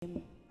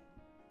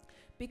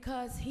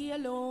because he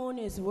alone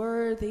is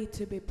worthy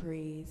to be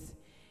praised.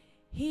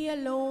 He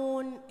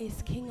alone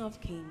is King of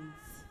Kings.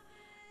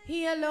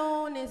 He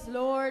alone is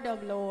Lord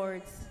of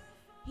Lords.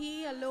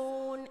 He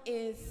alone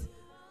is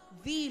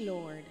the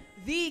Lord,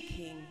 the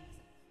King.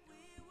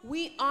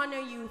 We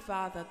honor you,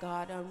 Father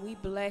God, and we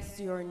bless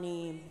your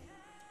name.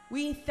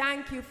 We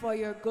thank you for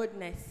your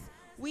goodness.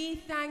 We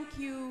thank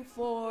you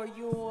for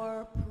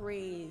your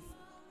praise.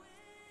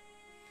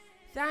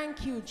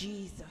 Thank you,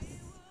 Jesus.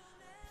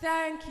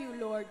 Thank you,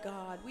 Lord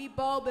God. We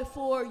bow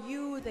before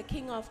you, the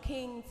King of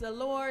Kings, the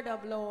Lord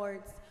of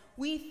Lords.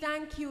 We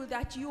thank you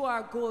that you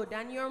are good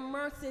and your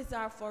mercies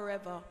are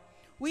forever.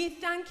 We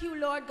thank you,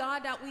 Lord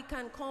God, that we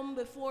can come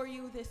before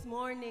you this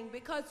morning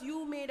because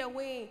you made a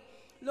way.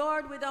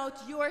 Lord, without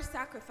your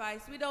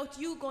sacrifice, without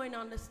you going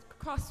on the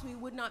cross, we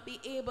would not be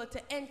able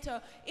to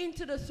enter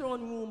into the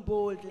throne room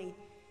boldly.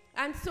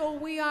 And so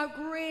we are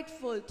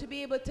grateful to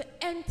be able to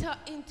enter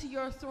into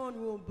your throne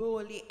room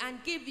boldly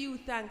and give you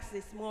thanks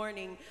this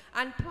morning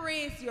and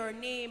praise your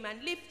name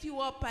and lift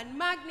you up and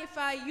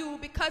magnify you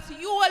because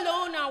you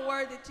alone are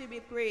worthy to be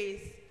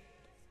praised.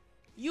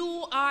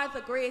 You are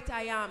the great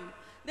I am.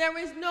 There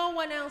is no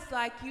one else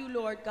like you,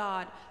 Lord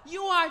God.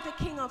 You are the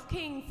King of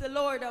Kings, the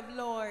Lord of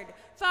Lords.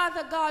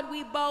 Father God,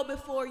 we bow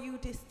before you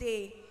this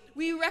day.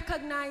 We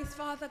recognize,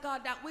 Father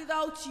God, that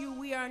without you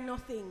we are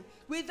nothing.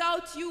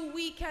 Without you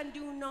we can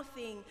do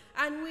nothing.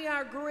 And we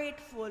are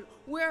grateful.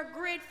 We are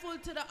grateful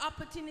to the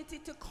opportunity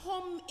to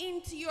come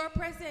into your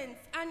presence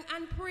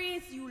and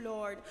praise you,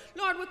 Lord.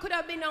 Lord, we could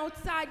have been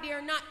outside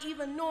there not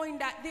even knowing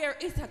that there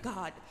is a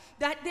God.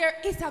 That there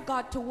is a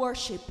God to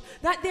worship.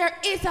 That there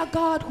is a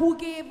God who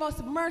gave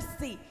us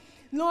mercy.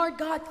 Lord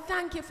God,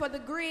 thank you for the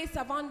grace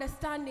of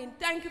understanding.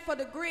 Thank you for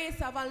the grace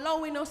of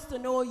allowing us to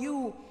know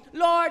you.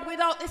 Lord,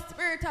 without the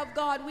Spirit of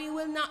God, we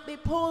will not be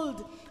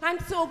pulled. And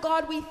so,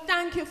 God, we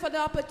thank you for the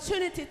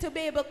opportunity to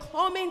be able to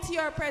come into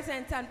your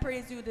presence and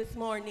praise you this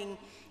morning.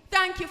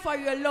 Thank you for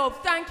your love.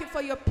 Thank you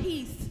for your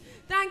peace.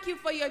 Thank you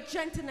for your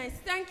gentleness.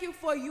 Thank you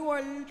for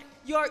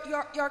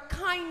your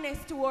kindness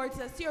towards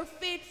us, your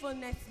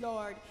faithfulness,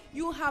 Lord.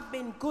 You have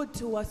been good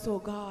to us, oh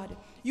God.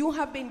 You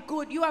have been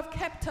good. You have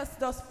kept us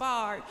thus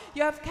far.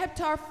 You have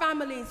kept our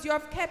families. You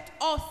have kept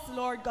us,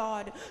 Lord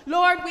God.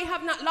 Lord, we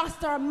have not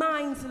lost our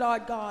minds,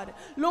 Lord God.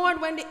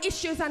 Lord, when the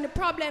issues and the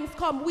problems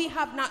come, we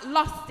have not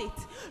lost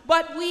it.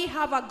 But we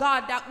have a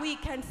God that we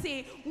can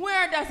say,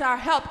 where does our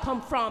help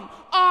come from?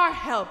 Our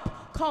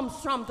help comes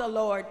from the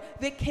Lord,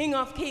 the King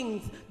of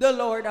Kings, the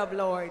Lord of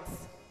Lords.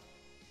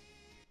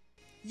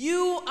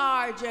 You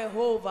are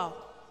Jehovah.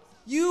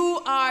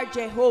 You are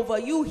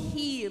Jehovah. You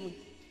heal.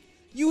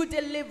 You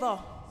deliver.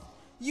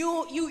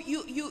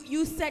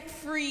 You set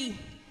free.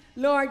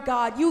 Lord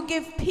God, you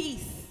give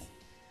peace.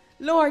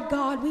 Lord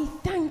God, we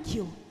thank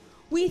you.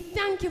 We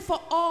thank you for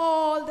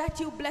all that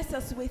you bless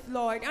us with,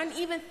 Lord. And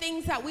even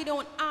things that we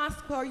don't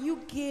ask for,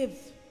 you give.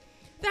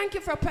 Thank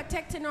you for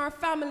protecting our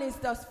families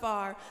thus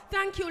far.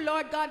 Thank you,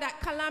 Lord God, that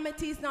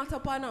calamity is not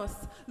upon us.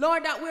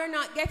 Lord, that we're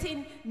not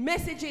getting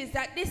messages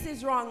that this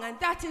is wrong and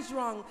that is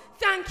wrong.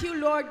 Thank you,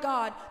 Lord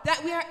God,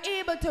 that we are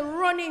able to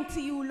run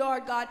into you,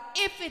 Lord God,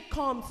 if it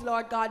comes,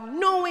 Lord God,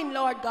 knowing,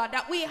 Lord God,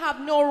 that we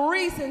have no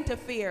reason to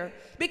fear.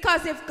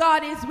 Because if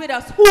God is with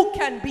us, who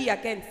can be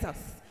against us?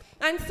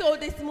 And so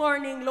this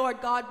morning, Lord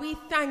God, we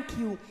thank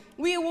you.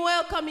 We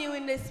welcome you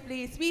in this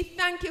place. We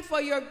thank you for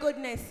your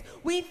goodness.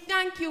 We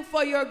thank you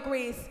for your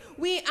grace.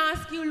 We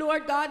ask you,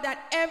 Lord God,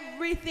 that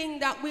everything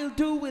that we'll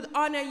do will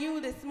honor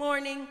you this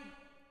morning.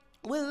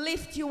 We'll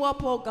lift you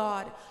up, oh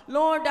God.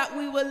 Lord, that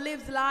we will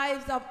live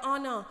lives of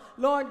honor,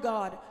 Lord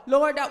God.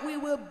 Lord, that we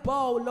will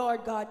bow,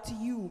 Lord God, to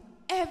you.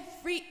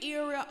 Every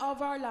area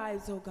of our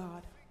lives, oh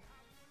God.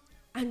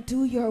 And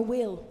do your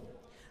will.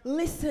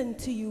 Listen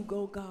to you,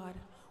 oh God.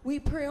 We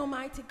pray,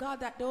 Almighty God,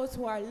 that those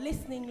who are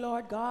listening,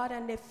 Lord God,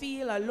 and they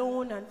feel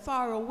alone and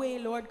far away,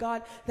 Lord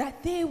God,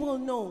 that they will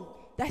know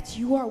that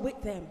you are with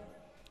them.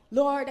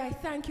 Lord, I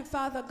thank you,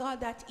 Father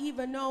God, that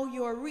even now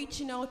you are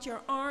reaching out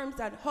your arms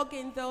and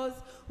hugging those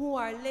who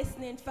are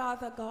listening,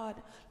 Father God.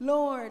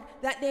 Lord,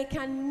 that they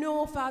can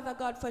know, Father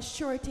God, for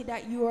surety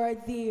that you are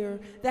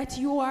there, that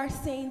you are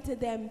saying to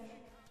them,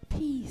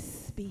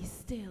 peace, be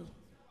still,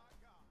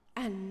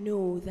 and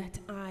know that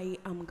I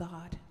am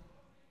God.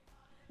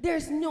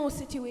 There's no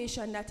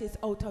situation that is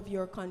out of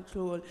your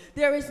control.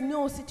 There is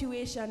no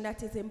situation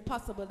that is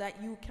impossible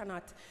that you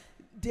cannot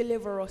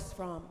deliver us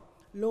from.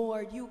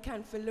 Lord, you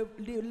can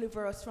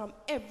deliver us from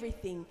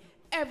everything,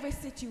 every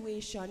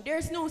situation.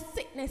 There's no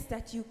sickness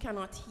that you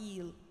cannot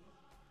heal.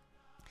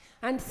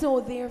 And so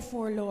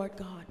therefore, Lord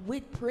God,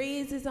 with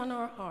praises on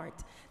our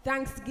heart,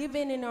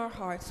 thanksgiving in our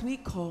hearts, we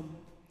come.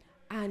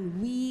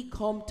 And we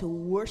come to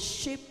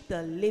worship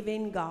the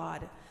living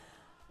God.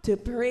 To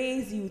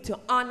praise you, to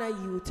honor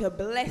you, to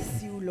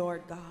bless you,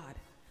 Lord God.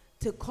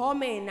 To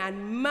come in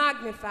and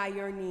magnify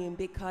your name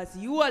because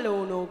you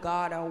alone, oh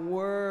God, are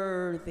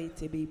worthy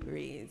to be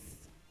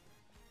praised.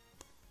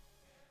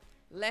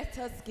 Let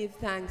us give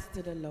thanks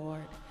to the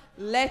Lord.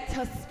 Let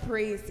us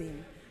praise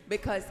him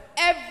because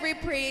every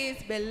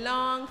praise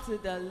belongs to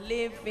the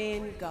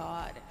living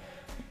God.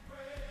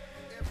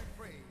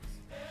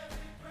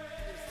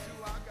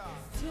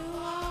 to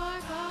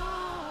our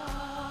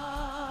God.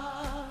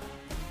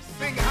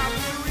 Sing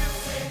hallelujah.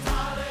 Sing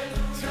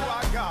hallelujah. To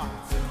our God.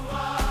 To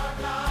our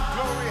God.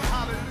 Glory,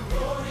 hallelujah.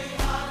 Glory,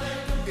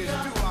 hallelujah. Is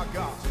to our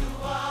God. To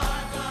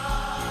our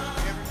God.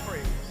 Every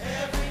praise.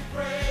 Every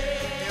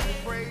praise. Every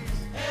praise.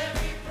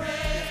 Every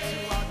praise. Is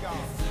to our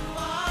God. Is to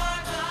our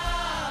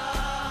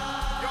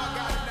God. Y'all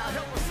got it now.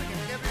 Help us sing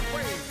it. Every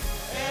praise.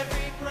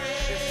 Every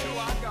praise. Is to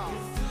our God.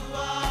 Is to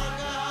our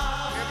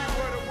God. Every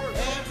word of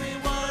worship. Every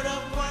word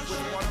of worship.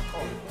 With one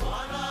accord.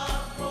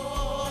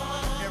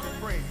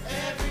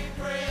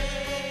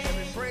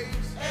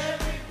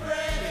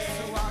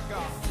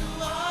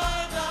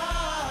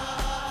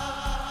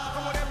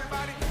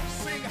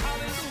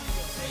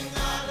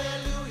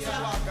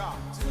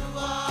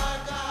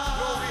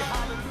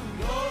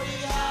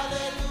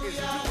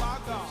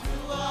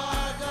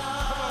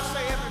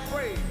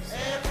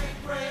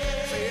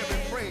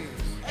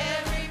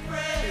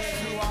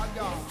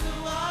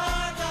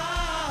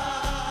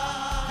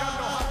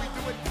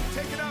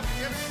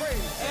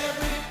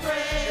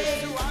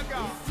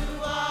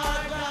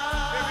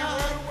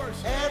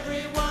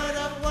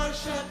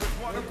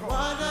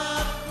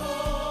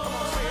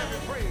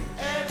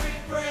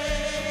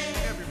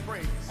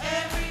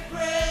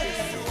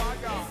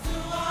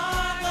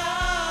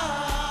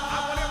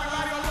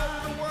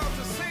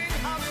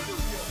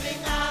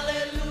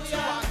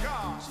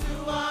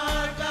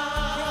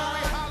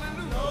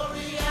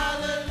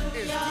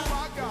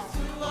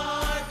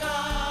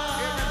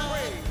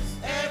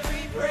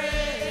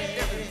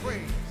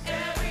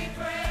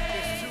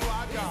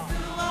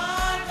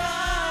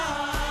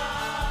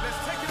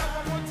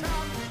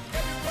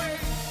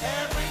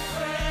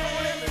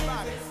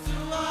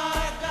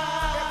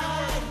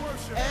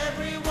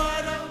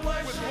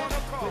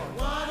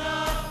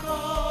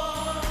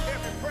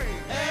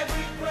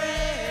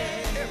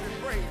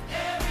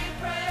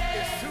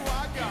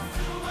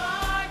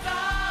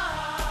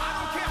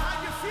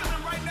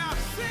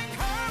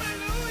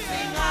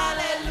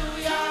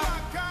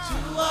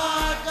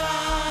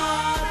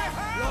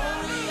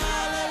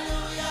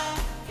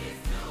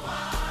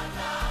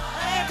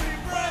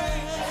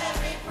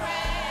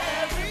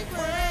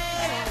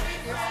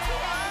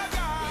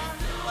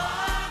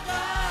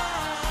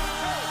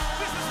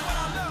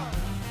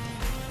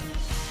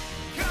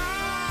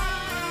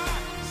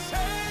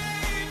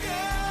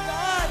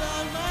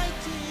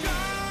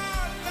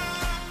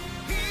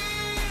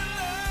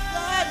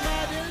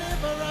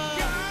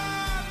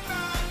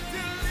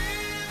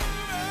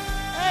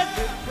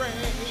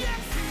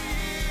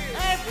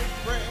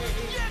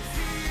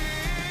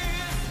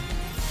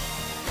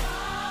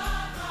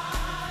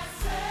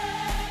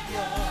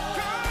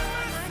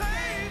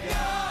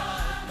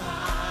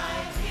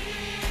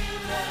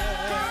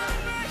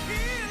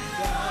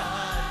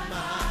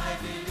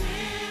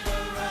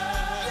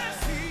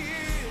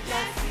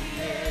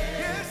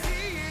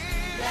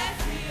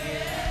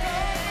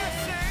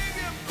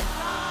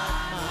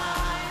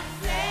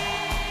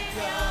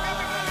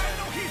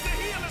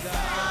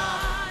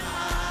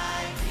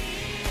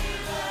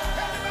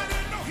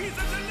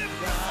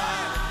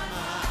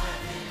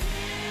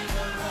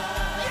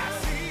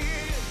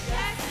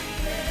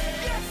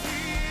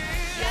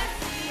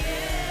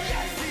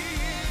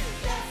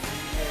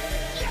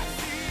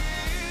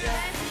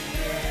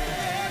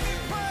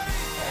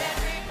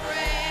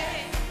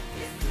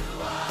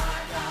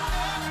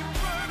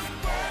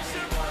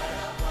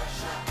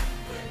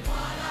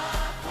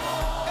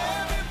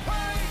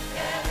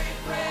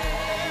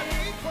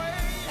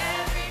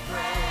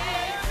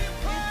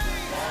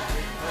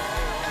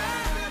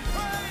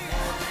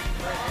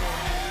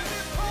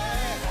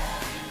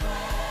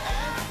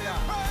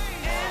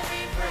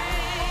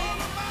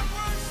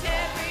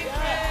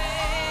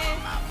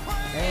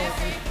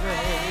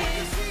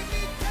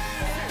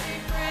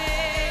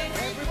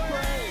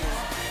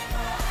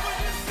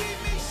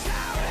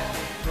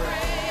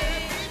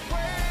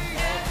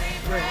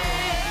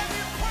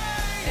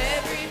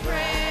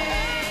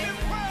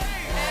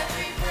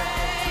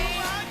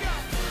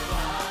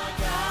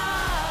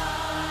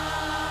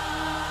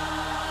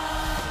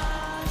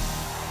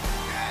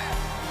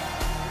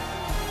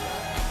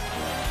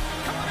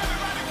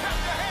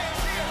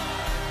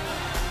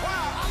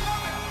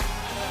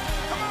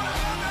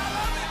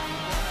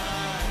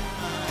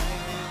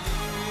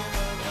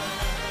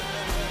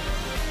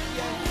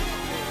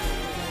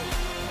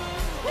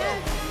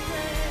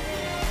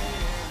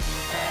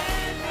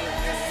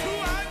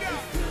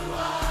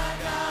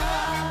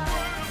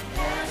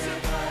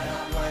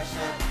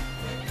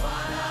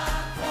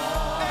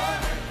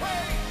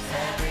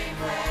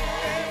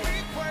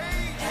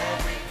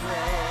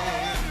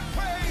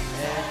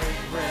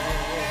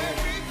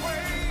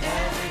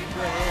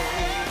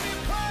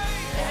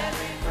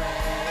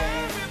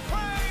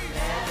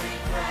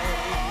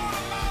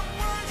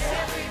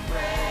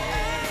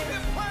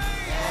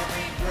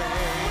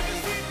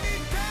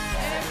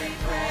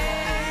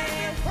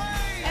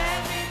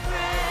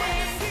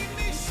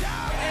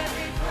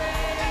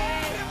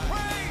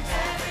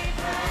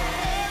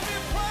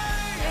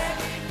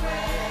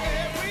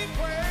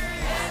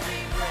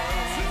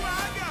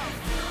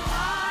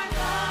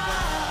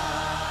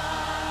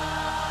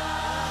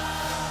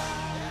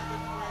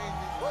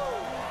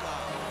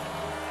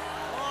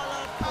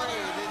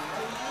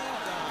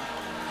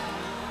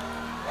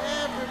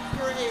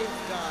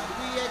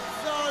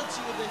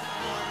 this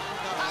morning,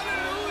 God.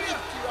 Hallelujah.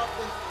 Lift you up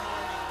this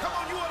morning. Come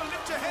on, you want to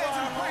lift your hands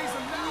and praise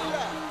him now.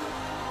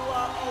 You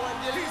are our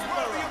He's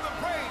worthy deliverer. of the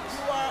praise.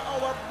 You are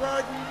our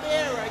burden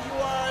bearer. You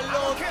are our I don't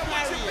load care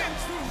what you've carrier. been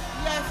through.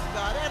 Yes,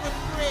 God. Every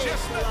praise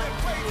Just let that belongs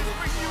to you praise this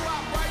bring you morning.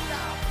 out right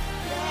now.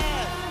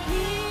 Yes.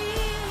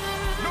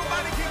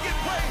 Nobody can get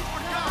praise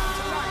but God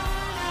tonight.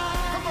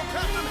 Come on,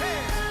 clap them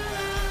hands.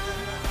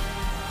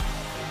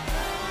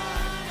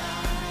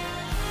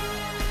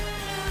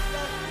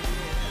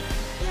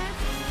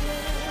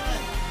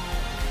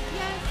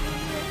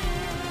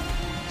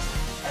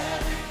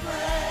 Every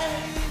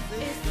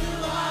praise is to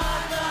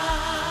our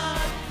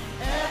God.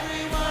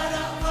 Every word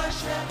of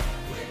worship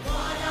with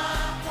one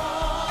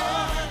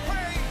accord.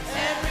 Praise.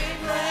 Every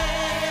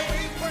praise,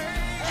 Every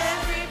praise.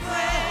 every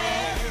praise,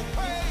 Every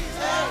praise.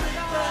 every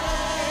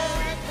praise,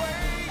 Every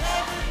praise.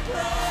 every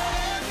praise,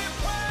 Every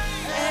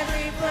praise.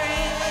 every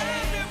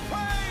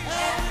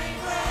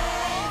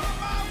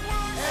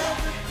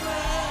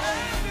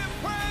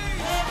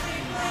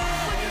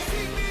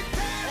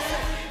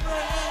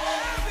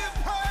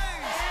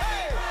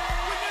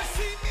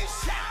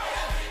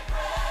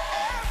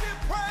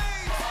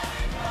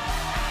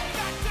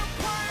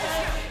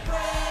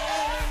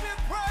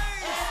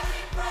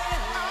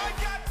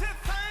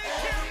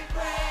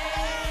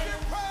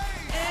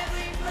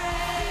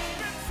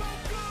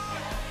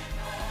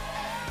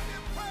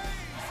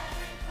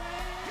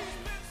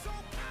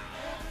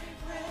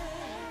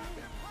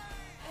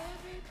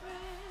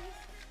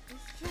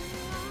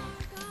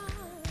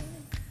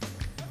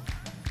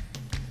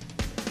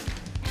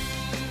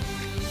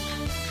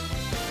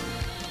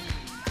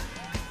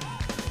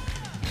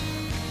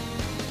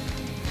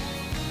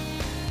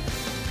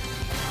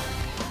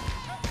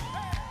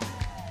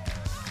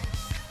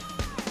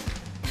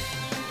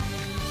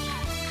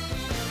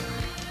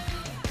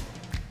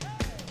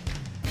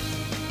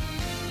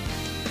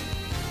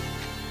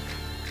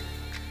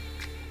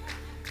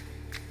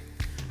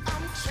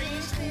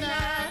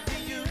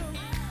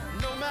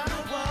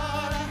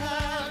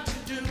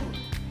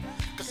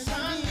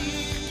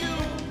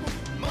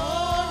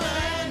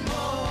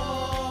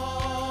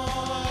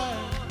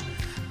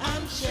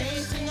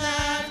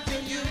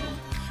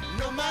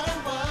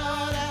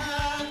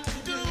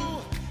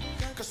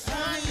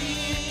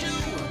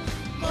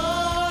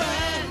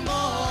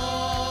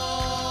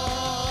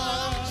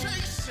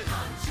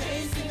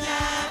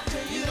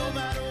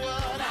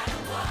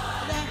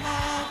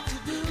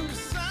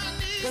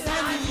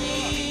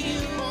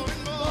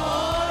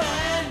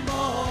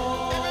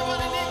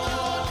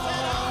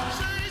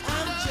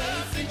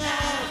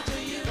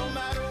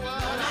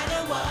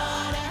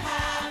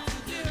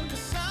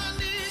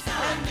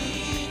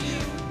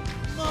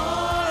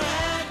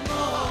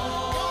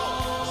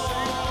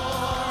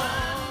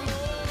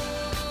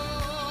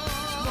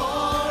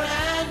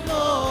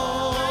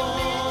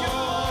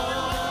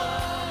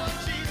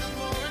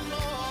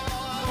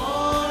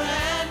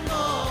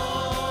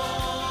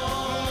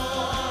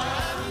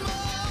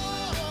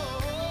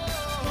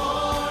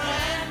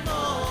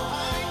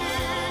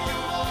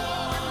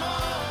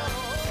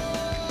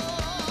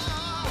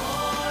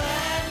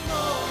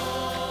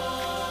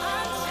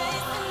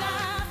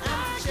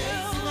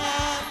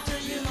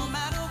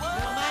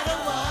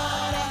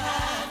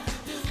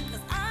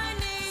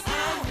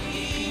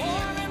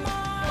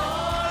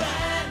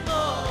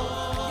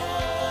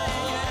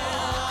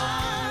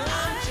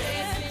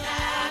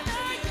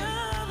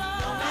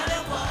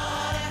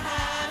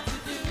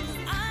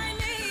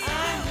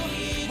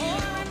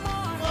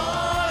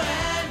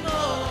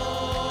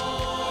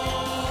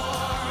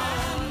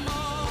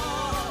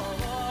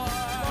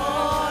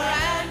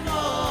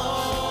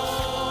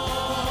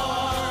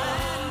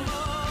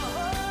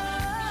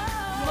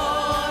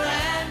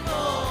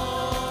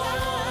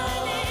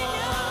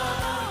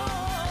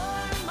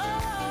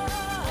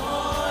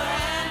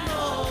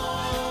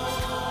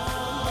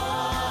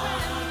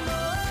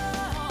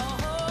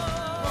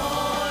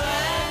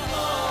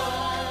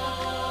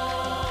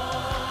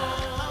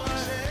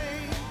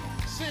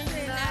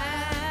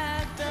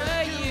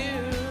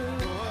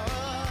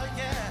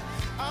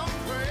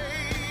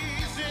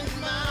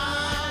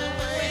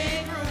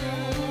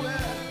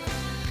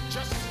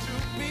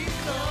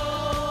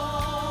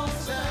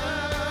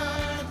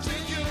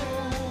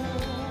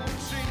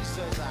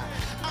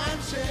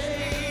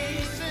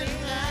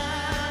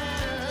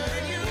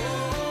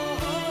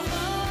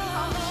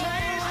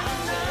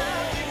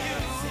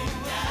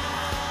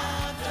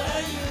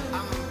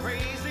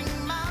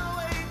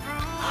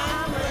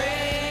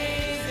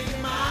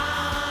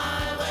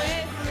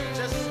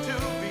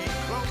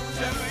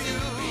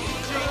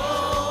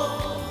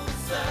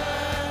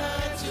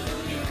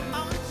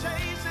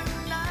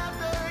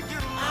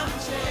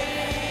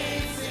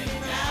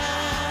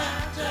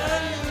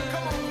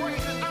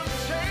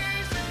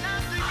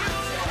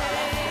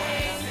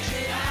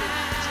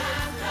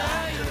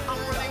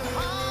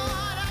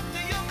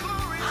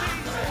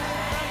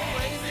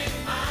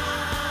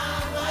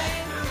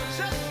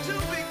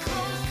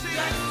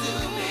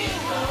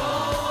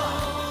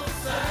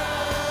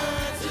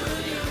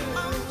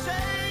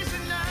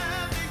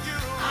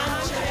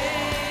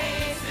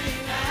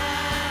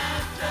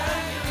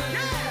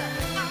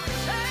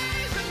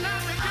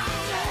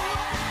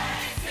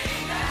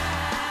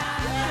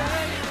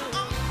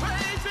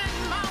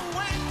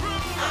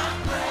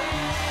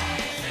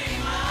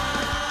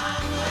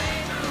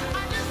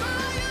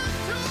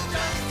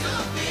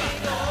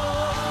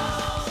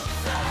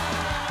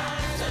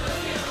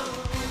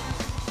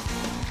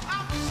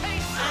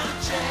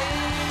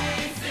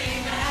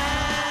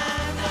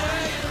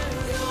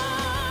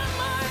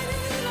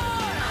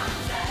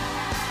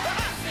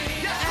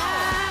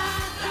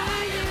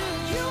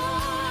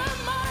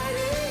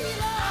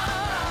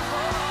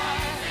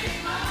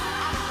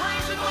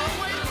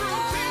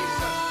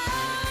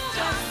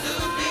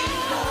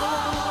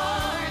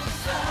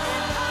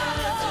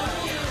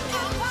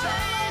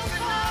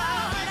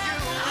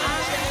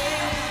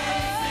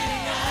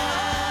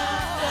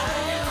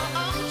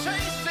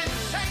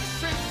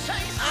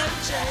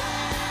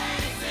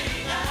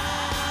chasing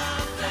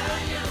after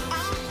you.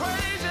 I'm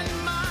praising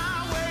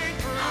my way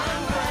through.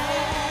 I'm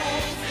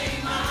praising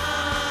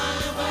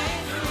my way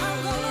through. I'm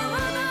gonna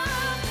run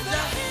after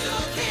the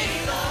hill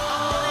king.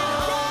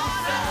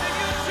 After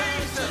you,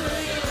 Jesus,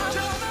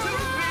 just to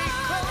be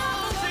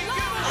close to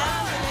you.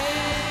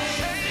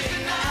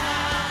 Chasing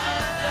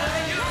after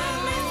you. Let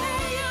me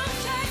see you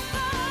chase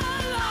the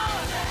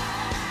Lord.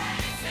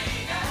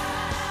 Chasing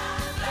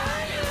after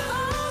you.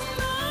 Oh,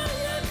 my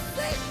lips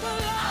seek the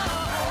Lord.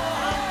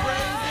 I'm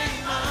praising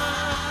my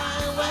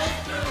way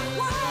through.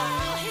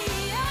 While he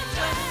has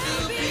just to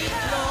be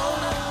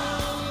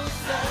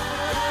closer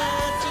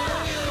to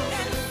you.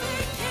 And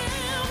seek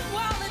him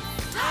while it's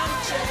time. I'm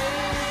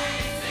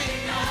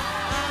chasing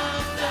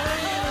after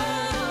you.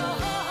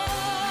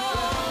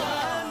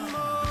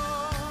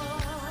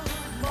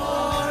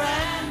 More and more. More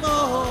and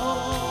more.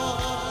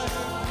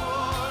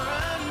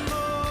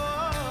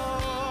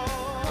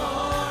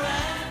 More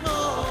and more.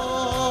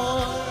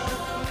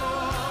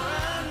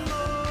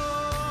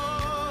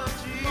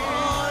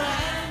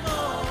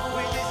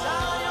 We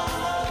desire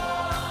more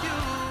of you,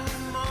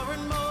 more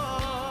and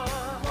more.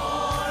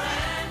 More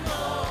and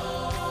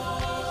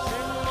more.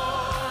 Sing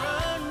more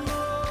and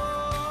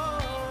more.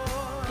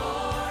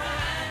 More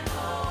and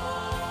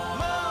more.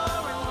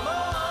 More and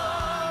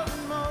more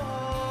and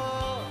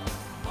more.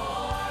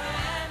 More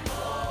and more.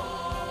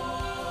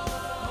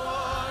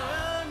 More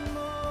and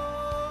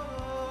more.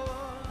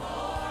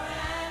 More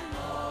and more.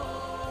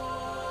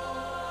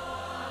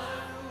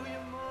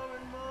 Hallelujah, more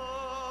and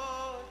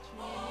more.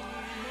 More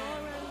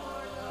and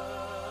more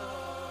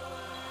love.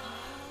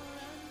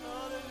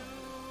 More and more.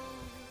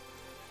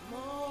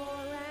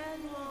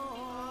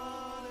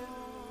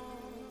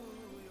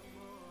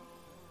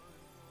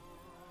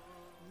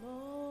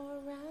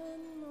 More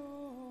and more.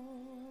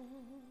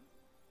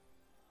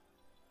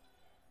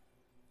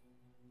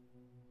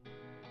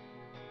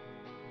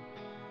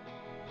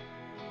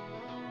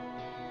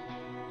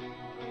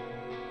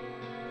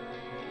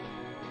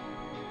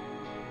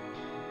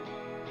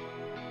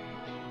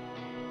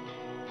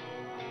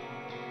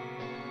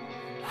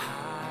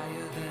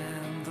 Higher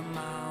than the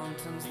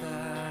mountains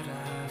that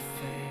I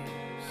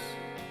face,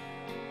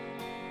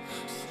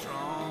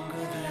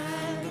 stronger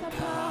than the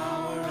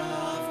power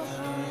of the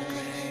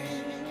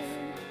grave,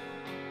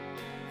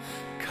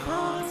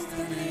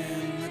 constant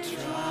in the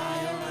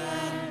trial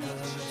and the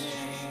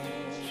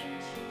change.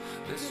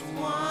 This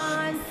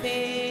One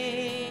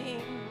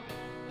thing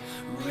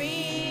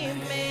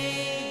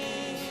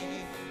remains.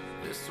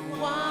 this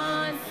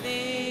One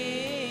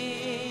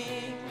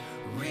thing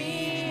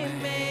remains.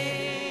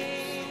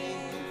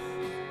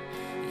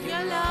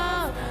 Your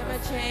love never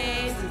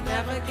changes,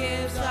 never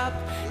gives up,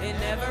 it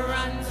never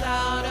runs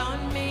out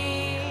on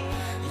me.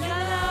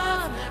 Your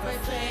love never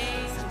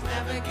changes,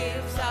 never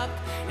gives up,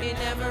 it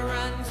never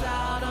runs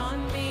out on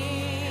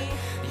me.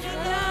 Your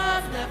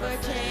love never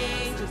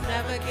changes,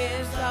 never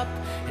gives up,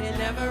 it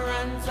never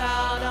runs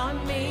out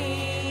on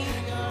me.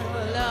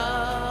 Your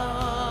love.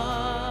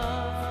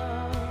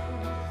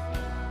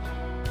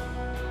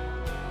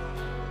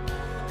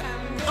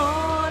 And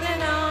on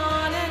and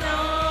on and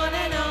on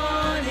and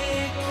on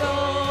it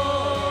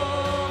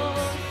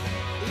goes.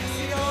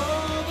 It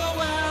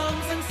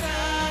overwhelms and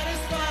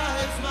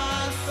satisfies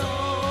my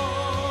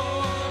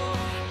soul.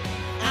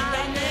 And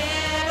I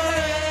never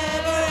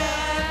ever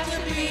have to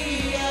be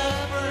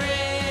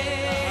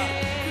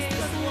afraid. 'Cause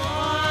this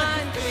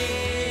one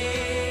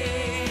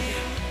thing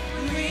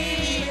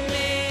remains.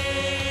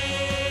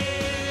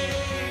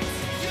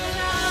 Your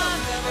love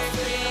never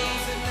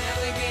fades, it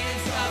never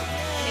gives up,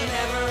 it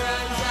never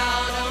runs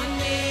out on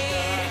me.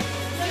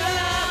 Your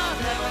love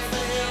never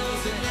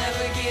fails, it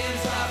never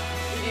gives up,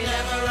 it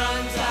never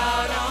runs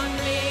out on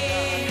me.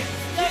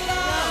 Your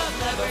love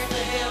never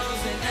fails,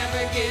 it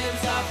never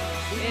gives up,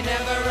 it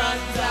never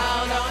runs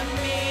out on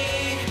me.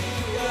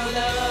 Your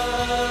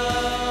love.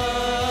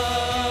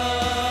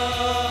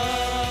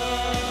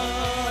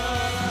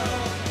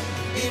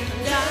 In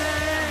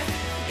death,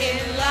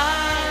 in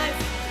life,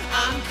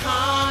 I'm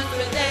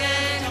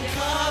confident I'm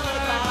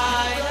covered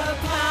by the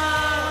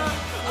power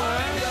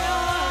of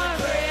your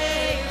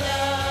great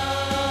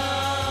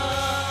love.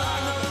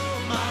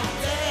 My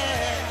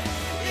debt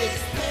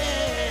is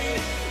paid.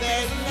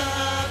 There's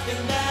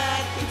nothing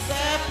that can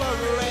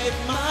separate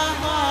my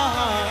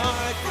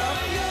heart from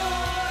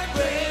your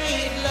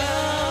great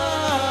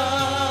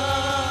love.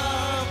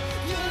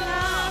 Your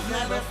love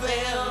never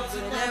fails,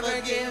 it never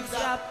gives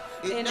up,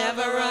 it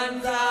never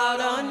runs out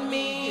on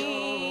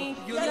me.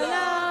 Your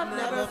love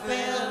never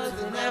fails,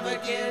 it never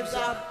gives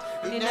up,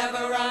 it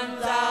never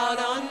runs out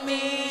on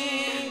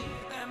me.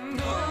 And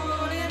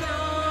on and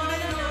on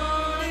and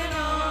on and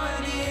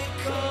on it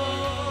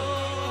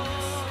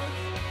goes.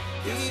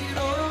 It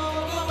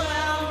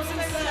overwhelms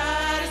and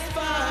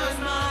satisfies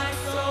my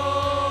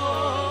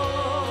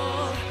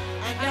soul.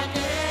 And I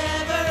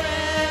never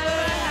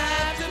ever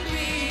have to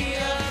be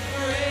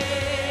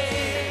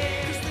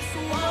afraid. 'Cause this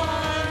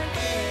one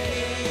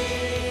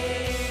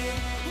thing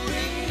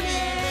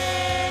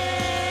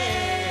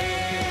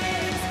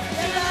remains.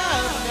 Your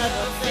love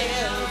never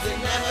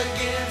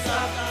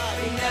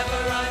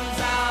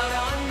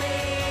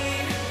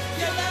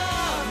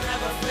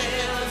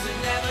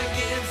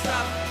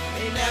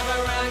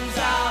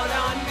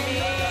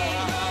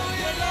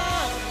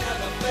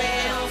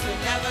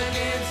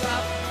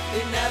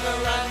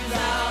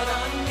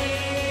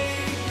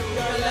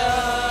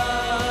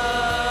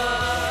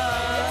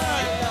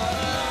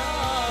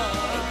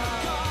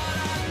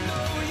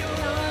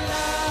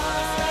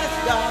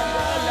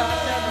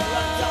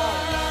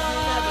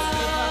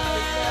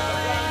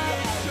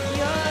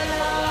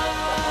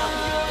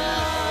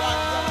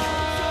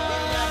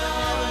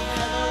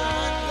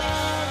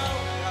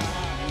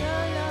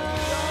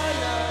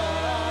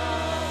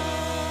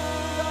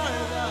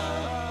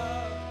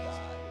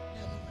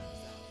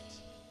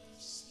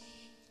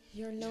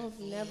Your love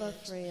never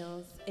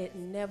fails. It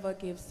never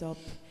gives up.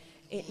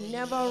 It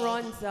never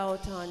runs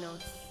out on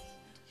us.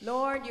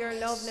 Lord, your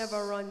love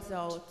never runs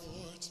out.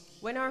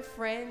 When our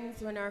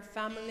friends, when our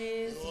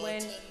families,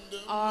 when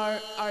our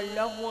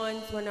loved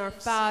ones, when our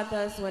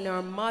fathers, when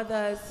our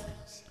mothers,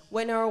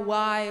 when our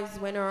wives,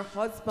 when our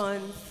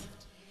husbands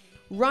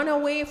run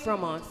away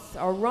from us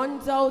or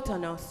runs out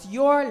on us,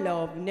 your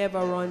love never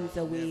runs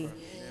away.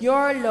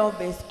 Your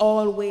love is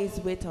always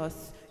with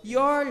us.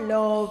 Your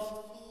love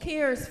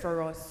cares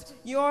for us.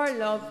 Your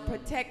love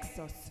protects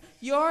us.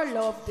 Your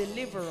love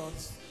delivers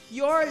us.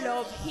 Your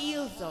love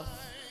heals us.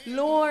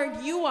 Lord,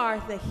 you are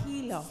the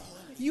healer.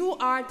 You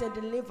are the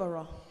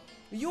deliverer.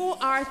 You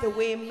are the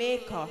way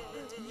maker.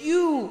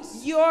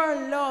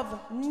 Your love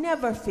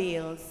never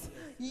fails.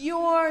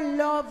 Your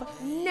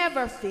love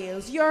never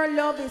fails. Your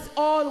love is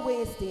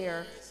always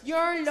there.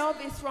 Your love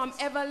is from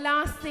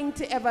everlasting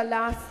to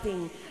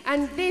everlasting.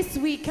 And this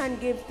we can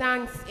give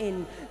thanks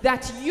in,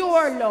 that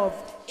your love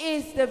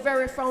is the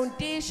very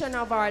foundation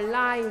of our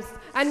lives.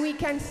 And we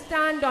can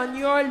stand on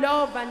your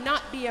love and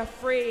not be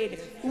afraid.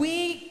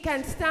 We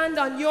can stand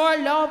on your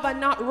love and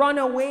not run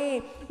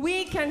away.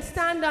 We can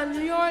stand on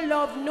your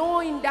love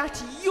knowing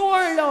that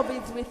your love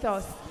is with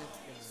us.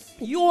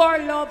 Your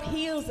love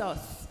heals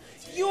us.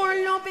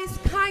 Your love is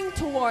kind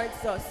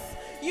towards us.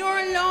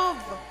 Your love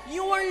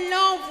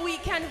we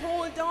can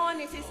hold on.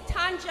 It is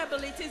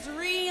tangible, it is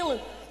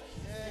real.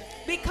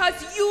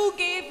 Because you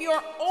gave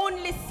your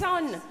only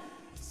Son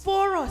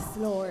for us,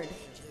 Lord.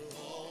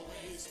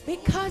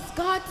 Because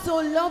God so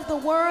loved the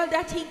world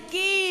that he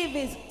gave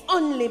his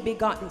only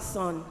begotten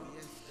Son.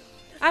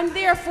 And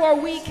therefore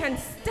we can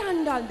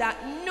stand on that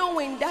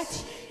knowing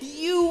that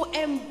you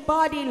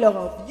embody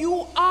love.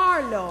 You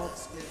are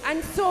love.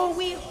 And so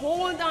we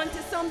hold on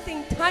to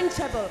something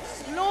tangible.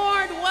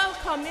 Lord,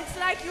 welcome. It's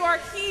like you are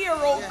here,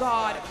 oh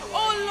God.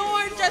 Oh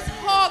Lord, just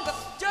hug,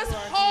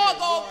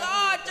 oh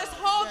God. Just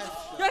hug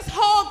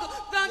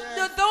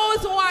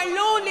those who are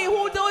lonely,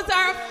 those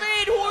are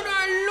afraid, who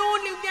are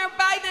lonely, they're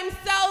by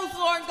themselves,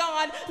 Lord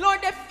God.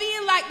 Lord, they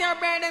feel like they're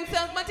by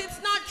themselves, but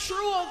it's not true,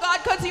 oh God,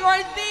 because you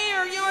are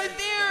there. You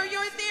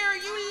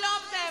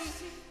love them.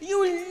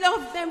 You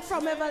love them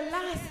from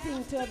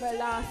everlasting to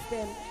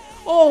everlasting.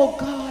 Oh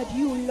God,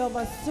 you love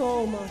us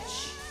so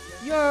much.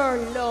 Your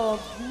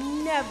love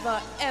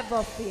never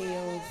ever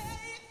fails.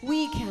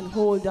 We can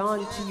hold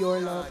on to your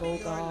love, oh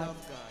God.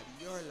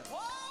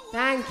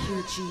 Thank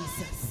you,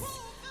 Jesus.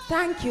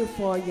 Thank you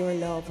for your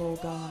love, oh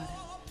God.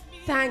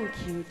 Thank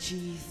you,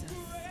 Jesus.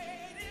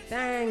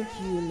 Thank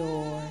you,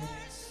 Lord.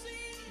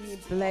 We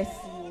bless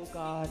you, oh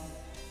God.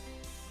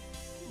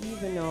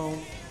 Even now,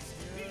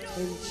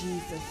 in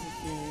Jesus'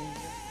 name.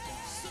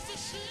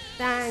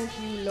 Thank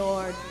you,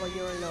 Lord, for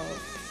your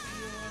love.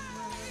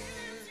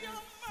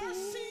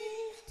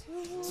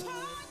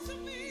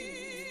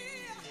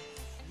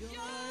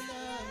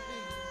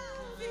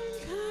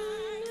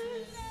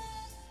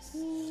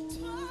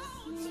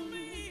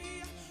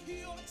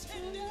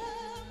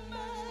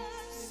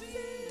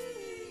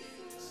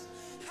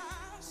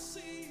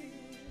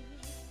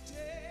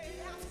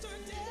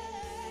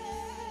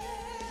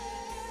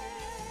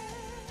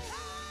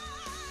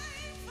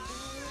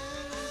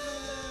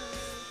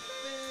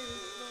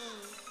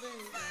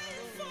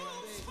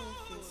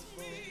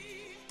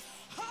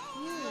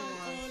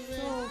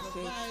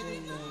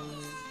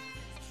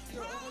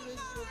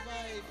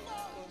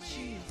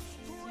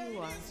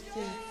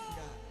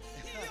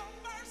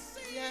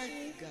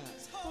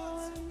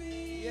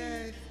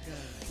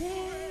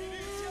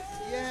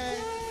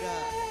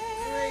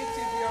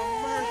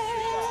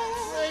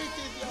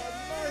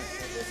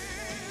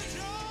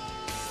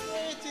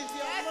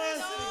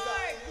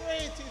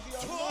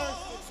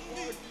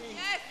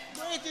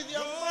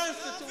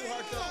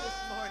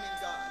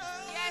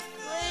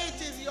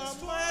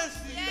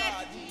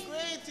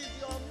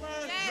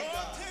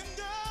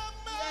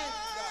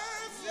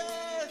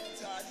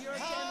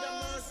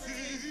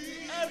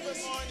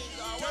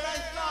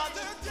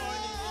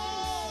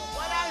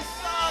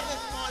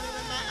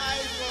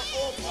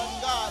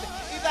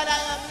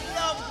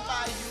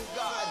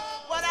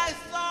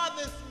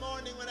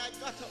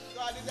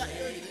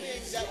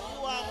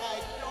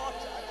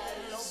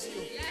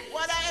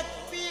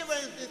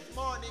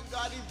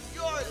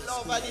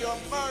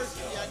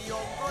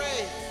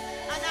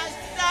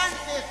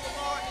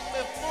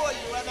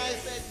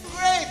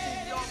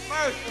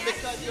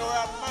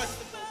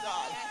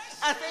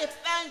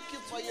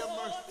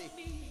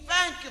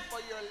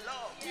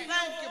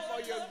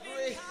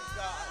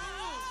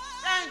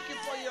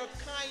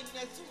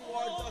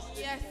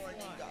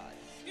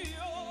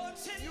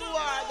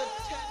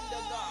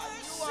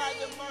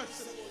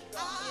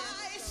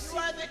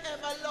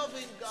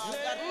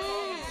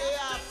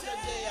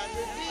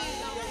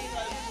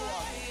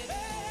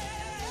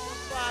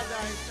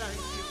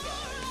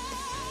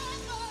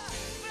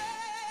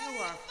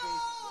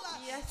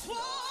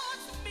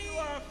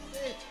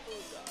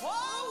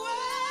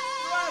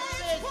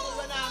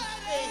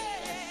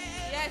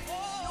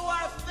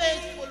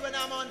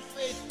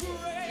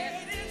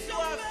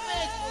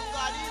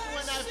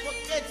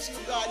 you,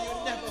 God. You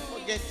never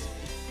forget me.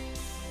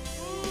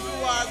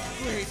 You are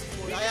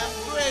grateful. I am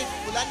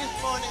grateful. And this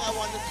morning I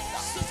want to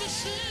stop.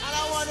 And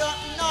I want to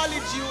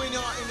acknowledge you in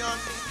our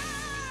midst.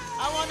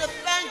 I want to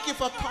thank you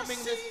for coming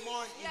this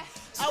morning.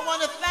 I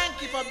want to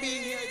thank you for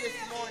being here this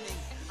morning.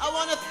 I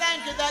want to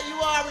thank you that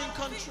you are in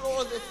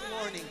control this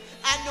morning.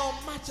 And no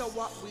matter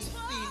what we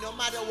see, no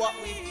matter what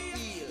we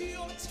feel,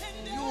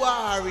 you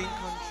are in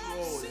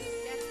control.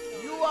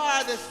 You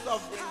are the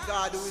sovereign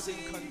God who is in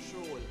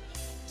control.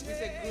 We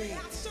say great,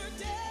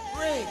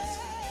 great,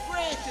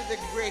 great is the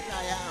great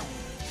I am.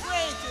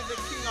 Great is the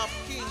King of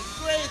Kings.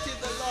 Great is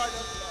the Lord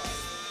of Lords.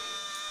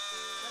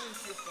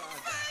 Thank you, Father.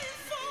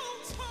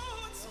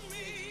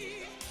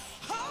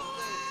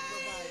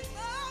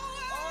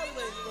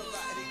 Always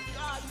providing.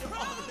 God, you're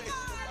always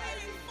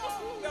providing.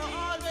 You're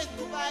always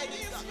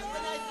providing.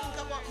 When I think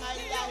about my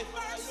life,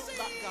 when I look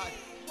back, God,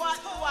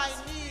 what do I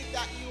need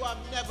that you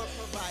have never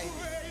provided?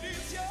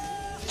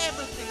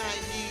 Everything I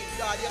need,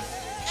 God.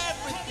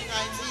 Everything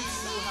I need,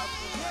 you have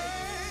provided.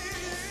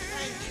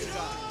 Thank you,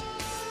 God.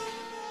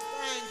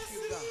 Thank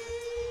you, God.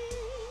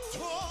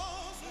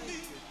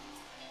 Thank you.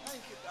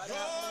 Thank you, God. I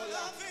have no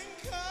lack.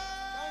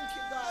 Thank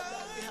you, God,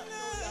 that we have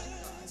no lack,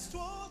 God.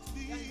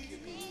 Thank you,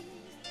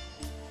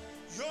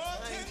 God.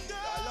 Thank you,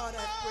 God. Lord, I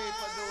pray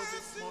for those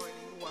this morning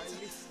who are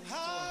listening to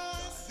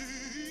us,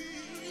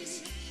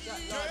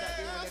 God. Lord, that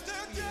they will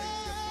experience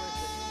your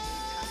presence.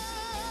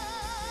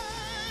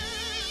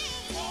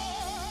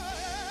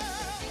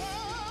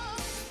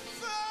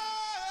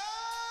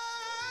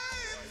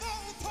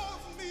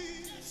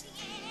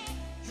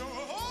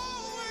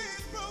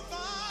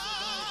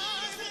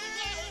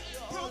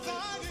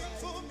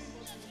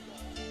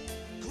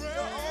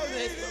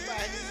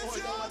 Providing more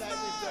than what I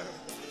deserve.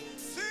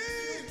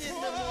 You give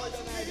me more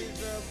than I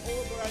deserve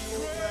over and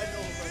over and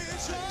over,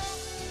 God.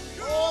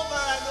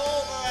 Over and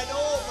over and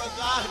over,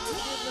 God. You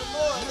give me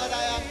more than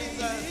I have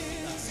deserved.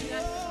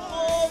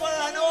 Over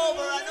and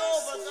over and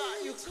over, God.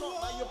 You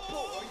come and you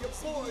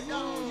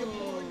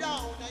pour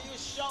down, and you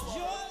shower,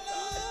 God.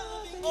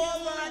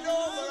 Over and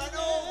over and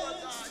over,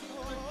 God. You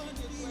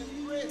continue to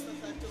embrace us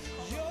and to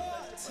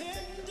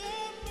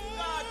come.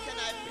 God, can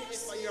I pray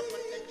for your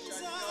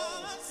protection? No.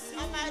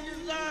 Am I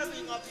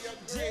deserving of your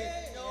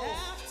grace? No.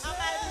 Am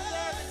I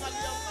deserving of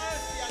your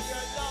mercy and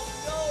your love?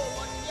 No.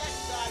 But yes,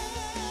 God, you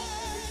see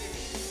everything.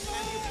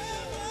 And you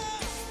serve.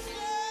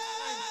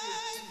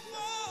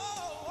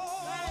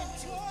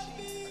 Thank you,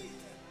 Jesus.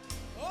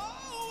 You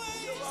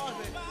always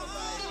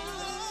provide.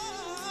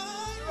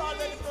 You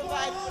already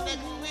provide for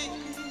next week,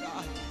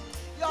 God.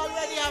 You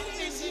already have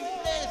things in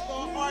place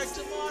for our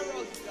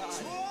tomorrows, God.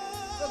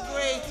 So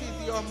great is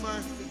your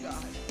mercy,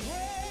 God.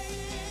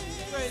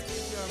 Great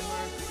is your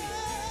mercy.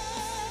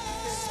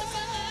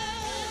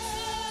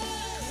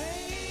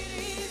 Great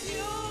is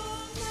your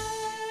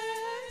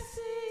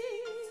mercy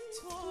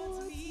towards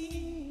me.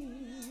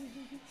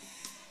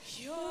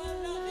 Your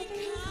loving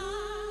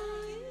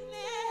kindness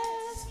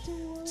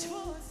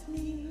towards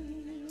me.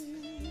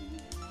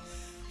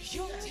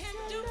 Your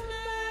tender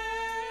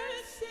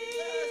mercy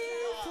I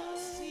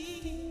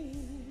see.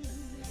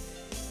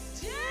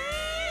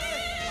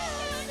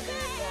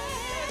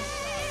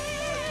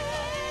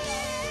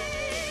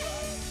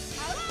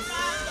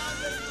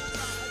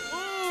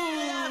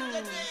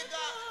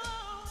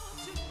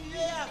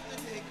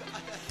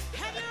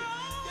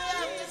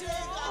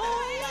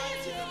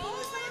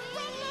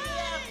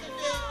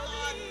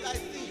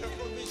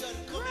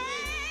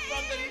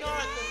 From the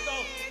north, the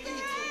south, the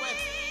east, the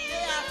west.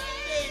 Day after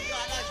day,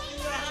 God, I see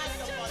your hand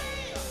upon me.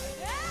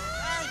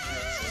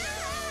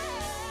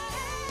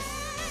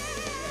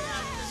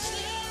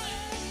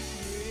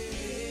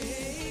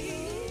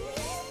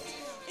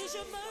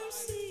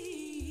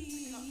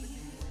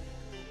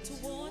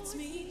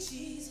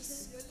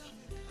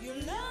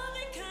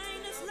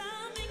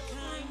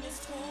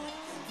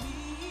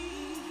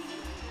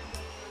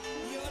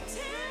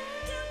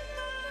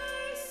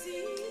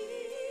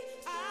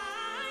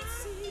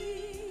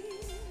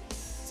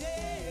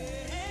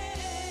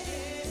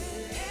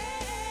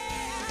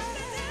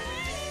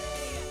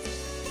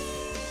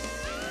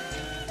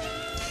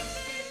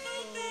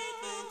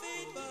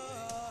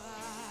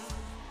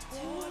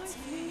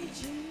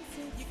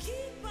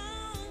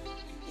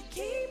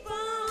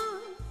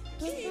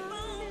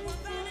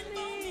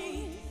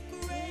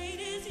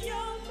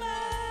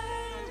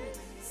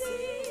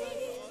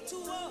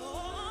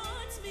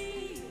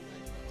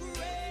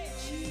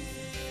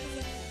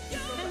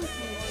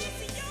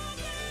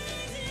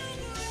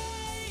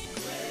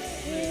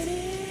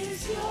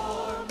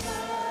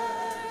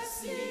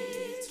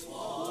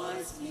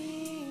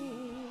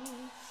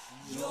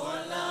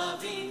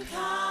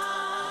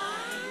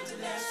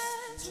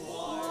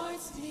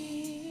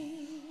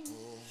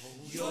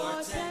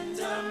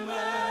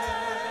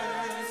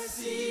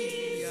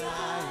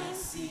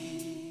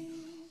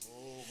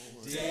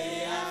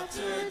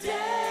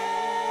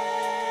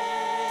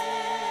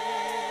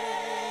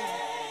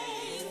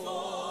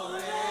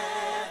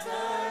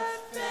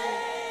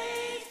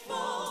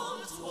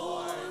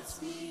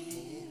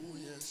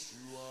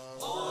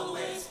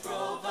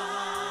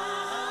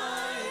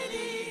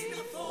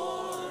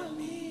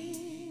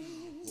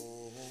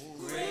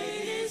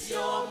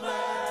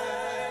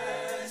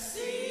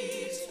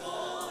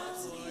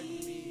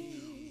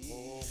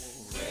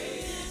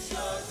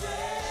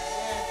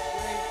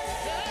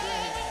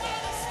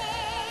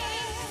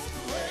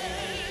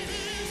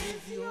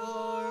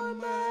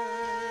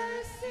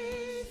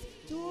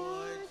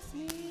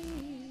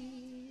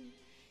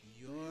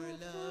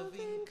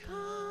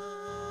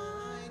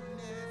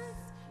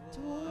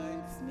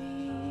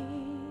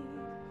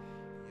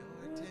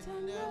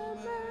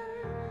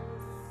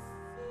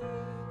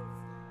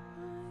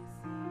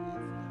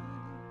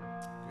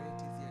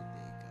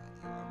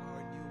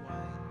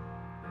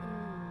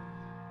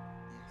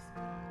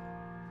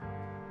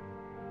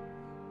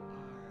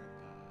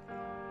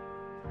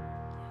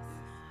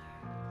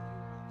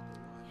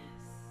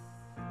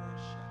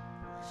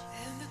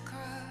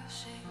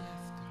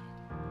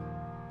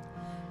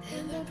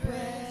 the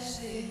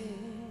pressing,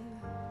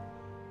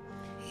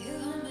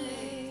 you're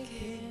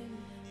making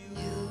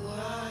new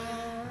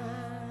wine.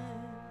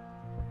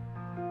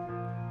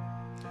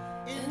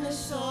 In the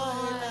soil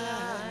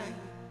I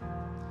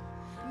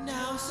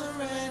now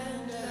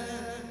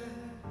surrender.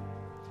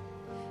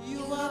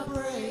 You are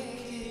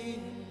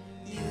breaking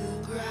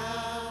new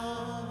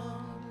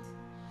ground.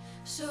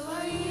 So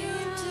I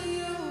yield to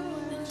you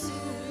and to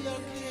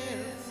your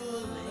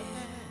careful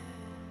hand.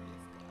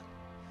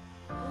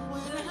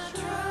 When I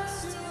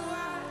trust you,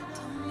 I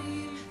don't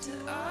need to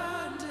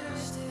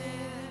understand.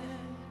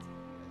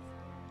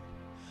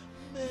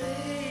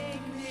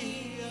 Make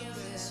me a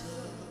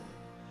vessel.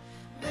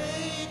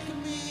 Make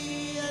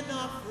me an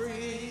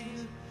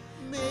offering.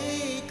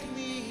 Make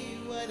me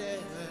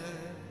whatever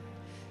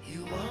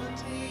you want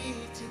me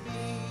to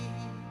be.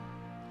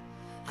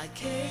 I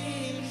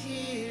came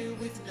here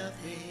with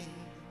nothing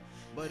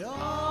but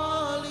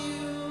all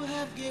you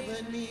have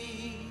given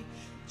me.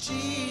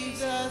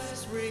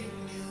 Jesus, bring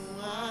new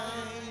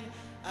wine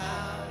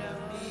out of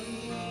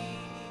me.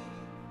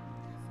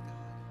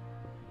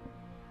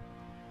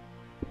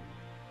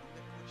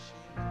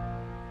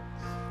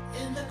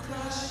 In the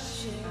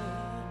crushing,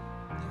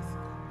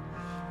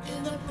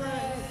 in the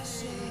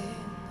pressing,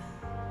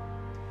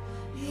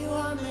 you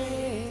are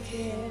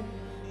making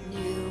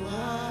new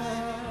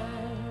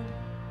wine.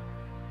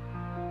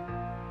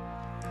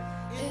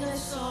 In the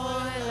soil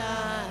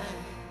I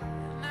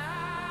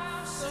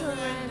now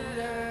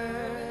surrender.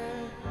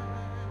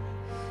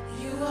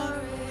 You are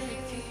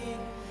breaking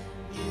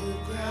new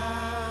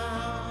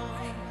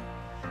ground.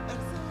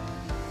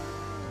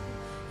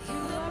 You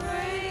are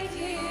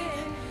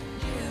breaking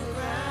new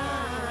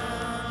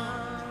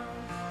ground.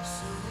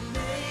 So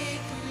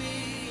make me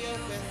a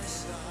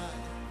vessel.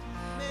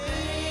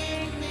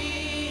 Make me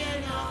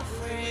an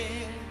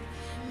offering.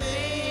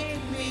 Make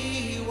me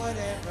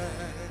whatever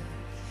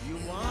you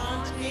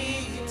want me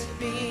to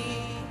be.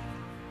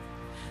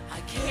 I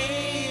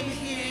came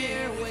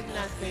here with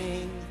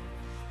nothing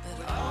but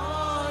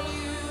all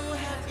you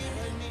have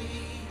given me.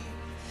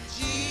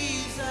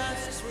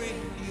 Jesus, bring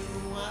new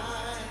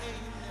wine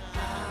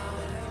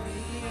out of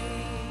me.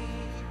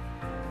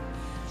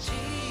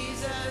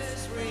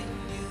 Jesus, bring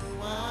new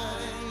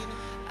wine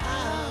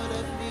out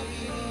of me.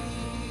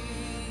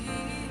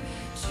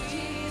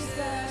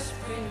 Jesus,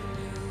 bring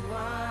new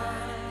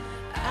wine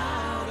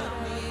out of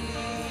me.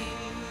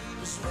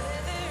 'Cause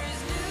where there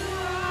is new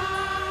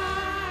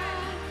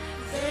wine,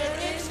 there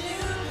is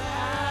new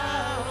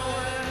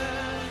power.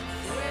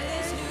 Where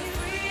there's new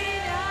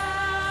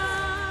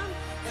freedom,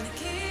 and the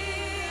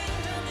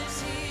kingdom is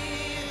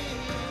here.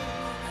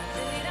 I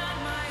lay down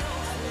my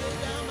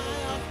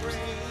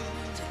offering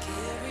to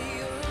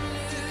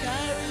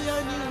carry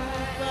your new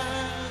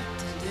wine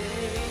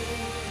today.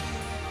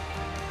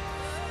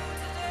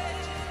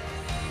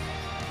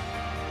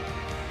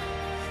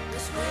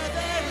 'Cause where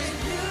there is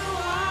new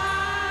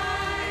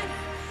wine,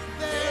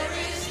 there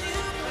is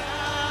new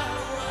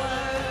power.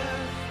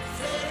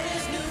 There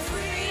is new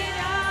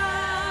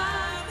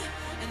freedom,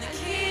 and the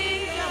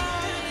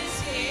kingdom is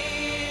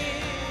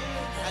here.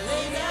 I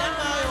lay down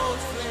my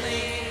old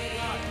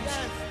flames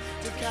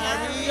to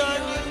carry your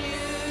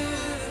new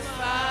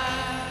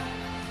fire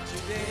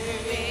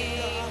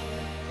today.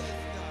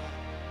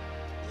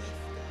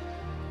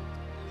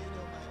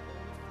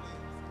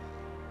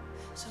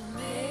 So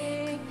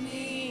make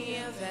me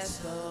a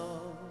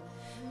vessel.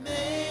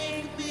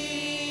 Make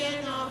me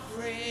an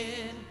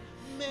offering.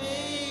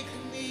 Make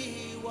me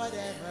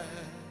whatever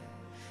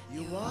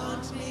you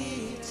want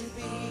me to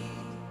be.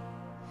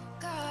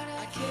 God,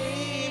 I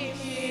came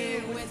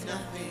here with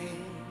nothing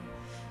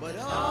but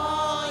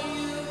all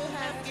you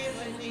have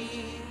given me.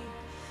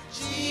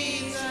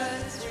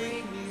 Jesus,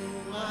 bring new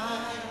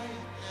wine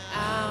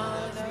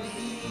out of me.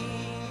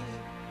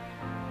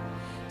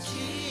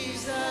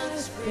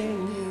 Jesus, bring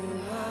new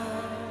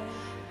wine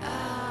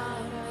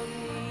out of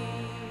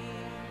me.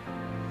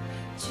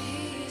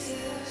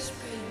 Jesus,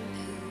 bring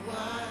new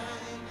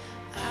wine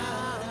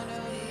out of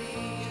me.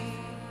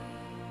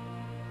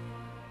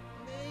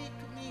 Make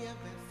me a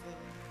vessel.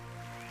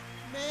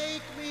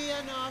 Make me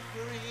an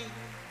offering.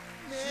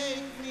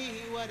 Make me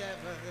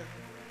whatever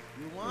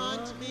you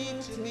want me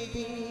to be.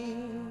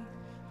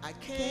 I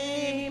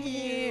came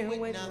here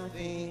with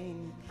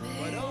nothing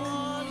but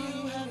all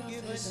you have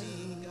given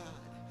me, God.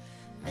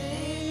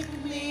 Make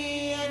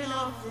me an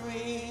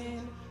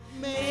offering.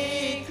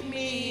 Make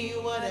me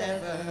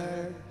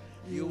whatever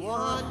you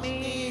want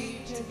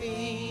me to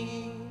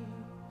be.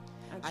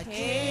 I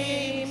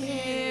came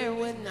here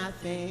with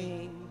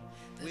nothing,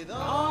 with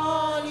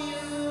all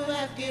you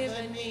have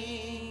given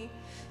me.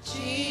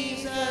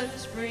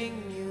 Jesus, bring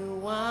new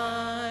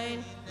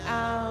wine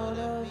out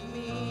of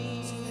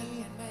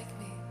me.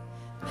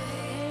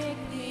 Make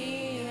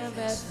me a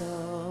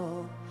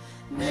vessel.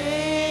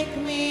 Make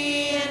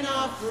me an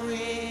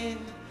offering.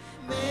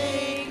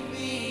 Make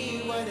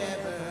me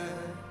whatever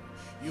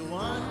you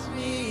want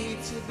me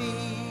to be.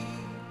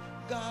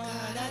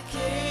 God, I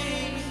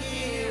came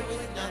here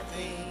with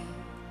nothing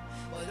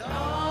but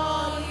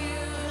all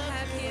you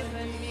have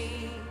given me.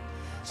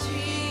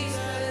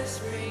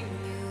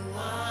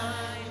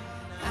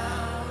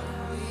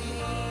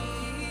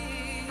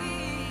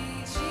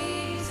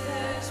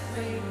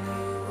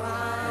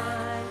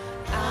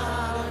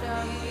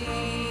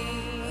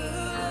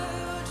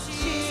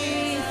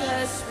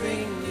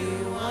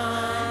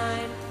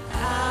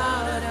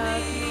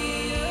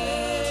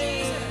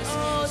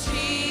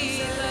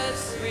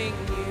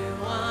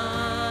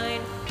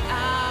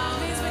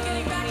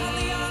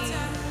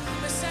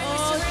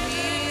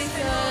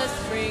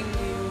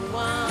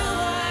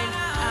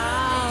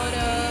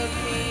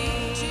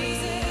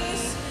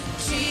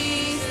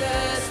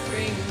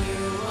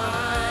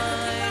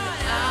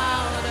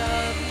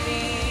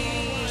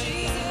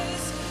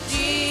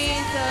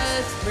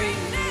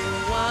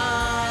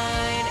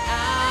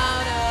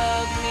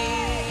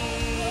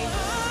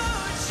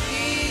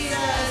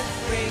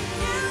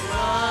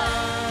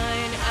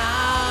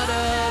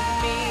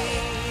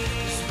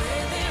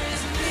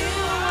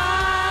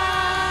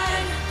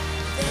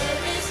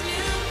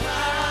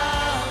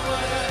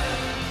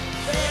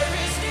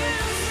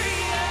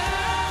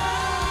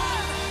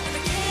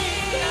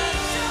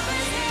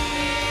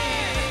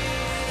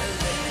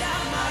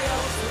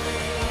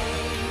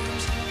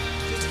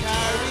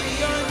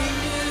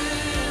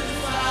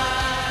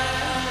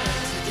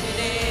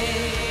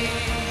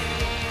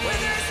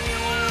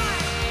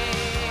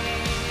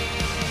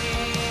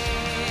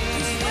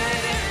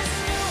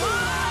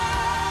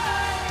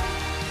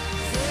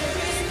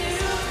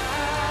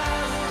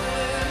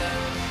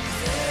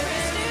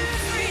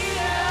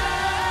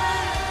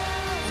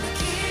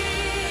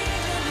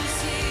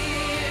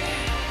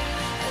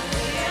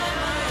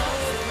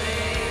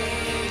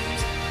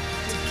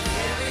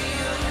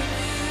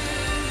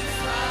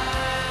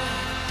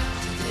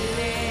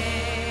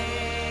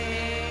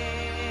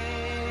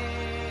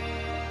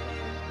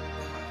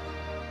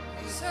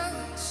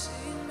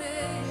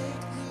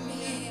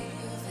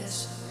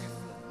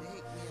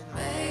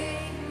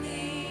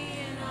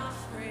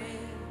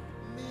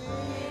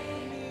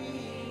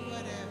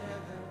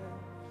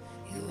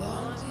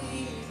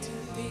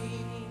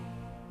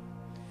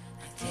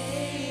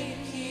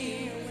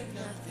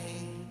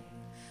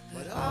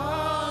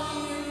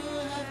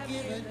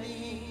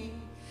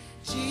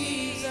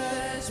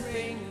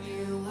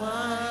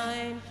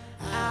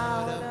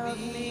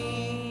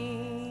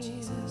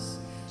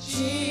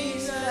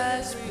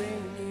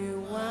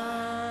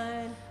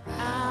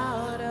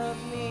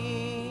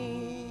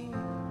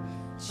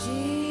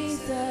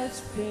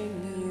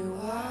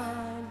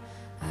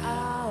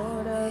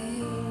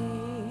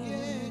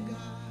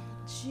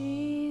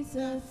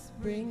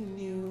 bring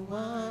new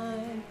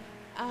wine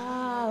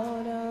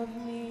out of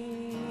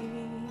me.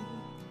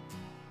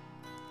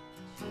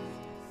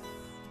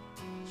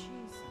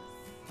 Jesus.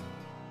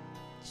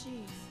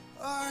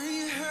 Are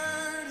you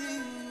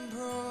hurting and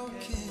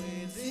broken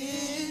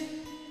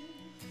within?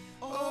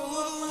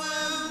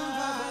 Overwhelmed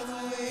by the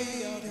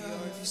weight of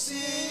your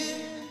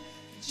sin?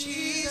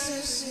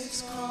 Jesus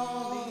is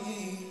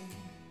calling.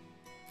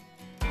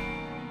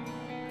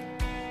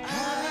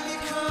 Have you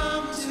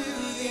come to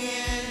the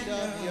end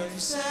of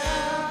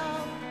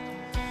yourself?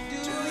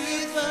 Do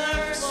you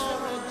thirst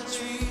for a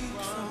drink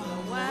from the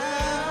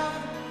well?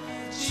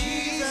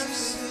 Jesus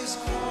is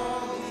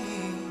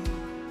calling.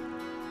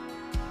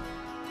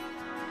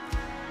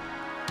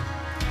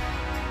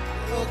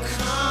 Oh,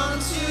 come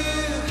to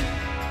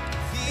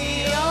the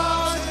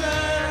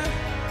altar.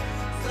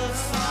 The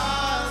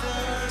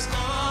Father's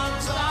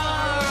arms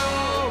are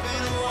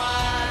open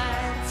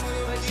wide.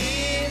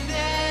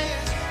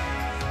 Forgiveness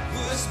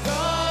was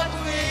bought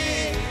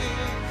with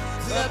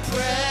the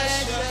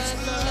precious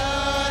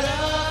blood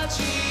of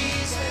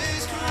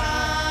Jesus Christ.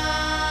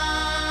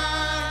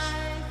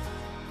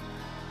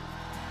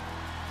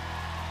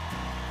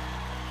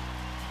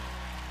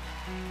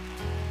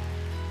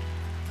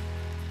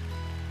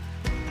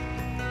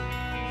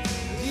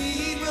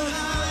 Leave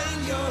behind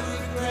your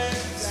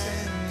regrets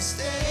and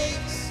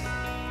mistakes.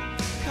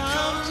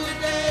 Come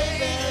today,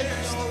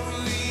 there's no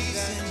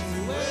reason to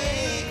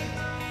wait.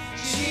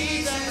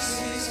 Jesus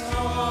is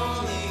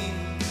calling.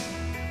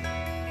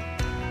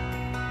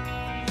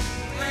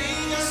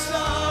 Bring your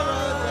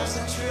sorrow as a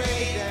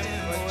trade and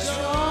for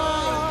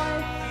joy.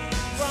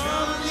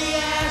 From the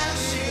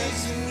ashes,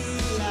 a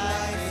new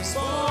life is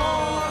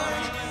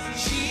born.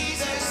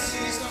 Jesus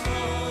is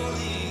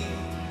calling.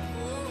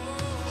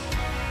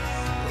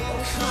 Oh,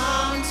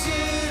 come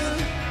to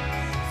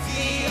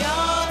the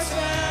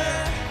altar.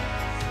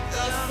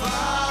 The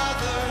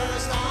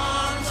Father's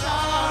arms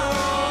are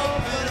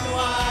open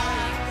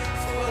wide.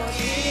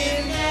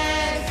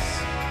 Forgiveness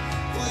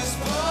was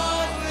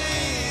bought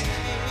with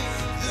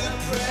the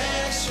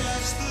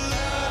precious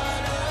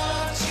blood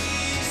of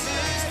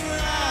Jesus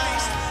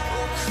Christ.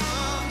 Oh,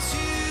 come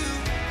to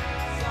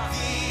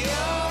the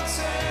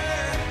altar.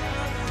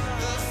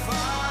 The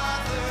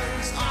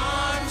Father's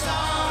arms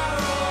are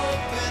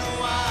open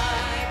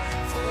wide.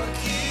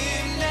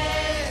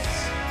 Forgiveness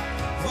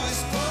was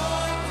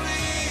bought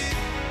with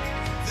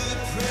the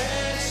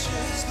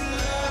precious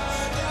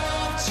blood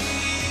of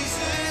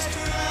Jesus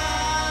Christ.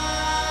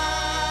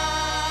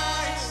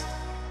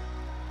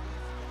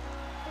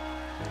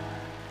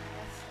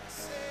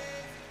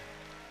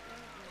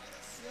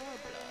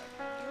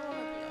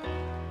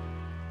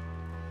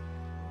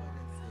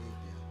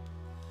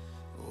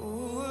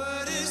 Oh,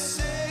 what a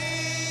Savior!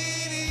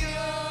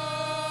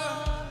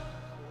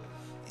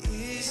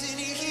 Isn't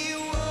He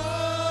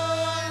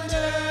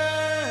wonderful?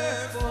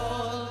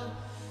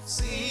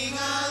 Sing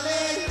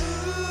hallelujah!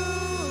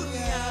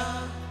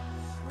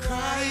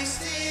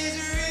 Christ is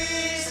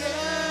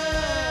risen.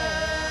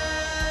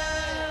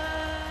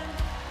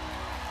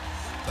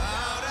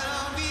 Bow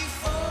down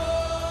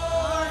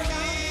before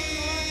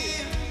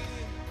Him,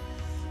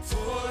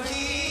 for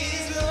He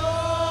is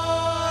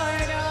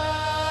Lord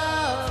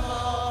of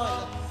all.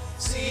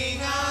 Sing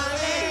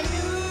hallelujah!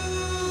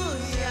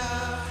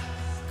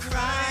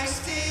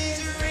 Christ is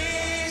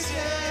risen.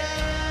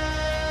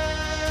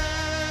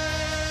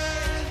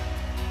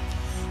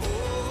 Oh,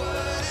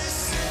 what a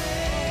Savior!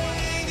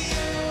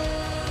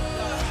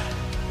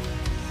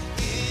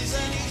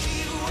 Isn't He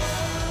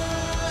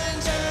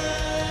wonderful?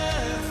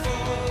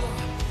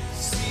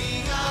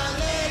 Sing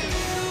hallelujah!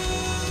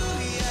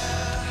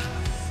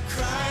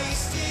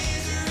 Christ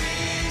is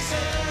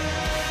risen.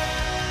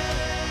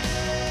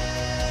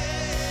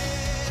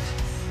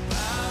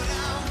 Bow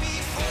down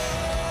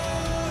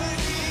before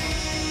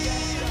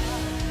Him,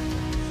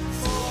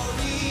 for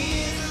He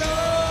is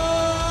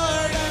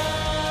Lord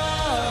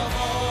of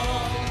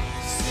all.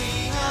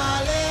 Sing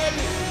hallelujah!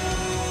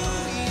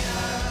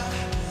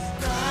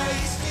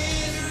 Christ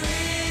is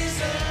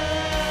risen.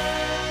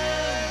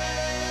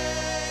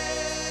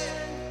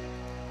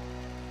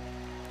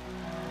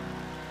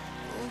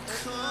 Oh,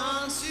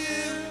 come to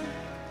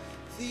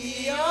the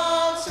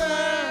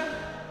altar.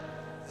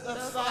 The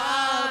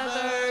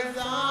Father's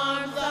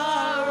arms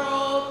are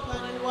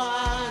open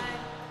wide.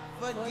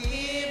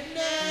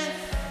 Forgiveness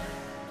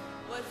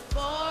was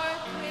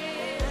bought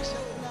with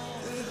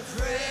the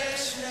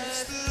precious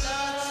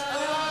blood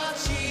of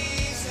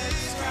Jesus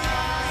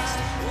Christ.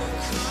 Oh,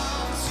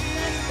 come to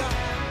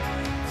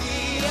the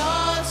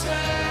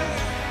altar.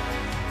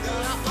 The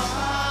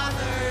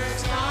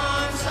Father's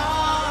arms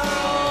are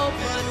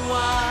open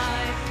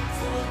wide.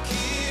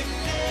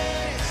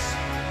 Forgiveness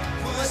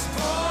was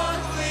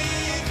bought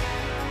with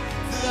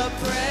the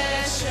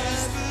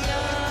precious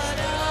blood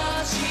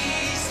of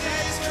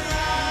Jesus Christ.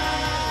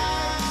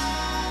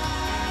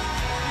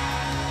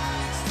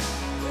 Thank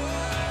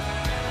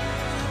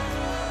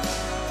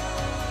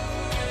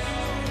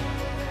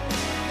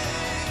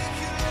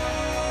you,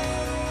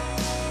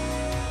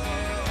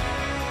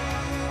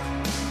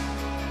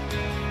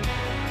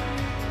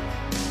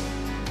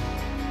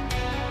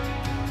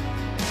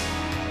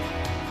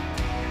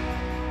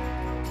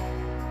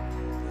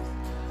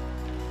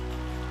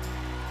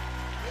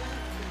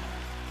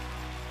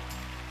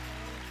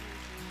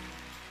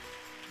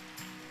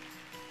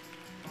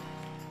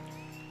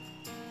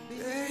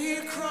 Bear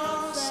your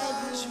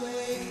cross as you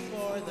wait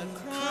For the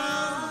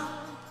crown,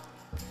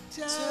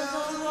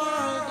 tell the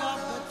world of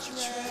the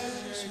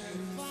treasure you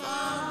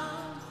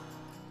found.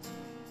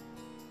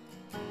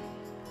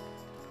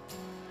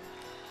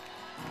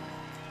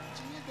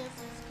 Jesus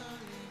is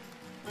calling.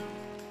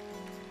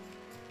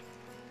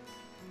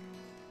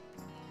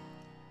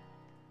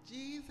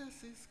 Jesus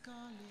is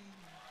calling.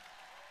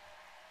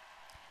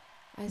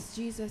 As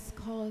Jesus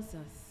calls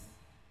us,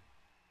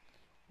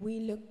 we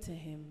look to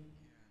him.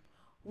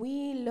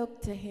 We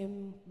look to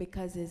him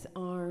because his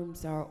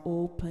arms are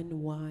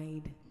open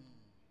wide.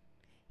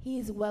 He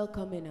is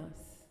welcoming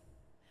us.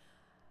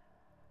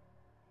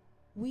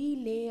 We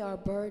lay our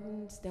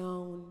burdens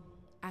down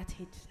at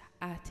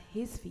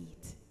his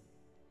feet.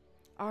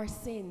 Our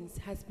sins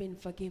has been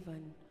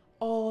forgiven.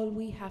 All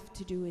we have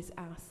to do is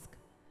ask.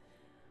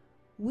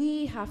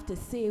 We have to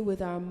say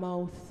with our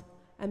mouth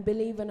and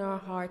believe in our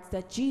hearts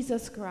that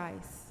Jesus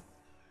Christ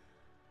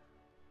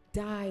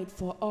died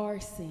for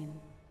our sin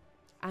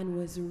and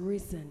was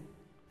risen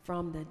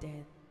from the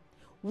dead.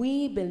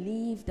 We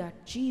believe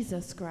that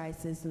Jesus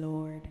Christ is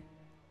Lord.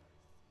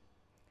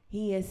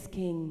 He is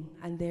King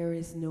and there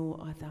is no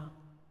other.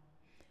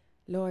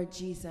 Lord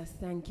Jesus,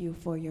 thank you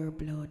for your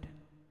blood.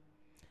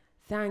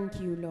 Thank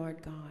you,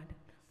 Lord God,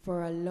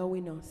 for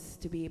allowing us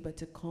to be able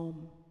to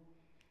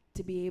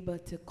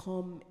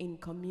come in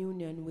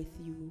communion with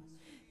you.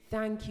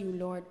 Thank you,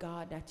 Lord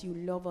God, that you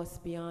love us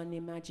beyond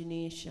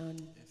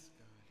imagination.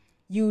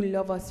 You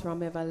love us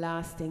from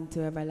everlasting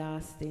to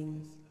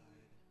everlasting.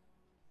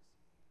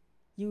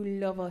 You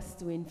love us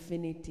to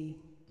infinity.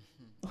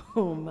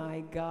 Oh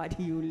my God,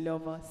 you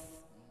love us.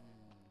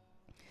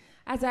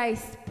 As I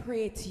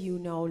pray to you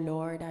now,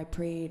 Lord, I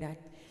pray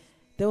that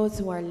those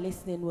who are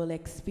listening will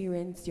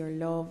experience your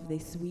love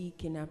this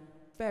week in a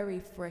very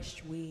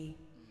fresh way.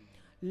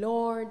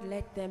 Lord,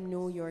 let them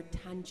know your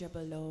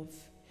tangible love,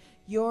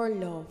 your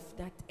love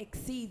that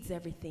exceeds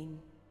everything,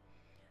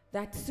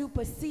 that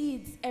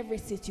supersedes every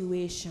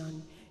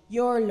situation.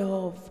 Your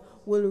love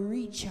will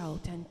reach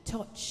out and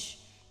touch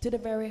to the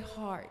very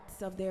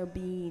hearts of their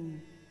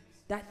being,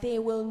 that they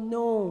will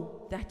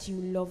know that you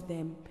love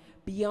them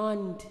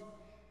beyond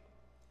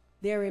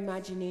their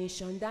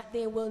imagination, that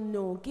they will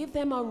know. Give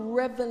them a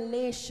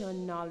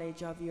revelation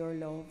knowledge of your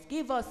love.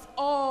 Give us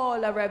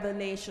all a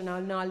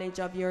revelational knowledge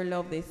of your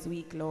love this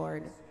week,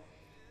 Lord,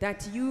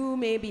 that you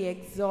may be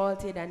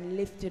exalted and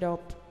lifted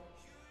up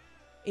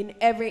in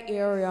every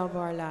area of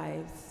our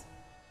lives,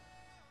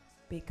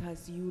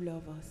 because you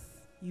love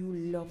us. You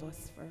love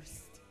us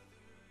first.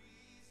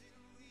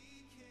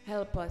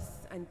 Help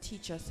us and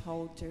teach us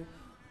how to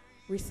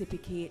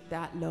reciprocate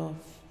that love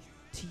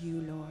to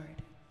you,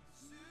 Lord.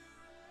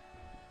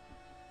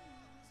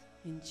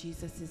 In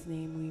Jesus'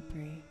 name we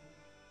pray.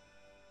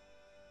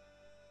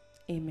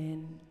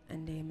 Amen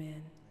and amen.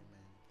 Amen.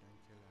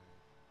 Thank you, Lord.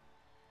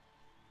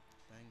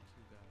 Thank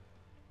you, God.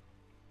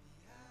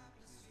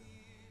 The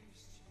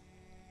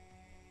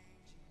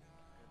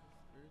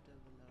Spirit of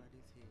the Lord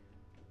is here.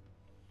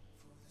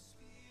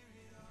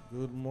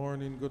 Good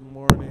morning, good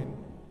morning.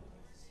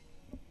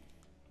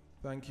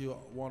 Thank you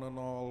one and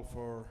all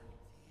for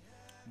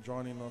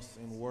joining us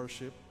in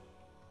worship.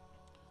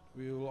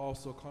 We will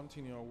also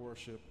continue our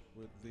worship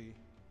with the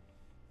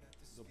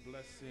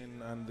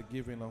blessing and the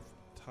giving of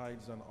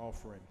tithes and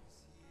offering.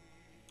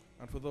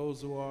 And for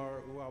those who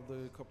have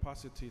the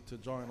capacity to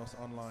join us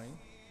online,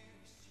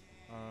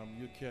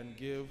 you can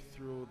give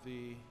through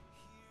the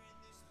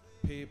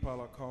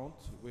PayPal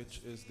account,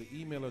 which is the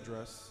email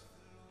address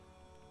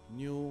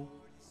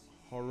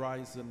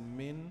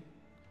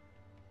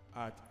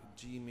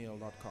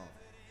newhorizonmin@gmail.com.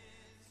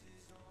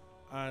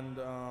 And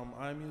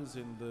I'm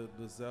using the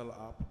Zelle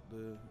app,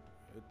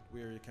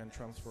 where you can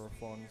transfer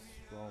funds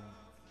from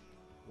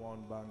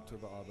one bank to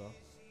the other.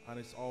 And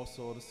it's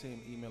also the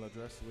same email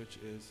address, which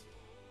is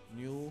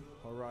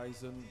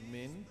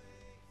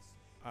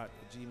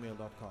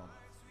newhorizonmin@gmail.com.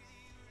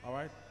 All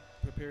right,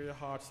 prepare your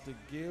hearts to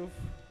give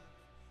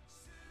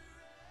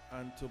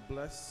and to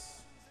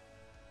bless.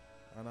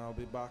 And I'll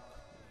be back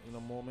in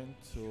a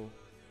moment to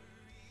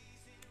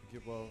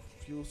give a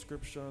few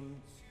scriptures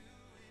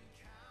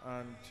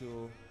and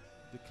to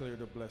declare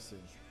the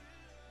blessing.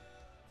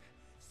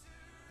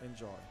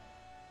 Enjoy.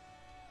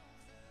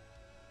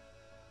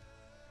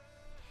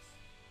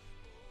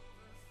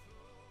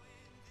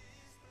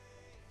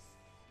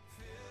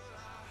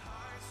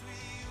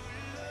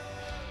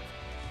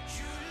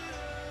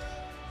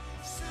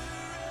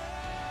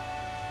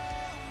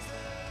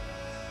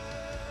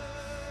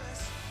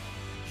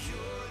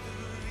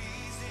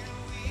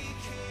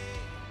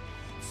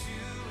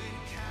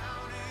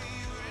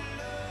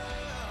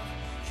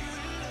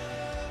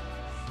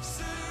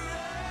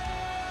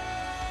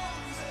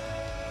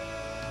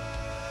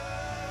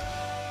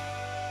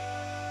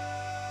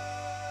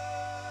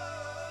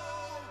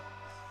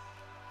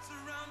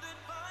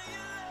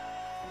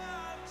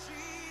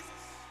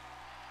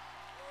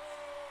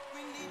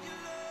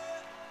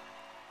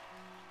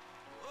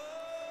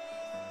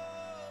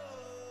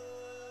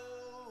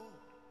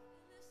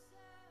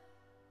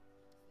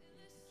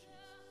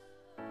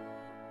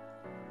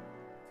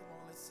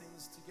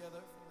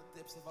 Together from the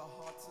depths of our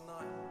heart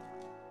tonight.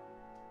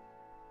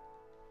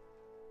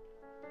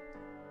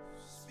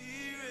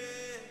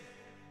 Spirit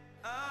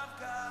of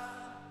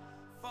God,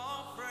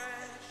 fall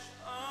fresh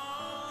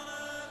on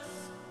us.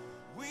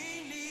 We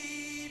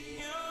need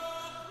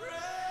your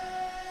presence.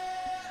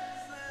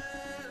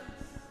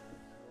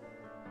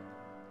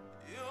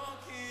 Your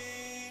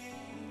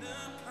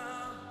kingdom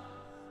come,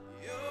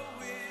 your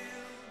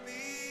will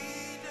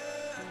be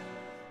done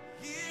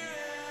here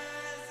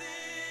as in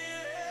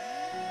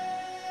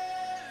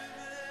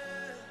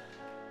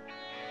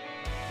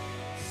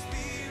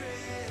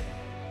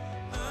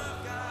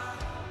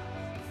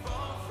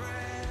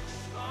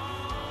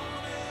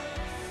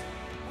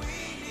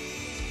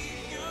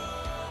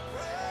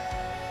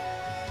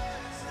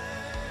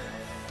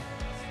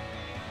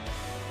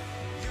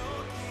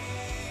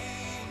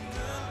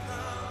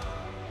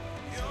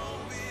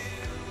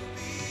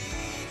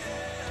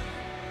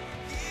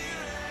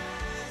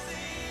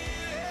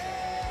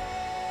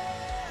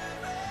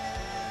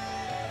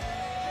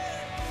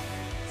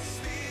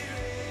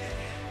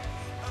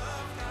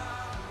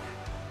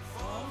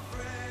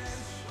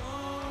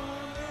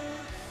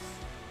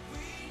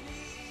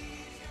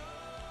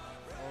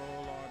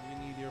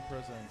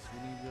presence. We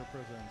need your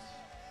presence.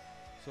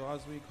 So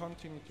as we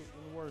continue to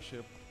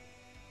worship,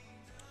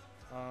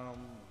 I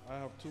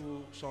have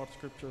two short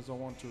scriptures I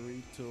want to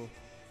read to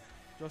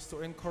just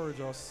to encourage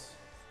us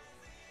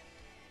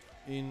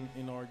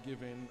in our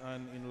giving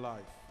and in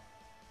life.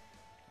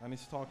 And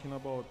it's talking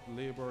about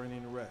laboring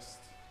in rest.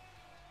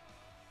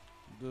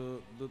 The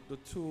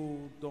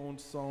two don't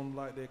sound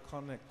like they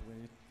connect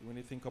when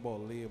you think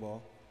about labor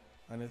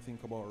and you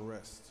think about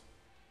rest.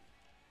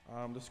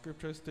 The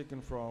scripture is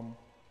taken from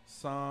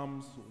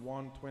Psalms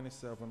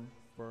 127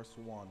 verse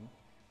 1,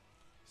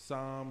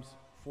 Psalms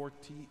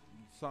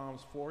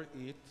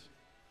 4:8,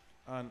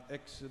 and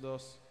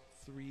Exodus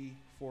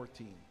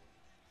 3:14.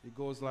 It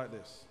goes like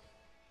this.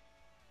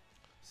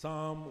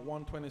 Psalm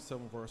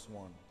 127 verse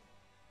 1.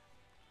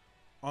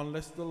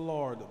 Unless the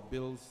Lord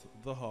builds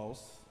the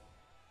house,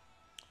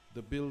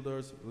 the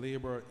builders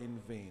labor in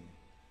vain.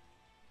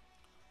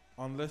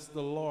 Unless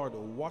the Lord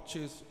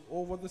watches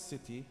over the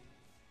city,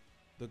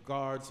 the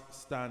guards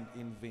stand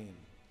in vain.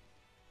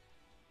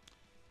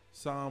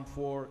 Psalm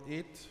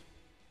 4:8,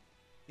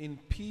 in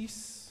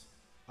peace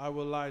I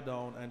will lie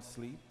down and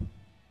sleep,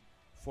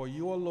 for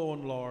you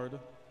alone, Lord,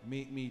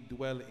 make me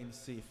dwell in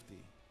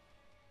safety.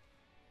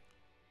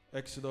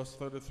 Exodus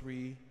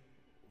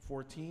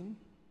 33:14,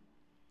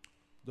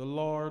 the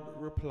Lord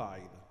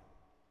replied,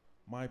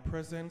 my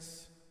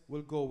presence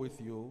will go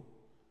with you,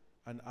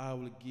 and I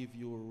will give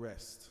you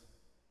rest.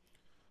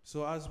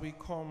 So as we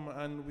come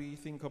and we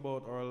think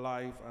about our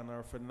life and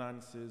our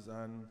finances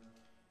and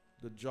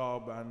the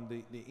job and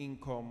the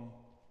income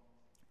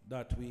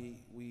that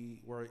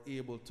we were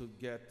able to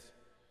get,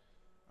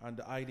 and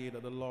the idea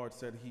that the Lord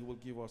said he will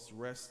give us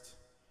rest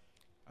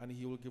and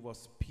he will give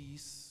us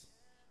peace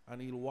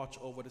and he'll watch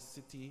over the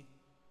city.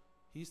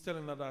 He's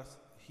telling us that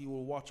he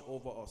will watch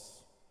over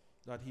us,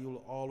 that he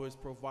will always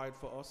provide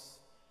for us.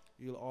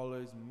 He'll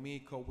always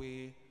make a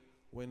way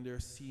when there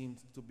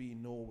seems to be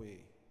no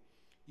way.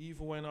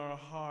 Even when our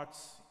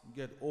hearts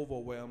get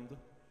overwhelmed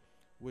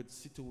with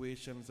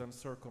situations and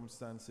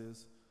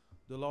circumstances,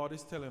 the Lord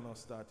is telling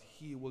us that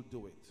he will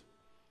do it.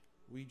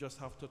 We just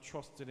have to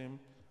trust in him.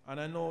 And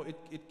I know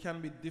it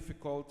can be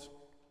difficult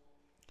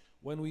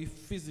when we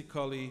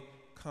physically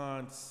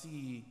can't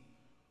see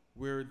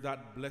where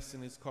that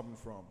blessing is coming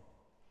from.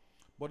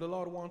 But the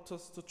Lord wants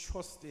us to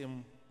trust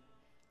him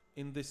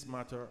in this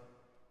matter,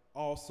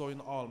 also in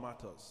all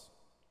matters.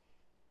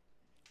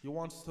 He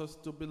wants us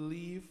to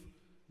believe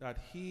that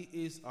he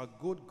is a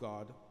good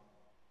God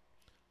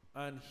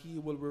and he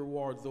will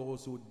reward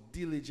those who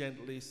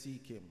diligently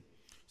seek him.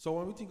 So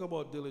when we think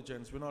about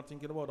diligence, we're not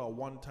thinking about a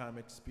one-time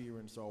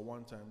experience or a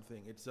one-time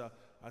thing. It's a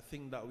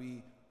thing that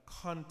we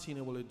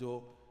continually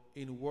do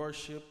in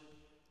worship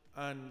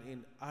and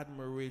in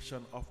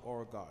admiration of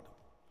our God,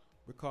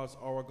 because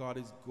our God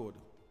is good.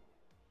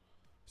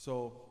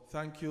 So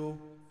thank you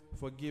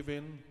for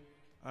giving,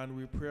 and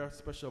we pray a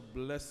special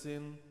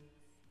blessing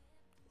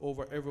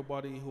over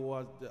everybody who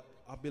has the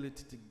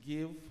ability to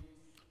give.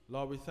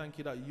 Lord, we thank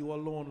you that you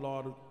alone,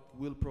 Lord,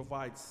 will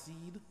provide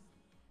seed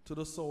to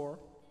the sower.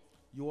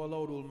 You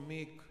alone will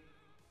make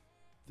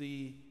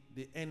the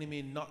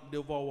enemy not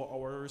devour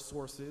our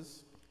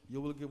resources.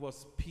 You will give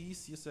us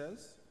peace, he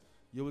says.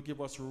 You will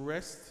give us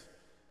rest.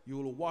 You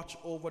will watch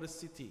over the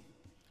city.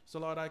 So,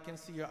 Lord, I can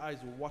see your eyes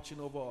watching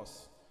over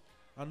us.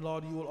 And,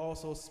 Lord, you will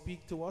also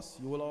speak to us.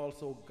 You will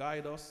also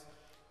guide us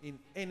in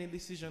any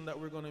decision that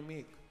we're going to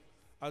make.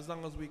 As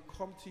long as we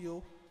come to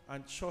you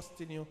and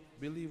trust in you,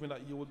 believing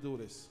that you will do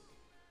this.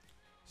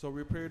 So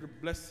we pray the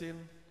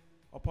blessing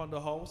upon the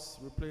house.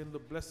 We pray the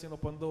blessing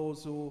upon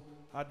those who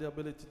had the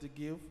ability to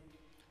give.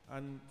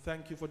 And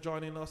thank you for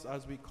joining us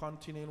as we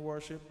continue in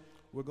worship.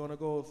 We're going to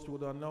go through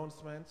the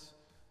announcements,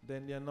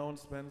 then the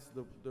announcements,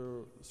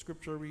 the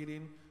scripture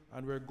reading,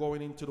 and we're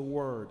going into the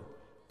word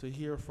to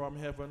hear from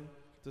heaven,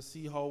 to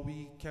see how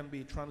we can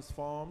be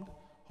transformed,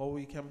 how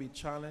we can be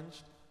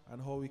challenged,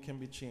 and how we can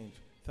be changed.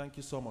 Thank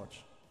you so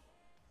much.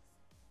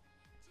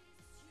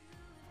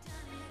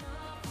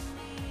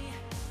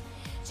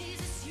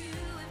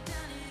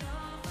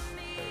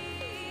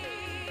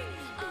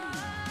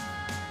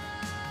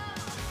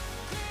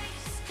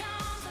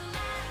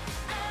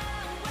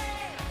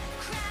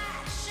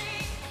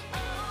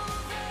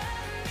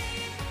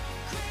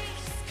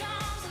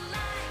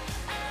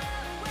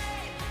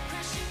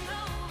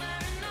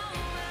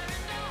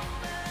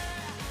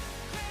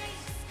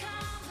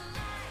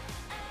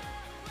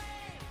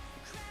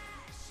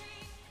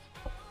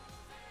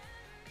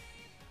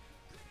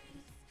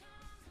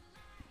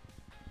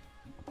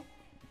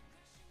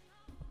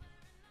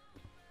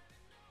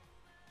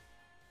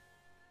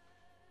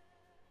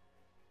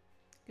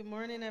 Good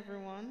morning,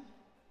 everyone.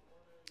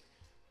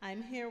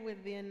 I'm here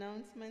with the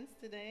announcements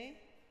today.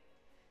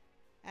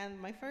 And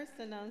my first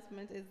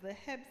announcement is the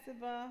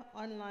Hepzibah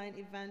Online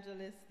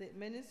Evangelistic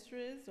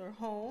Ministries, or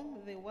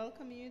HOME. They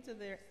welcome you to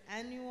their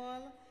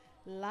annual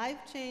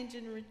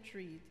life-changing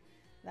retreat.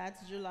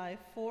 That's July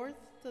 4th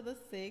to the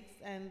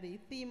 6th, and the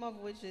theme of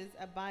which is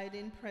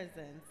Abiding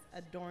Presence,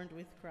 Adorned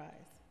with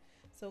Christ.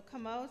 So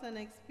come out and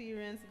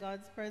experience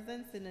God's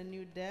presence in a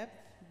new depth,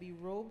 be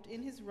robed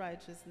in his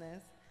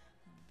righteousness,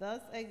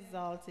 thus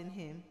exalting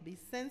him. Be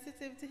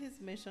sensitive to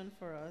his mission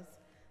for us,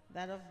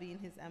 that of being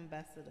his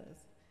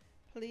ambassadors.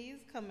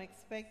 Please come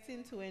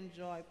expecting to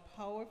enjoy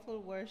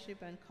powerful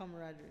worship and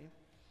camaraderie.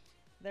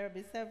 There will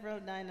be several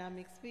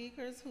dynamic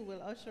speakers who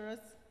will usher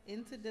us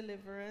into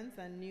deliverance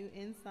and new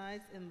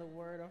insights in the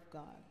Word of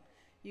God.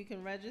 You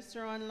can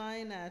register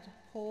online at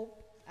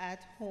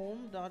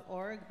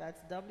hopeathome.org.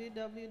 That's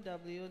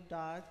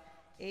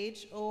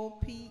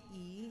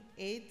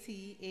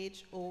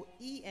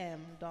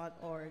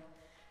www.hopeathome.org.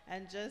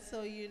 And just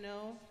so you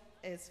know,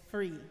 it's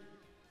free.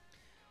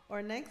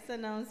 Our next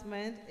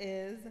announcement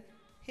is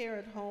here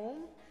at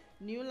home,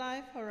 New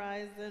Life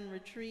Horizon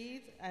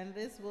Retreat, and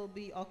this will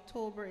be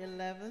October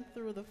 11th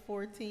through the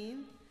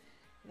 14th.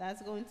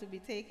 That's going to be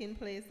taking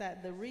place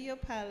at the Rio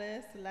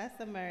Palace,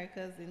 Las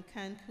Americas in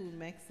Cancun,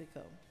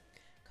 Mexico.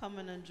 Come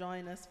and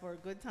join us for a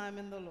good time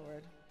in the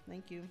Lord.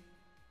 Thank you.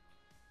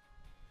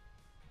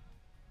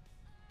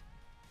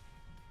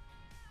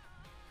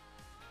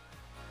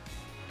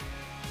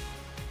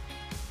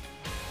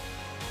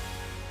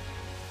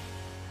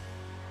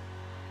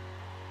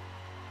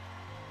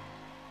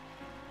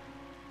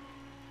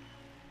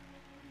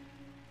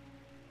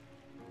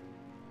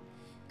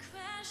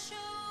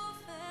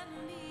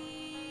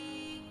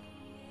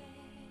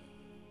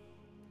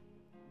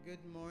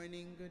 Good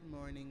morning, good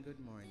morning, good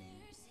morning.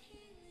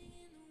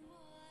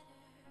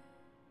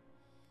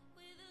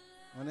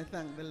 I want to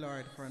thank the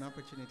Lord for an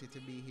opportunity to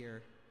be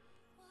here.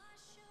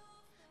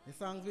 The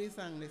songs we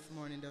sang this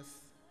morning just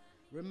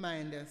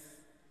reminded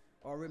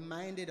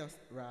us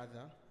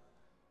rather,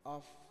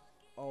 of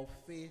how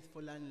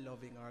faithful and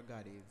loving our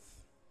God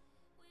is.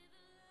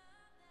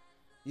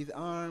 His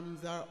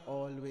arms are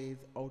always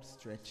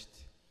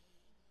outstretched,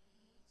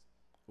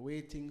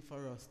 waiting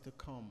for us to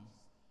come.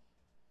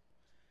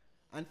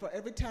 And for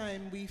every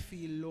time we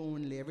feel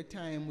lonely, every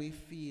time we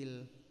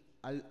feel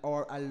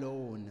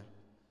alone,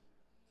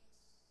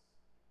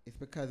 it's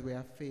because we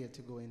have failed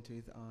to go into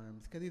his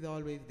arms. Because he's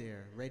always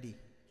there, ready,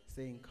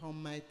 saying,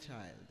 "Come, my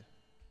child.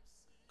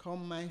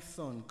 Come, my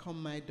son.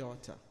 Come, my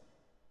daughter.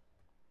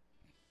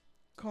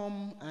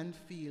 Come and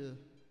feel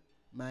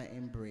my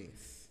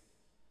embrace."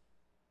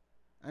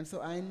 And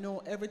so I know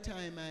every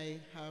time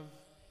I have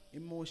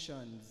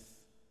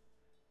emotions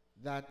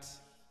that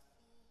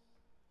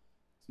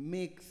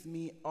makes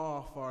me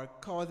off or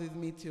causes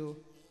me to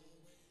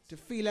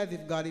feel as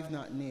if God is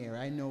not near,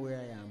 I know where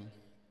I am.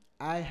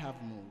 I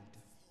have moved,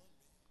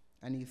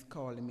 and he's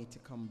calling me to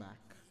come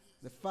back.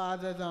 The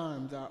Father's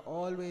arms are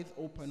always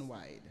open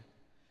wide.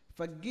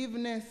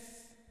 Forgiveness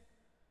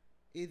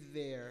is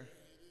there.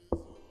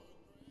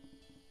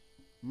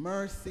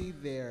 Mercy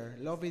there.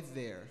 Love is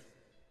there.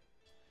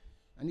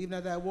 And even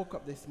as I woke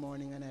up this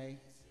morning and I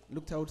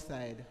looked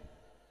outside,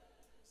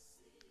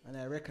 And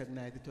I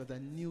recognized it was a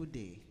new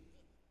day.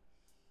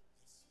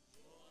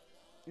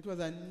 It was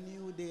a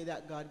new day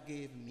that God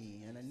gave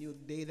me and a new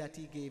day that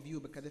he gave you,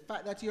 because the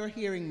fact that you're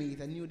hearing me is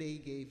a new day he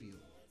gave you.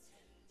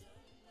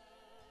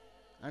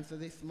 And so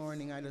this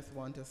morning I just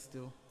want us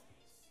to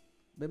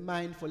be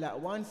mindful that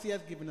once he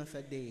has given us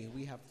a day,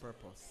 we have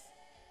purpose.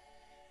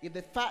 If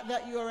the fact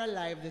that you are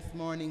alive this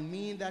morning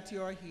means that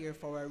you are here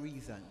for a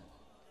reason,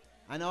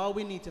 and all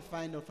we need to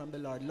find out from the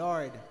Lord,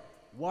 Lord,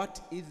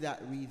 what is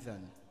that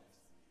reason?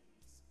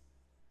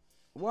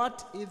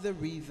 What is the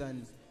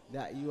reason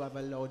that you have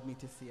allowed me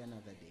to see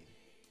another day?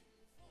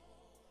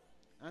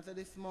 And so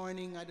this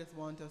morning, I just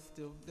want us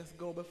to just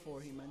go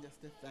before him and just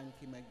to thank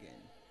him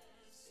again.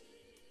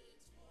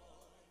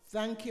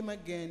 Thank him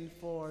again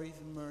for his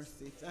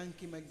mercy. Thank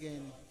him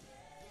again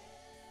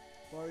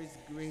for his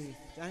grace.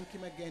 Thank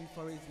him again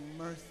for his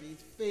mercy,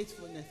 his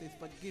faithfulness, his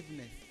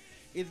forgiveness,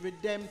 his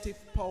redemptive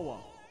power,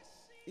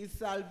 his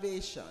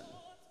salvation.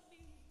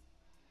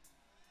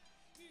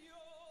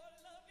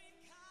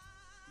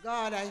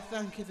 God, I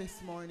thank you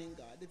this morning,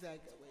 God. It's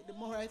like, the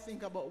more I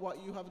think about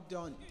what you have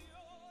done,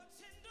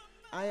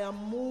 I am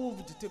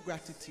moved to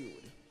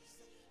gratitude.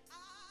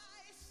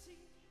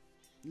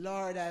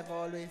 Lord, I've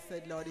always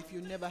said, Lord, if you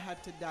never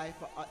had to die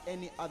for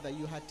any other,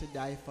 you had to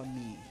die for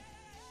me.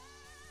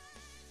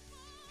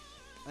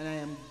 And I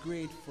am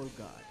grateful,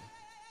 God.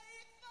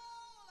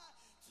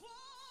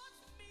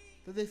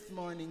 So this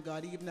morning,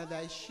 God, even as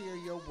I share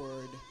your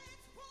word,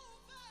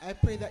 I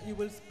pray that you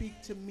will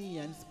speak to me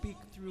and speak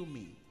through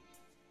me.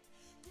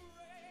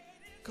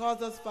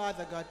 Cause us,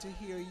 Father God, to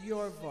hear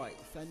your voice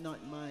and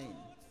not mine.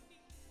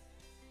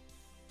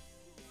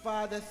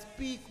 Father,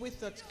 speak with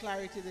such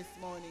clarity this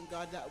morning,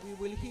 God, that we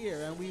will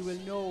hear and we will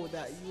know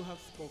that you have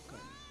spoken.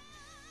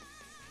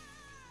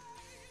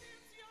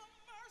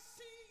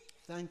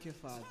 Thank you,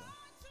 Father.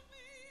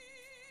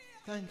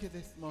 Thank you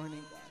this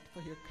morning, God,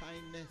 for your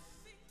kindness.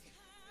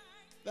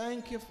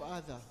 Thank you,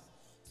 Father,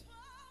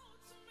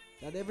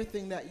 that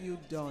everything that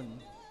you've done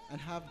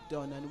and have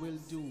done and will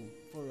do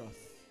for us,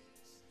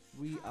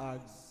 we are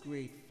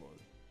grateful.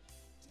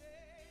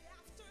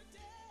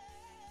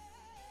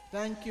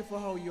 Thank you for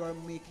how you are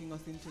making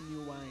us into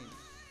new wine.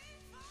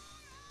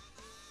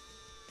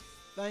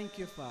 Thank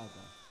you,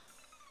 Father.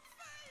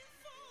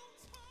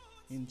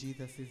 In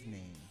Jesus'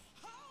 name,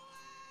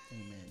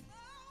 amen.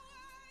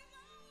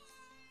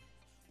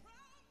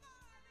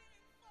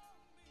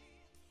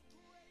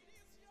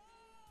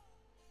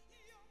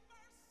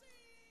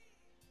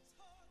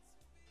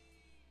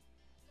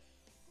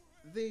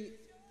 The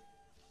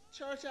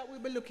church that we'll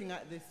be looking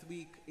at this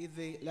week is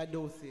the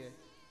Laodicea.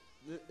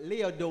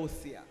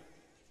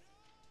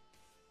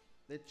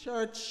 The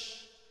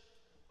church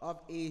of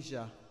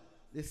Asia,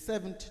 the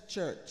seventh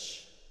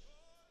church.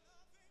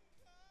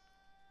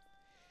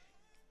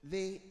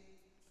 The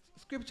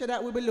scripture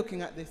that we'll be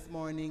looking at this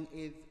morning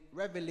is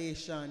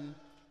Revelation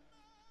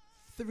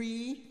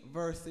 3,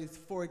 verses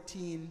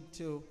 14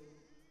 to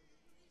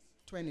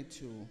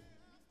 22.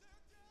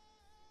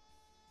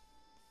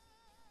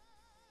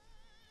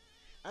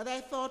 As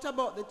I thought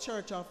about the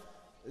church of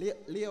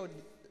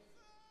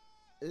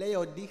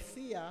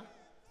Laodicea,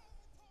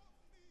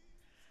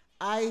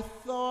 I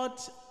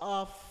thought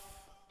of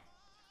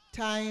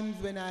times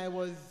when I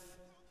was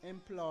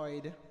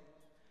employed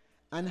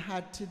and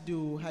had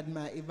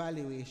my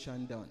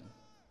evaluation done.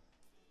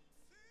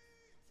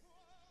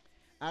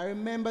 I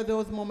remember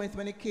those moments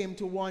when it came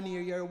to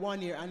your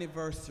 1 year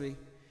anniversary,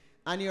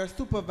 and your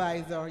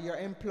supervisor, your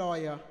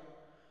employer,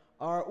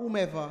 or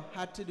whomever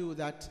had to do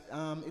that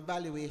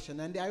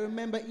evaluation. And I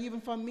remember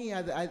even for me,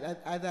 as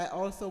I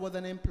also was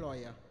an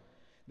employer,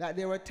 that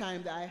there were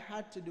times that I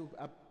had to do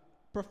a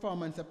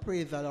performance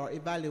appraisal or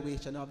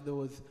evaluation of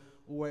those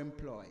who were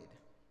employed.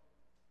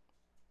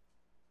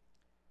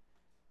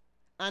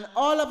 And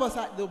all of us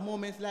at the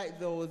moments like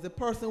those, the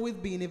person who is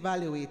being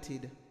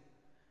evaluated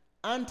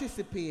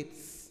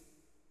anticipates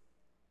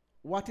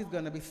what is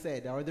going to be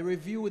said or the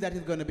review that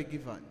is going to be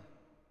given.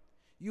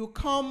 You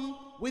come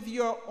with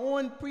your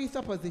own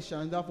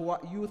presuppositions of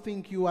what you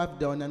think you have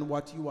done and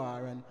what you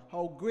are and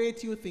how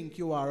great you think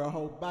you are or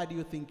how bad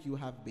you think you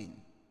have been.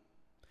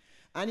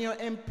 And your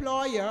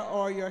employer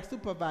or your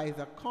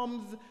supervisor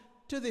comes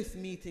to this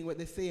meeting with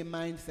the same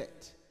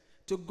mindset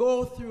to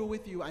go through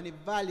with you and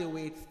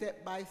evaluate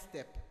step by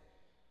step,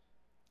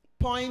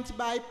 point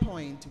by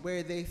point,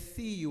 where they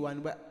see you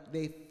and what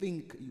they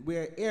think,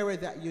 where areas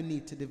that you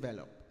need to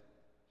develop.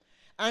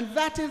 And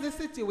that is the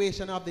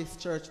situation of this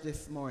church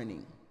this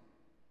morning.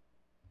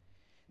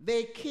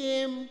 They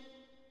came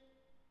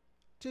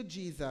to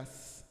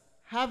Jesus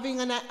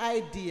having an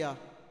idea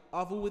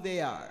of who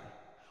they are.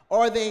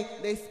 Or they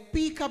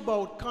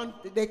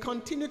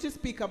continue to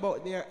speak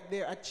about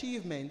their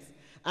achievements,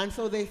 and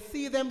so they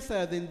see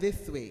themselves in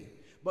this way.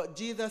 But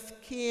Jesus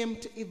came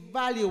to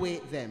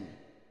evaluate them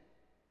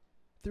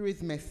through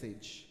his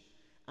message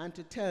and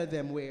to tell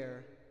them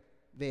where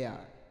they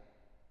are.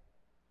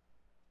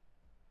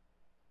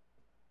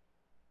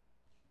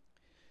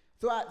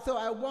 So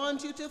I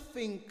want you to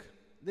think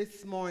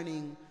this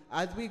morning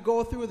as we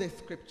go through this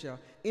scripture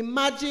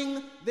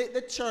Imagine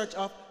the church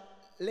of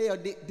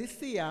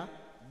Laodicea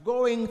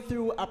going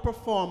through a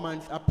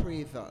performance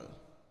appraisal.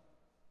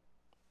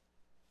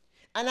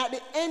 And at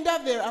the end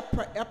of their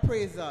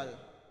appraisal,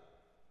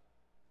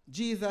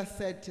 Jesus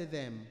said to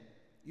them,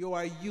 "You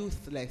are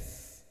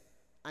useless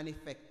and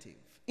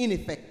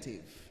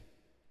ineffective."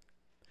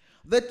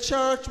 The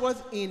church was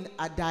in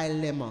a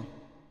dilemma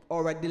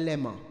or a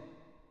dilemma.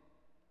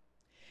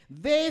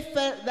 They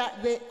felt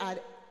that they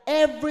had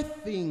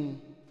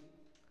everything,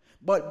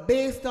 but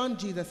based on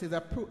Jesus'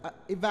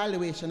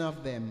 evaluation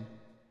of them,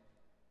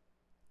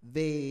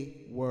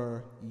 they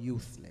were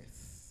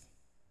useless.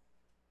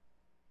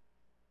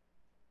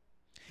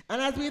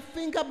 And as we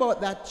think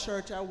about that,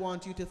 church, I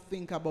want you to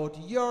think about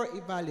your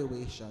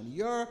evaluation,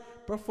 your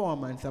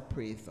performance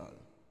appraisal.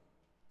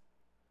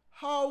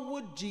 How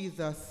would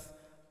Jesus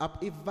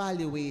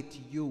evaluate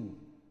you?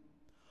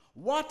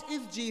 What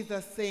is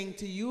Jesus saying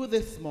to you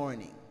this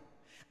morning?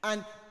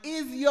 And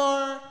is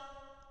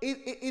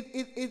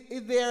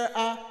there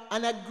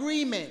an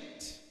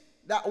agreement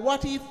that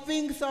what he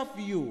thinks of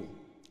you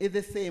is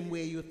the same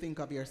way you think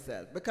of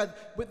yourself? Because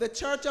with the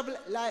church of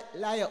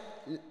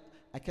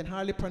I can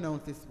hardly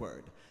pronounce this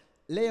word,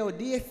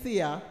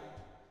 Laodicea,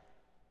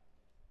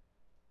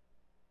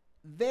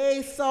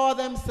 they saw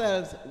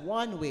themselves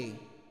one way.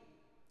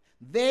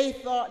 They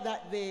thought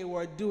that they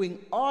were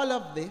doing all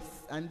of this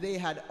and they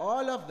had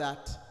all of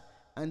that,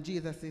 and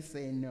Jesus is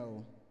saying,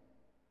 no,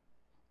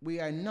 we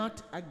are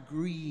not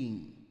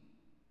agreeing.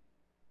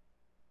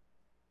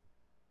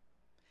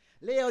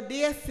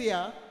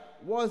 Laodicea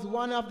was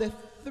one of the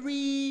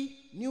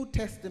 3 New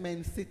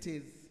Testament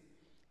cities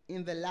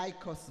in the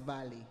Lycus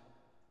Valley.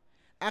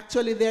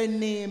 Actually, their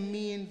name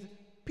means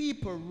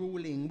people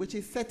ruling, which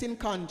is set in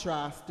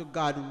contrast to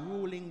God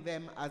ruling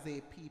them as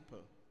a people.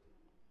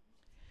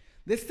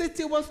 The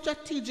city was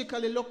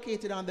strategically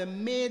located on the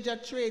major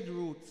trade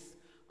routes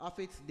of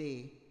its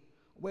day,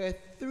 where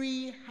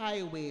 3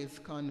 highways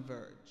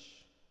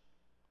converge.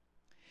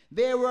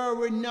 They were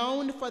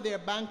renowned for their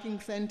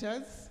banking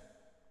centers,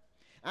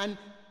 and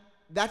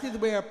that is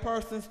where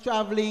persons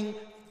traveling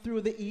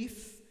through the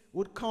east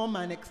would come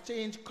and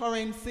exchange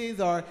currencies,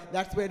 or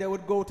that's where they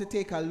would go to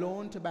take a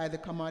loan to buy the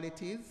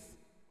commodities.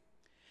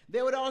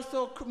 They would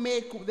also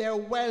make their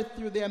wealth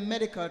through their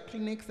medical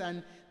clinics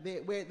and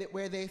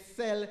where they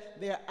sell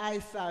their eye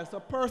salve.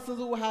 So persons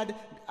who had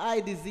eye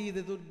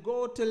diseases would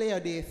go to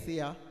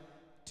Laodicea,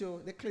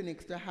 to the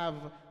clinics, to have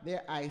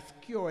their eyes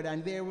cured,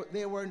 and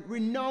they were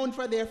renowned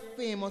for their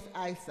famous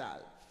eye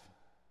salve.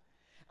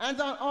 And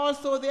then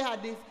also they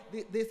had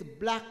this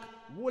black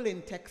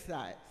woolen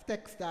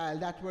textile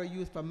that were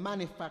used for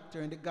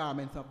manufacturing the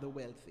garments of the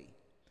wealthy.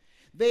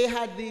 They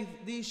had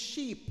these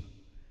sheep.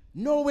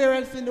 Nowhere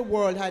else in the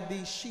world had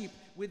these sheep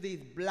with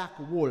these black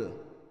wool.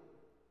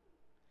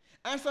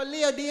 And so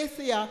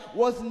Laodicea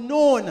was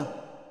known.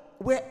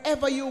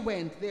 Wherever you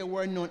went, they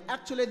were known.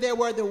 Actually, they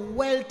were the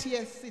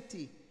wealthiest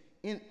city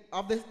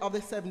of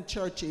the 7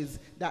 churches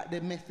that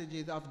the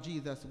messages of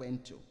Jesus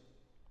went to.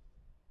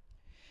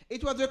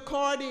 It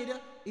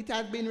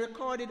has been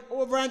recorded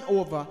over and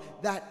over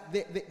that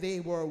they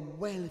were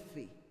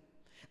wealthy.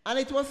 And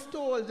it was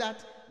told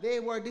that they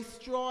were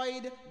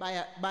destroyed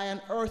by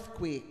an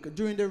earthquake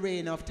during the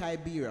reign of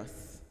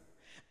Tiberius.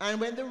 And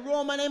when the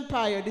Roman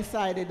Empire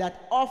decided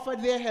that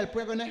offered their help,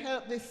 we're going to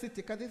help this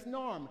city, because it's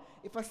norm.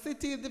 If a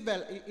city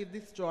is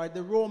destroyed,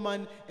 the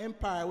Roman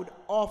Empire would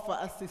offer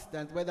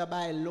assistance, whether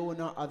by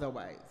loan or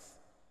otherwise,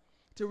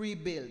 to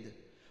rebuild.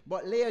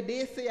 But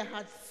Laodicea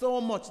had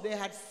so much. They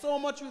had so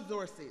much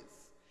resources.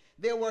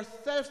 They were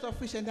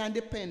self-sufficient and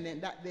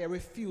dependent that they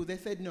refused. They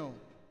said, no,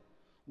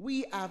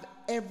 we have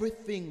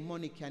everything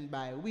money can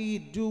buy. We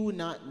do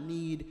not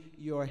need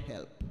your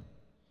help.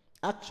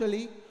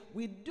 Actually,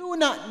 we do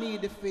not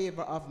need the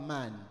favor of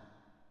man.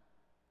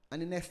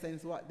 And in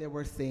essence, what they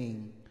were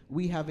saying,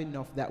 we have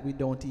enough that we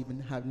don't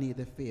even need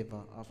the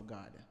favor of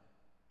God.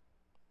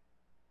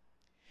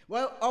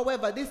 Well,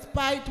 however,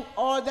 despite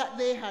all that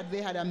they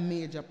had a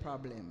major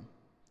problem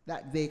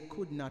that they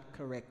could not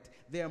correct.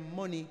 Their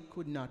money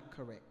could not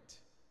correct.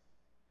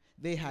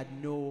 They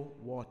had no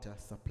water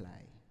supply.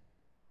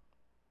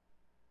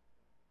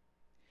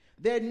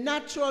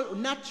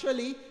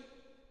 Naturally,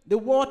 the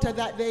water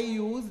that they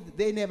used,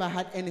 they never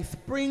had any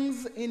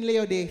springs in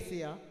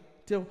Laodicea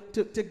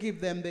to give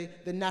them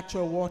the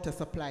natural water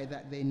supply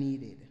that they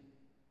needed.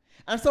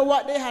 And so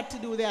what they had to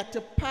do, they had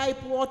to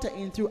pipe water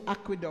in through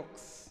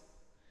aqueducts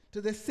to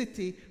the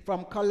city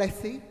from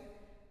Colossae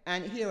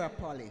and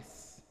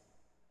Hierapolis,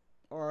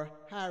 or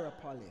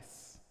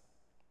Hierapolis.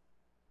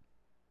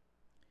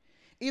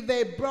 If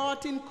they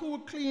brought in cool,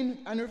 clean,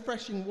 and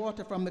refreshing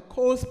water from the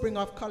cold spring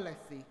of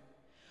Colossae,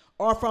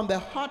 or from the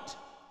hot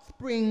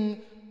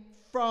spring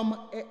from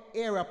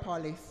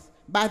Hierapolis,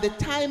 by the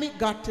time it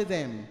got to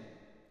them,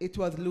 it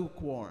was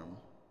lukewarm.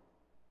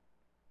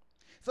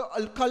 So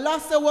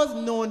Colossae was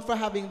known for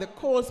having the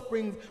cold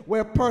springs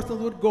where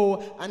persons would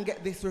go and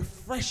get this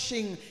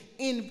refreshing,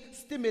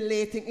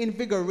 stimulating,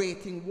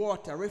 invigorating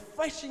water,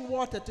 refreshing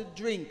water to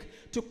drink,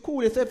 to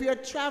cool it. So if you're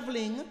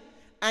traveling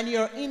and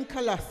you're in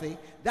Colossae,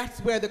 that's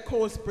where the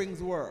cold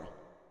springs were.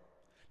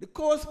 The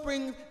cold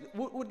springs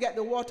would get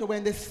the water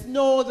when the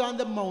snows on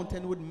the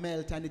mountain would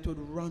melt and it would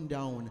run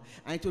down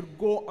and it would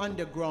go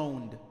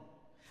underground.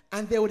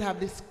 And they would have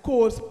this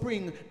cold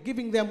spring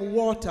giving them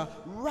water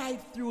right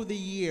through the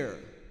year.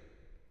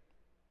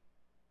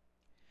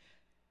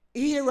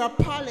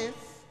 Hierapolis,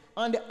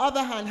 on the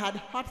other hand, had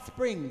hot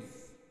springs.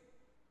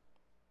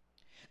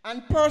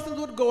 And persons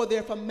would go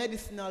there for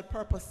medicinal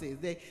purposes.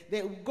 They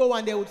would go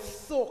and they would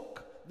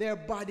soak their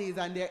bodies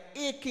and their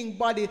aching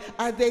bodies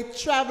as they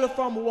travel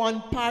from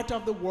one part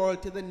of the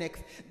world to the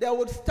next. They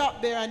would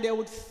stop there and they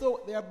would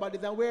soak their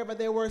bodies, and wherever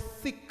they were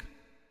sick,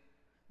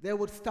 they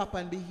would stop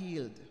and be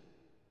healed.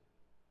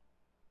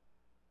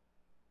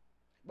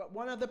 But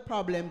one of the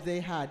problems they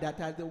had, that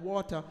as the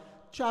water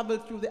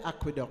traveled through the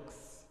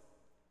aqueducts,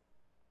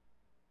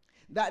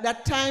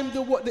 that time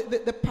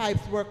the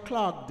pipes were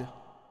clogged.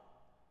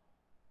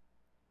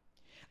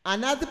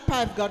 And as the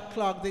pipes got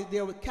clogged,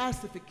 their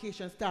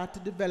calcification started to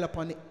develop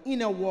on the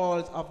inner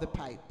walls of the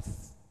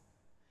pipes.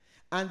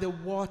 And the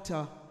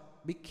water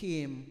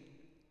became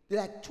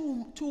like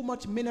too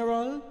much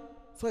mineral,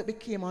 so it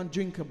became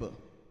undrinkable.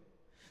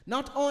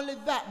 Not only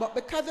that, but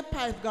because the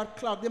pipes got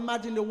clogged,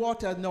 imagine the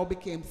water now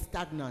became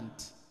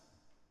stagnant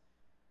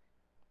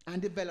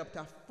and developed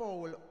a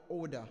foul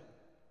odor.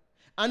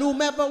 And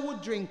whomever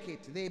would drink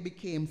it, they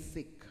became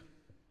sick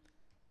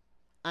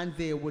and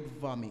they would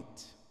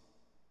vomit.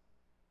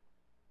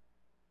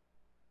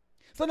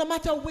 So no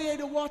matter where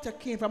the water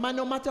came from, and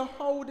no matter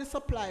how the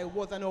supply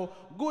was, and how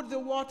good the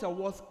water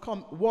was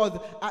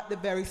at the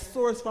very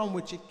source from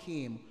which it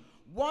came,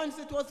 once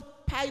it was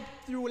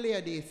piped through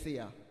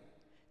Laodicea,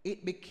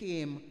 it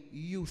became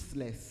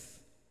useless,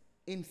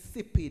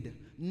 insipid,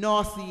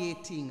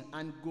 nauseating,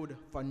 and good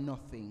for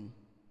nothing.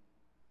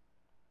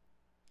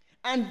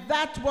 And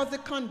that was the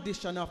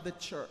condition of the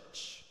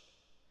church.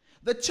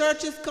 The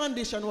church's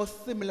condition was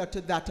similar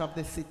to that of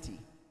the city.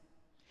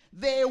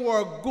 They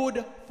were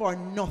good for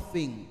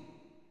nothing.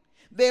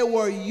 They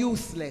were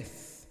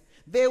useless.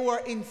 They were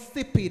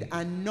insipid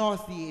and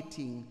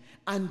nauseating.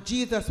 And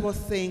Jesus was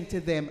saying to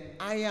them,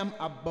 I am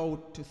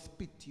about to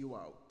spit you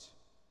out.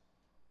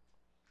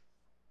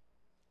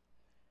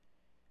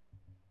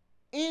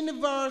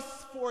 In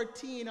verse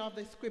 14 of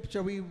the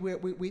scripture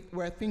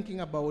we're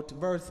thinking about,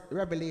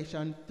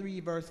 Revelation 3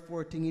 verse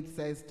 14, it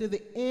says, to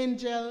the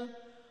angel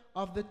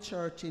of the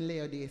church in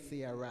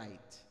Laodicea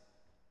write,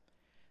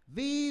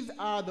 these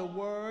are the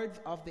words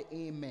of the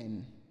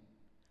Amen,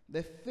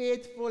 the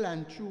faithful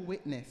and true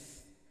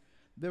witness,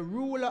 the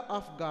ruler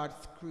of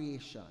God's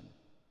creation.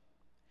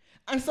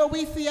 And so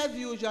we see as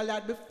usual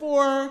that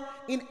before,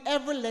 in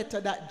every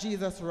letter that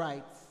Jesus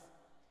writes,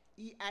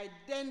 he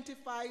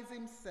identifies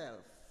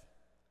himself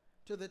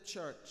to the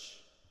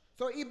church.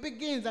 So he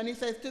begins and he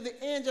says, to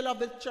the angel of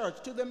the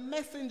church, to the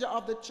messenger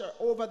of the church,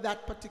 over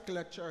that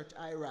particular church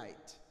I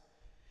write.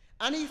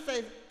 And he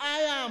says, I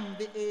am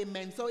the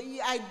Amen. So he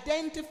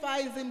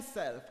identifies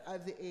himself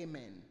as the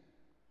Amen.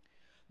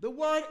 The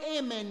word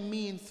Amen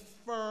means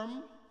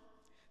firm,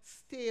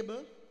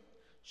 stable,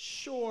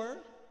 sure,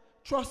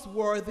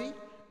 trustworthy,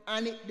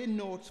 and it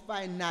denotes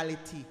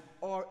finality,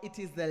 or it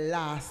is the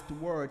last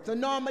word. So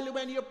normally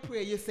when you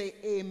pray, you say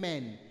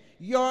Amen.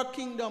 Your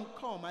kingdom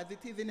come as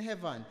it is in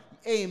heaven.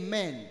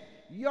 Amen.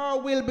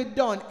 Your will be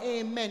done.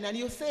 Amen. And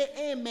you say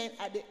amen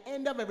at the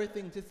end of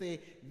everything to say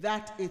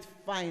that is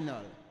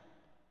final.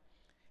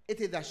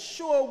 It is a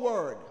sure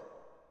word.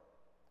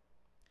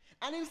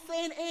 And in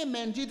saying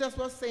amen, Jesus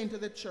was saying to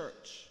the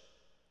church,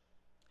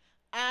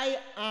 I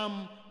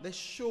am the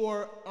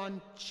sure,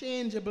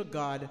 unchangeable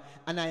God,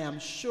 and I am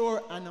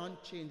sure and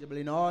unchangeable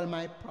in all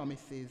my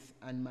promises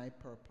and my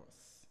purpose.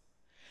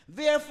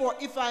 Therefore,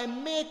 if I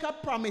make a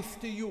promise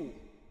to you,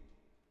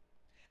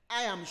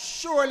 I am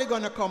surely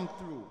going to come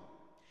through.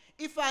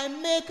 If I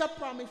make a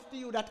promise to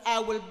you that I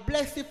will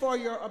bless you for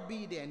your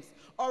obedience,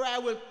 or I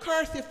will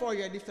curse you for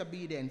your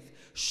disobedience,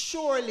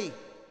 surely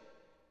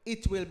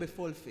it will be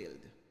fulfilled.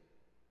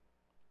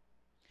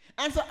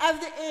 And so as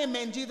the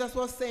Amen, Jesus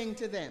was saying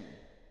to them,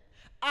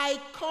 I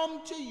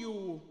come to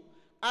you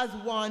as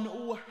one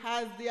who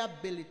has the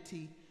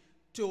ability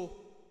to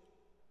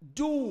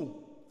do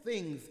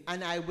things,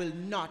 and I will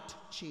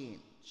not change.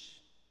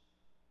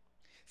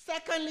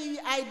 Secondly, he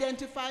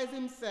identifies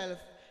himself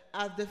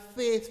as the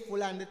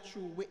faithful and the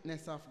true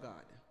witness of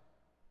God.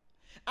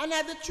 And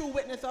as the true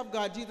witness of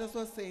God, Jesus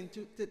was saying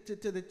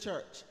to the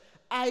church,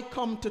 I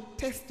come to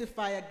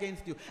testify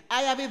against you.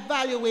 I have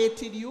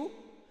evaluated you,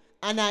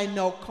 and I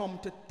now come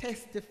to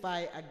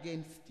testify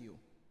against you.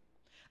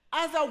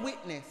 As a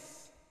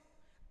witness,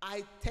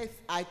 I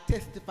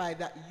testify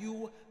that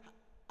you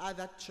as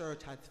a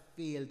church has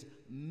failed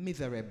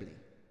miserably.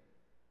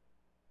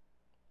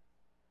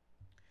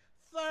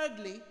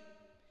 Thirdly,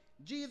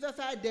 Jesus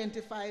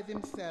identifies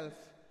himself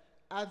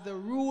as the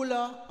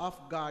ruler of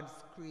God's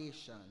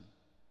creation.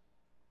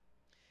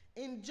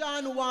 In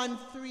John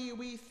 1:3,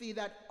 we see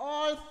that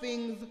all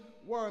things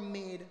were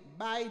made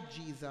by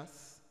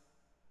Jesus,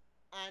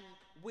 and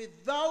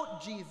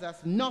without Jesus,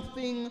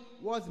 nothing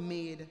was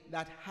made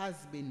that has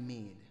been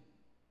made.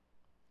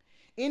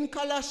 In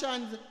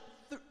Colossians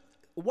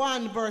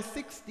 1 verse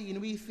 16,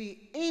 we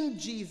see in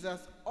Jesus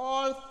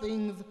all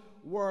things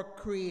were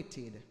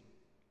created.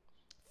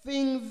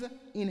 Things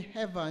in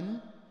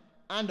heaven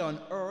and on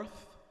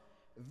earth,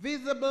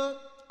 visible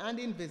and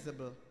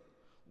invisible,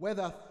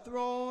 whether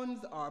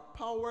thrones or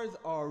powers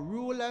or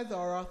rulers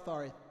or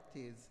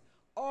authorities,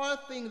 all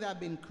things have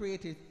been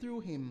created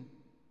through him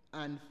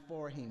and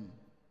for him.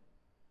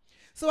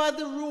 So as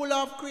the ruler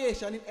of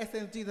creation, in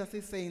essence, Jesus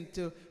is saying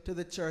to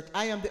the church,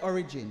 I am the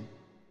origin.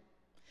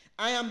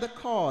 I am the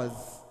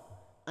cause,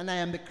 and I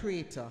am the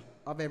creator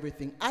of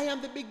everything. I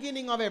am the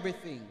beginning of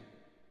everything.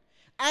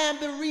 I am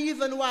the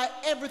reason why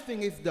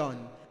everything is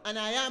done, and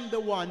I am the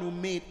one who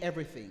made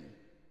everything.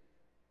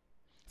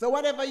 So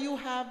whatever you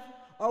have,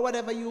 or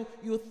whatever you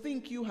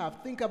think you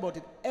have, think about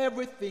it.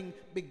 Everything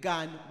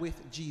began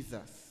with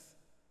Jesus.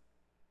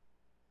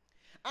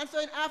 And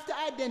so after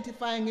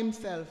identifying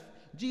himself,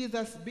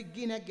 Jesus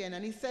began again,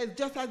 and he says,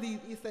 just as he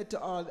said to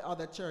all the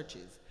other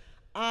churches,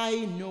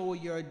 I know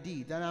your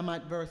deeds. And I'm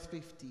at verse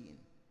 15.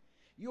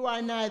 You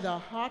are neither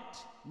hot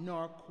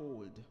nor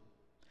cold.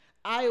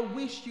 I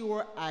wish you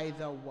were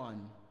either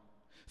one.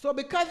 So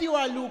because you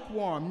are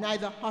lukewarm,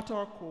 neither hot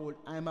or cold,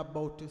 I am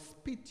about to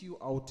spit you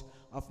out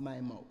of my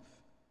mouth.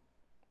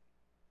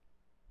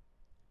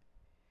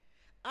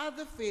 As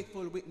a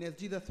faithful witness,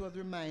 Jesus was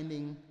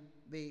reminding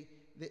the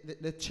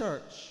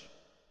church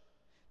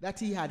that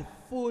he had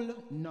full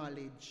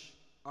knowledge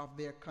of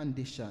their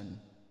condition.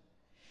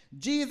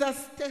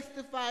 Jesus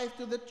testifies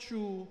to the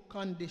true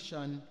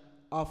condition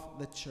of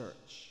the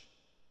church.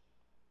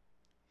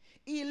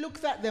 He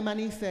looks at them and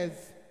he says,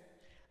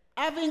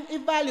 having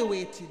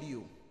evaluated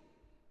you,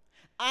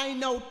 I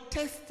now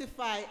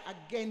testify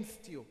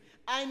against you.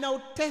 I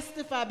now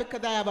testify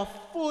because I have a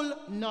full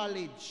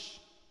knowledge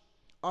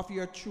of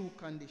your true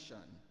condition.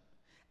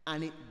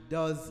 And it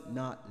does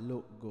not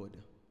look good.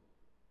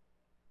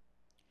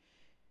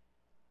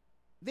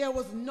 There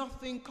was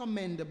nothing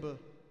commendable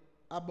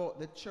about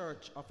the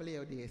church of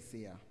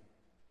Laodicea.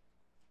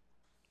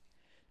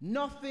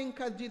 Nothing,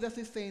 because Jesus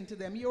is saying to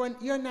them,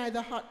 you're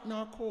neither hot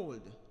nor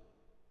cold.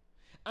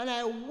 And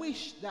I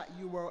wish that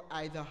you were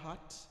either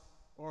hot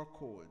or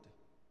cold.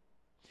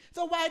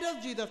 So why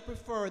does Jesus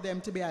prefer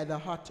them to be either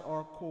hot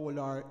or cold,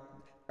 or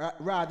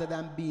rather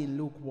than being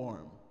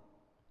lukewarm?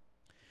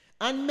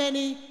 And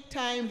many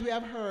times we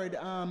have heard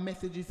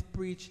messages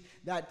preached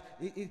that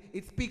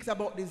it speaks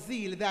about the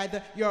zeal, that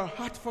either you're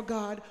hot for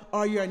God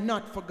or you're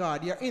not for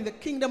God. You're in the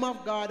kingdom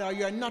of God or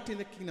you're not in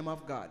the kingdom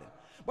of God.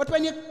 But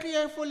when you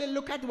carefully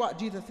look at what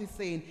Jesus is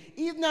saying,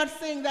 he's not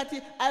saying that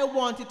I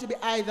want it to be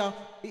either,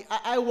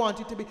 I want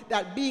it to be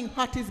that being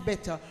hot is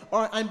better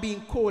and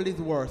being cold is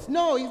worse.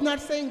 No, he's not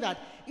saying that.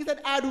 He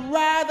said, I'd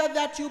rather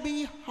that you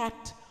be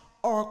hot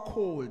or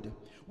cold.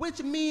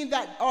 Which means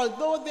that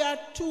although there are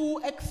two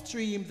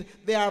extremes,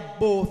 they are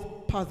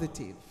both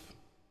positive.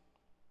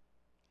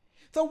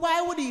 So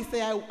why would he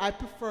say, I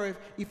prefer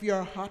if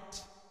you're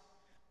hot,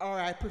 or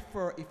I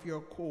prefer if you're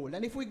cold?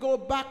 And if we go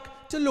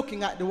back to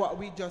looking at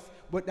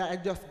what I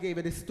just gave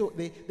you,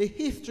 the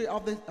history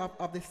of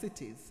the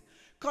cities.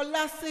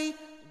 Colossae,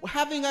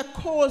 having a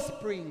cold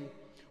spring,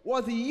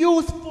 was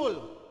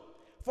useful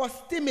for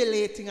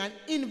stimulating and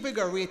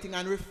invigorating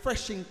and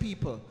refreshing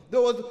people,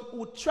 those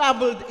who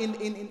traveled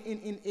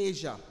in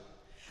Asia.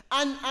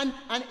 And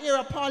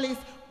Hierapolis,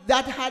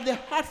 that had the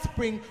hot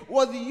spring,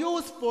 was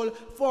useful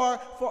for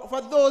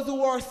those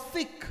who were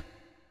sick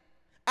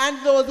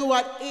and those who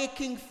had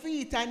aching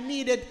feet and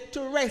needed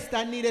to rest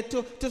and needed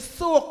to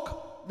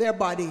soak their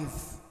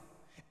bodies.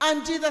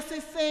 And Jesus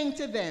is saying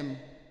to them,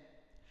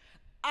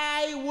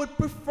 I would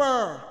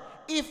prefer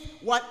if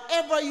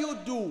whatever you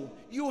do,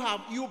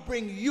 you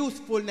bring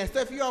usefulness.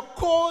 So if you're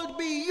cold,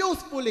 be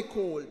usefully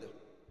cold.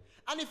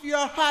 And if you're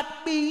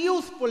hot, be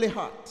usefully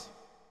hot.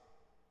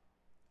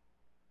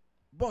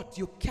 But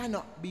you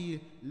cannot be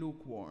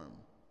lukewarm.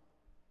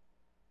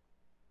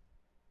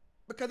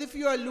 Because if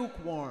you are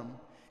lukewarm,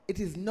 it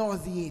is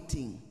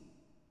nauseating.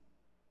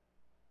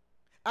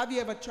 Have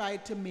you ever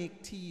tried to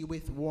make tea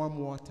with warm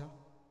water?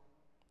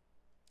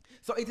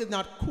 So it is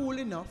not cool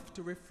enough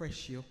to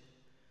refresh you,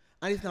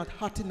 and it's not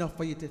hot enough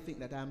for you to think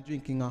that I'm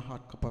drinking a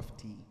hot cup of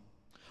tea.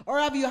 Or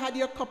have you had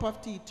your cup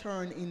of tea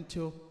turn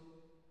into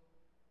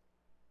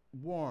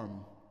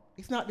warm?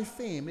 It's not the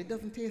same. It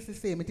doesn't taste the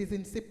same. It is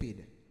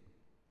insipid.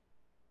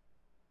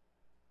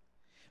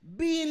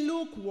 Being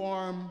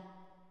lukewarm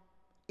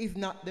is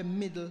not the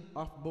middle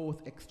of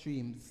both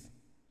extremes.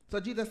 So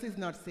Jesus is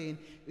not saying,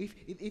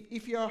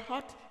 if you're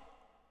hot,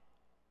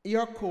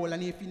 you're cold,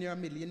 and if you're in your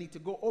middle, you need to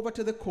go over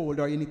to the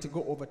cold or you need to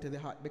go over to the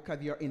hot because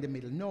you're in the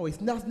middle. No,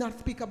 it does not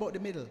speak about the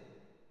middle.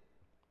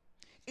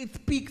 It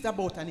speaks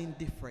about an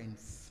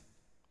indifference.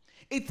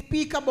 It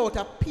speaks about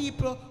a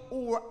people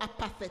who are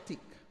apathetic.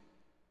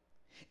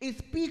 It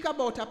speaks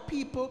about a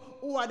people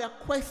who had a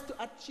quest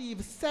to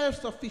achieve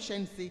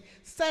self-sufficiency,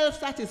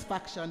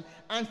 self-satisfaction,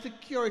 and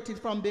security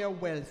from their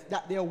wealth,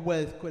 that their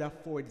wealth could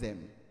afford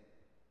them.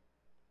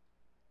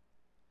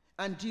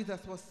 And Jesus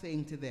was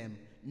saying to them,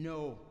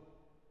 no.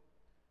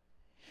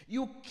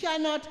 You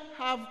cannot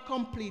have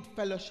complete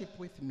fellowship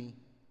with me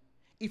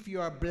if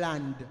you are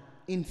bland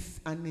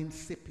and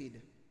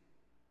insipid.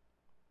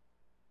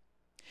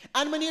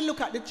 And when you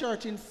look at the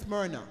church in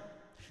Smyrna,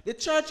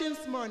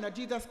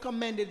 Jesus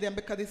commended them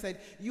because he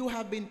said, you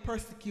have been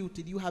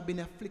persecuted, you have been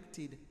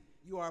afflicted,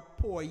 you are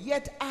poor.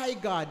 Yet I,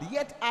 God,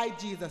 yet I,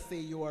 Jesus, say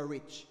you are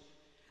rich.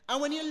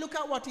 And when you look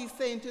at what he's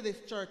saying to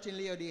this church in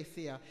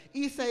Laodicea,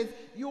 he says,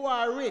 you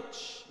are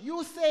rich.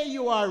 You say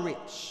you are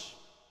rich.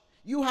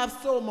 You have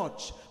so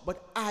much,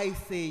 but I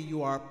say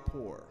you are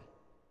poor.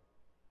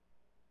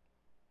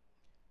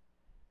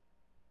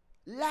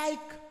 Like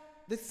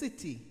the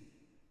city,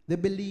 the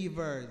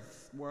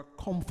believers were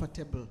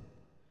comfortable.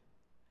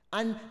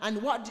 And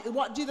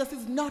what Jesus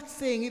is not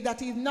saying is that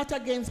he's not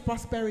against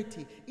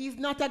prosperity. He's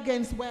not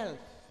against wealth.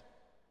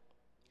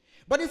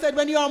 But he said,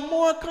 when you are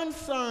more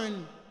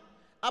concerned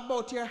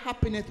about your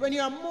happiness, when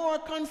you are more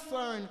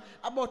concerned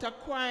about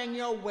acquiring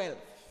your wealth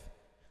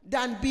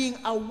than being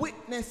a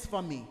witness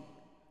for me,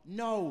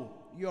 no,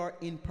 you're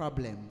in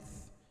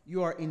problems.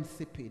 You are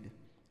insipid,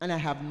 and I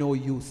have no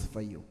use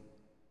for you.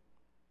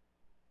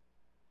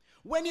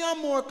 When you are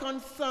more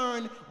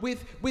concerned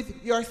with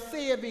your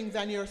savings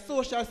and your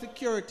social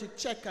security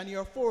check and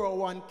your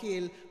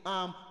 401k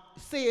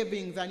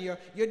savings and your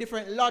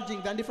different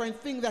lodgings and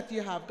different things that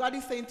you have, God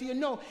is saying to you,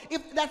 no,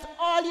 if that's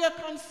all you're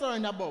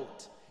concerned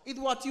about is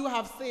what you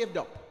have saved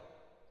up,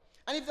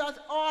 and if that's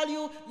all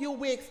you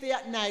wake, stay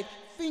at night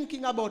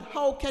thinking about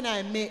how can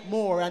I make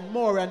more and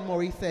more and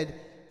more, he said,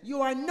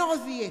 you are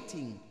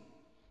nauseating,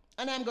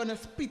 and I'm going to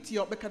spit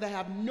you up because I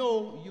have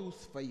no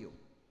use for you.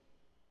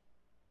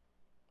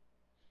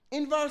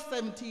 In verse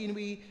 17,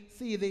 we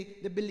see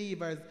the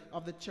believers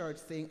of the church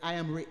saying, I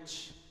am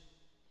rich.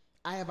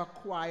 I have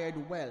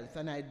acquired wealth,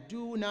 and I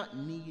do not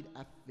need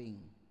a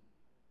thing.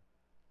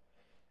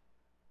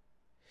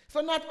 So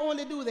not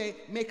only do they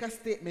make a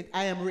statement,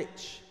 I am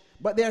rich,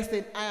 but they're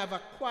saying, I have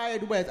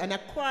acquired wealth. And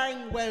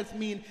acquiring wealth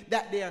means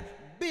that they're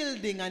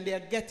building and they're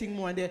getting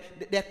more, and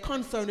they're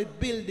concerned with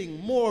building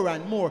more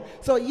and more.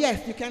 So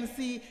yes, you can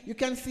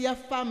see a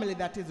family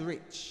that is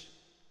rich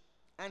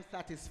and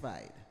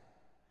satisfied.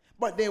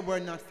 But they were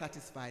not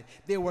satisfied.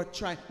 They were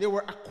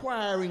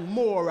acquiring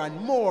more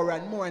and more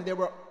and more, and they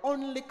were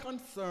only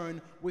concerned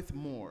with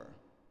more.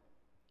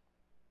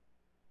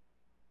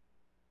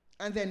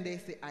 And then they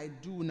say, I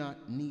do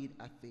not need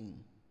a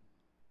thing.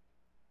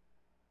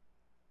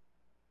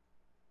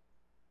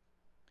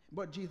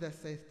 But Jesus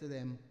says to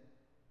them,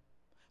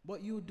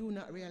 but you do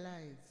not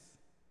realize.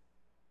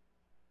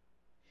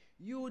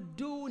 You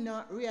do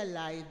not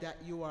realize that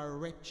you are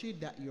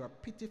wretched, that you are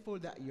pitiful,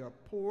 that you are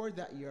poor,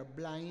 that you are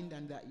blind,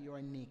 and that you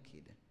are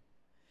naked.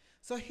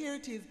 So here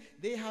it is,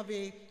 they have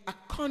a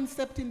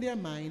concept in their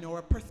mind, or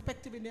a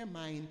perspective in their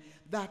mind,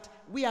 that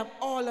we have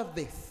all of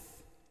this.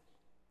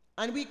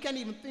 And we can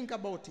even think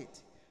about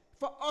it.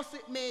 For us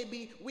it may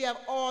be we have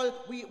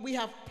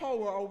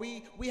power, or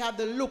we have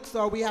the looks,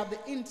 or we have the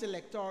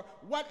intellect, or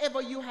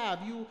whatever you have.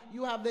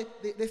 You have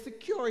the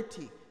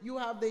security, you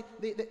have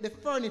the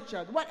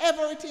furniture,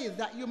 whatever it is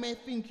that you may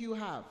think you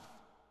have.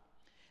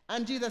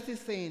 And Jesus is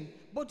saying,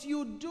 but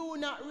you do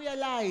not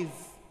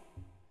realize.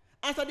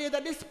 And so there's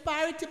a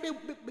disparity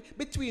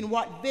between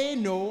what they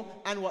know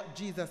and what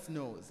Jesus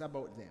knows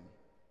about them.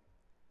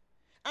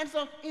 And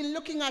so in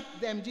looking at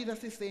them,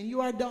 Jesus is saying,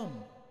 you are dumb.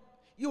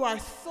 You are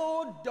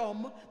so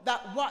dumb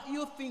that what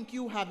you think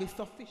you have is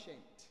sufficient.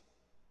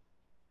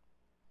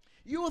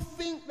 You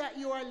think that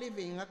you are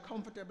living a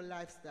comfortable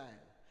lifestyle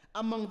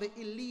among the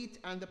elite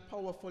and the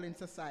powerful in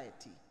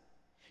society.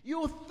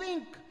 You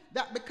think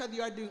that because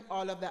you are doing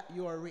all of that,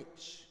 you are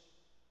rich.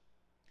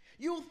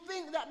 You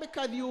think that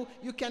because you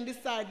can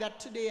decide that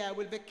today I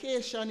will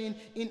vacation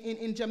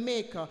in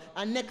Jamaica,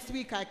 and next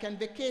week I can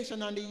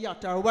vacation on the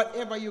yacht, or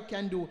whatever you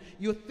can do,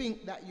 you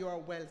think that you are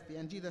wealthy.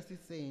 And Jesus is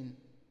saying,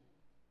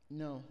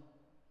 no.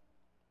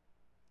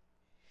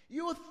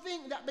 You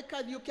think that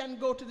because you can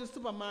go to the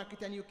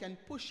supermarket and you can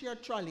push your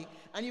trolley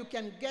and you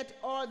can get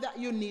all that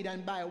you need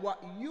and buy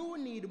what you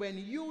need when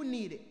you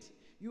need it,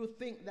 you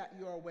think that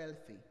you are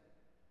wealthy.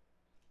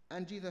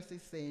 And Jesus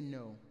is saying,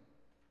 no,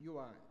 you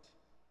aren't.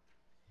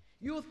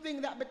 You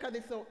think that because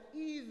it's so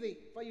easy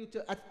for you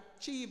to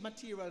achieve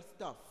material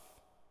stuff,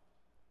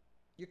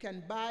 you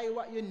can buy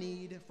what you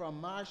need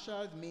from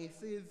Marshall's,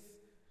 Macy's,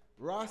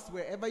 Ross,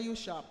 wherever you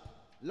shop,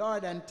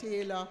 Lord and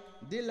Taylor,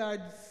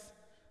 Dillard's,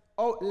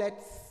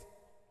 outlets.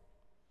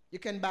 You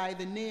can buy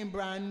the name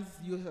brands.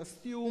 You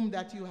assume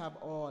that you have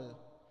all.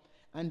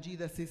 And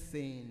Jesus is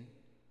saying,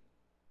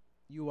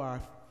 you are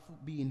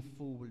being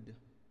fooled.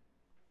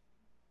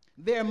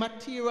 Their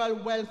material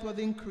wealth was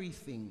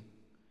increasing,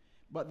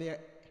 but their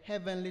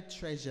heavenly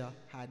treasure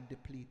had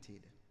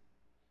depleted.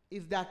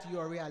 Is that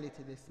your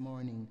reality this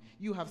morning?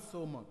 You have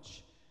so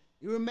much.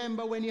 You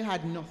remember when you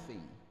had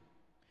nothing?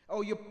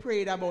 Oh, you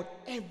prayed about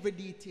every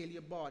detail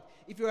you bought.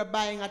 If you were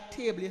buying a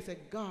table, you said,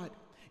 God,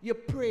 you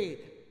prayed,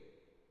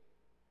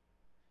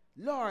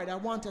 Lord, I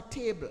want a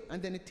table.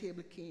 And then the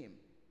table came.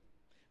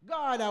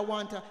 God, I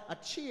want a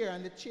chair,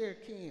 and the chair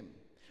came.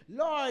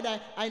 Lord,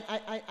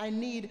 I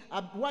need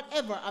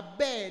whatever, a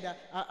bed,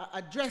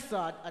 a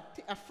dresser,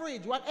 a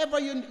fridge, whatever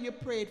you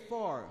prayed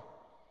for.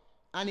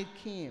 And it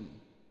came.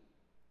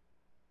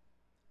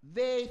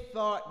 They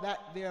thought that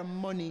their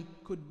money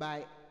could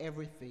buy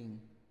everything,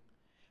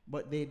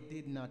 but they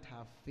did not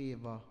have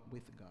favor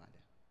with God.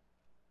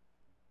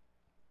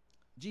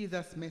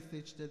 Jesus'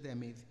 message to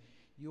them is,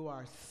 you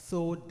are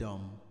so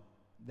dumb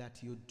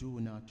that you do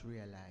not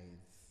realize.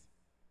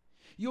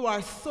 You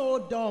are so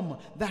dumb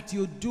that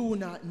you do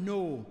not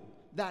know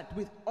that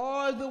with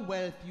all the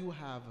wealth you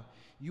have,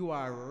 you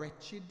are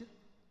wretched,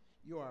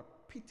 you are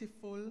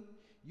pitiful,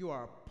 you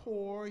are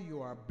poor,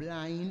 you are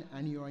blind,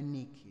 and you are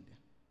naked.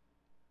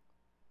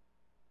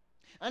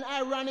 And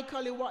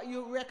ironically, what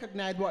you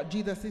recognize what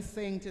Jesus is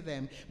saying to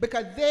them,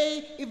 because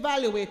they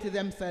evaluated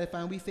themselves,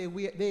 and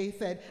they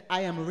said,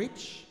 I am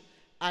rich,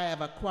 I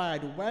have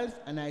acquired wealth,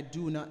 and I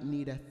do not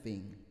need a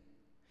thing.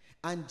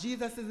 And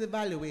Jesus'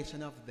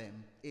 evaluation of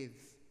them is,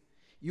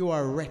 you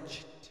are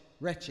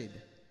wretched,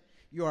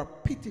 you are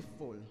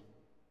pitiful,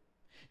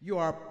 you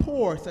are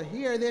poor. So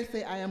here they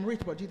say, I am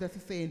rich, but Jesus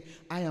is saying,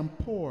 I am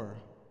poor.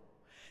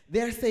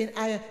 They're saying,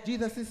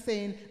 Jesus is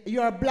saying,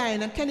 you are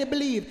blind. And can you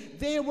believe,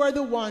 they were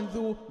the ones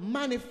who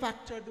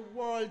manufactured the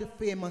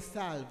world-famous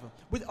salve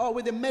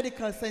with the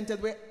medical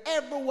centers where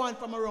everyone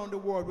from around the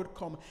world would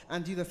come.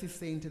 And Jesus is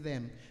saying to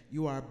them,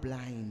 you are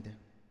blind.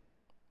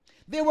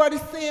 They were the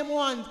same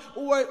ones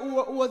who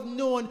was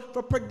known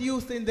for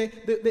producing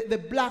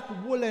the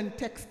black woolen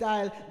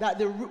textile that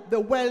the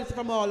wealth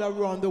from all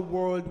around the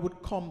world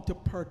would come to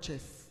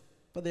purchase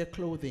for their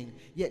clothing.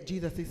 Yet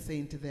Jesus is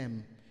saying to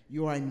them,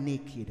 you are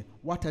naked.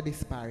 What a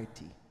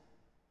disparity.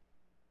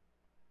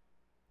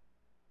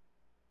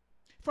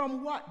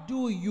 From what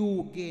do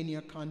you gain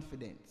your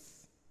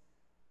confidence?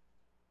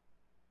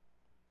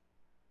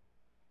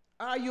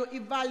 Are you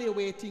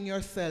evaluating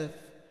yourself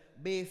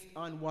based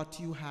on what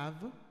you have?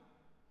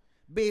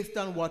 Based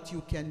on what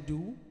you can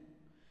do?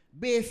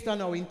 Based on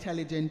how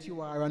intelligent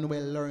you are and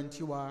well-learned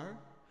you are?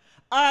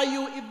 Are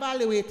you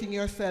evaluating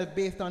yourself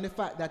based on the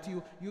fact that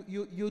you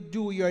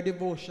do your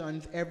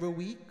devotions every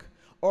week?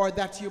 Or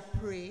that you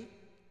pray?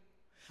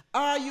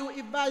 Are you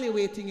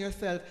evaluating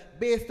yourself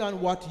based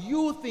on what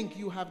you think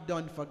you have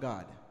done for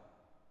God?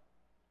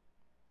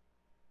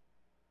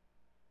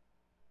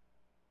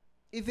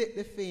 Is it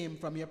the fame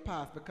from your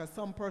past? Because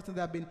some persons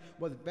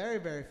was very,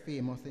 very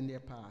famous in their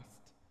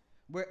past,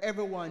 where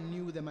everyone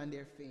knew them and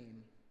their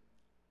fame.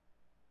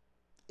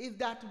 Is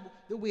that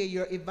the way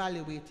you're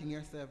evaluating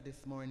yourself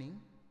this morning?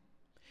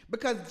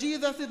 Because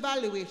Jesus'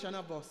 evaluation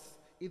of us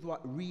is what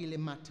really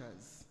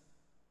matters.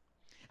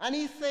 And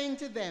he's saying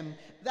to them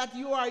that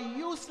you are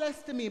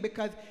useless to me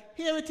because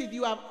here it is,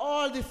 you have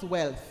all this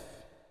wealth.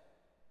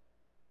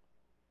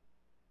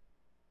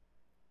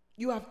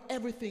 You have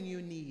everything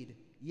you need,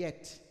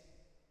 yet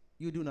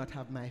you do not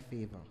have my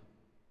favor.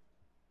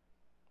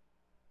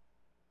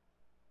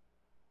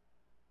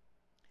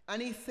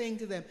 And he's saying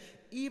to them,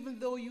 even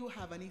though you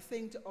have, and he's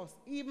saying to us,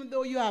 even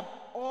though you have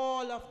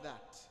all of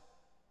that,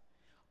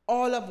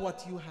 all of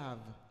what you have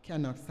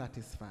cannot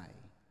satisfy.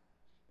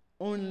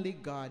 Only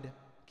God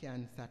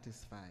can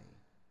satisfy.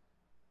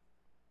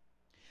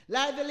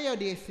 Like the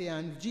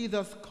Laodiceans,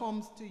 Jesus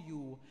comes to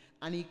you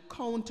and he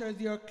counters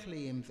your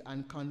claims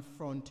and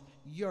confronts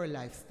your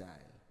lifestyle.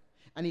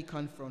 And he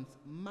confronts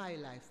my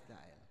lifestyle.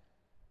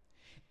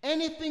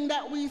 Anything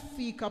that we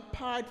seek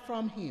apart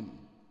from him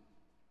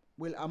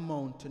will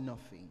amount to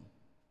nothing.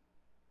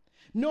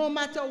 No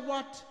matter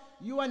what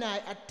you and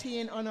I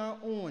attain on our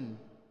own,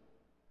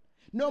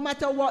 no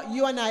matter what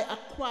you and I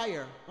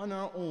acquire on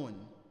our own,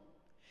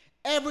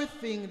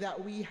 everything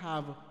that we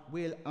have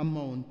will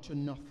amount to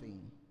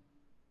nothing.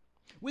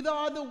 With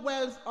all the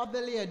wealth of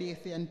the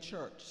Laodicean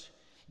church,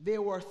 they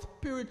were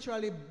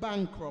spiritually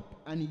bankrupt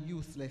and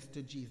useless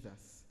to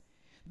Jesus.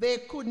 They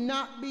could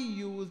not be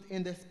used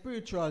in the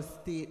spiritual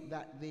state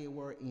that they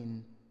were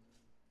in.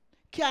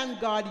 Can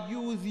God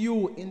use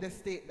you in the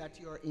state that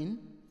you're in?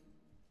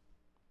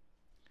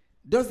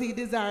 Does he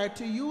desire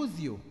to use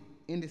you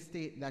in the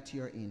state that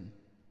you're in?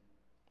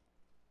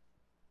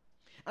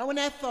 And when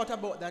I thought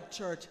about that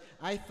church,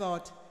 I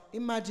thought,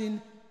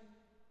 imagine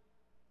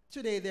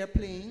today they're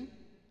playing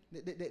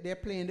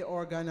the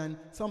organ and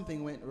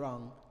something went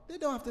wrong. They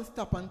don't have to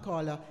stop and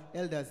call a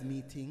elders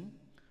meeting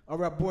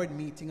or a board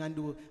meeting and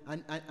do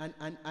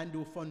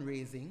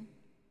fundraising.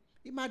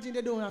 Imagine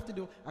they don't have to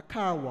do a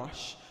car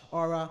wash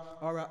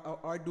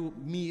or do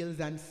meals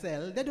and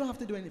sell. They don't have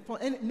to do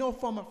no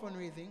form of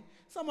fundraising.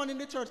 Someone in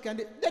the church can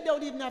do. They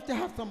don't even have to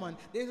have someone.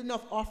 There's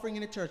enough offering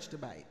in the church to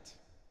buy it.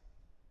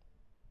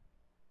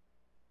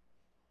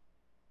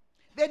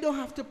 They don't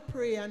have to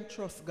pray and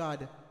trust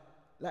God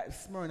like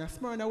Smyrna.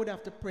 Smyrna would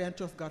have to pray and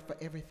trust God for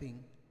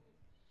everything.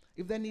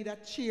 If they need a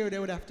chair, they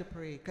would have to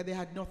pray because they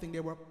had nothing. They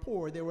were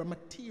poor. They were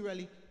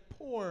materially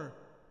poor.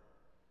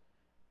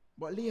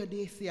 But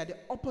Laodicea, the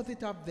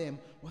opposite of them,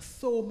 was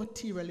so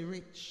materially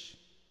rich.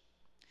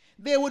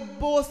 They would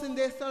boast in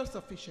their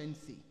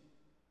self-sufficiency.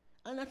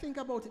 And I think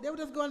about it. They would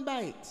just go and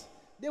buy it.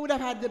 they would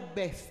have had the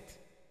best,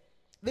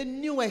 the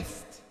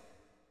newest,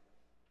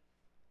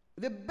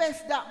 the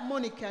best that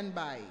money can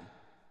buy.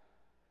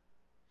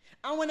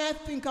 And when I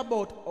think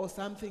about us,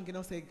 I'm thinking,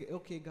 I say,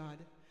 okay, God,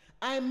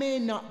 I may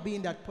not be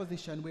in that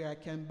position where I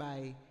can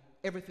buy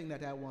everything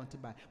that I want to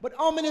buy. But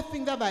how many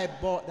things have I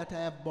bought that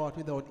I have bought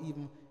without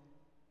even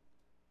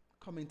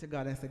coming to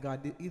God and say, God,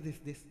 is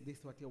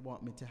this what you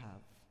want me to have?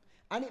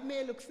 And it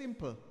may look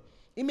simple.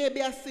 It may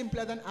be as simple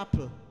as an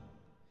apple.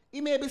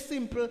 It may be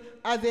simple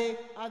as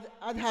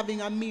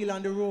having a meal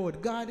on the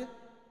road. God,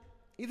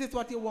 is this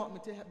what you want me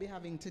to be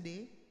having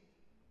today?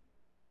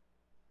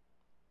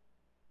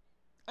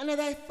 And as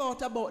I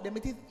thought about them,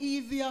 it is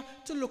easier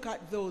to look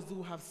at those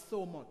who have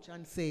so much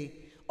and say,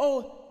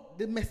 oh,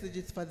 the message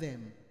is for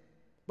them.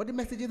 But the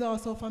message is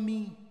also for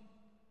me.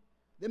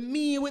 The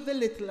me with the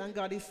little, and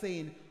God is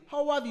saying,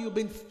 how have you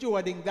been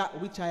stewarding that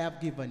which I have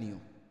given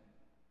you?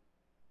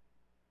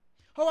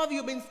 How have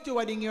you been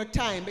stewarding your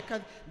time?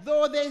 Because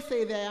though they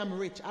say that I am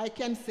rich, I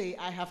can say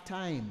I have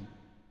time.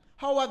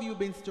 How have you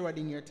been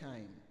stewarding your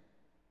time?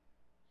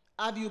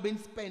 Have you been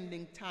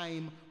spending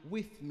time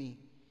with me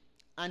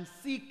and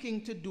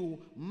seeking to do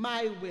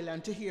my will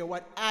and to hear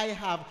what I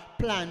have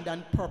planned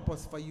and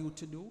purpose for you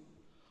to do?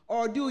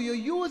 Or do you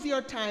use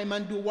your time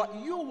and do what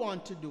you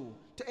want to do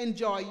to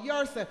enjoy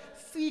yourself,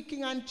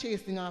 seeking and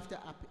chasing after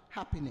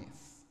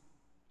happiness?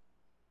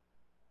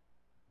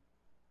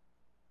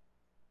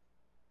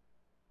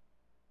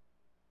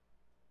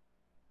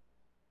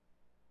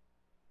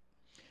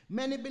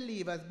 Many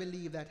believers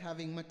believe that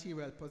having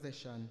material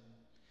possession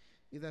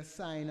is a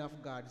sign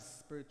of God's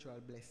spiritual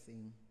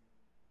blessing.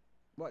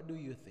 What do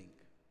you think?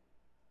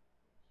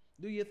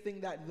 Do you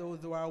think that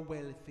those who are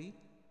wealthy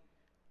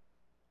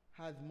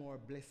has more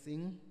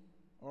blessing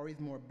or is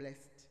more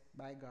blessed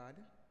by God?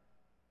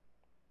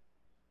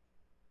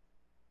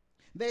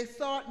 They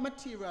sought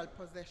material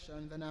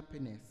possessions and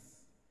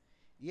happiness,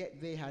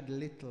 yet they had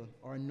little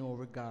or no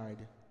regard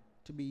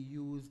to be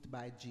used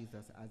by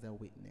Jesus as a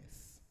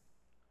witness.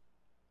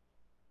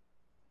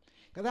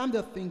 Because I'm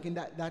just thinking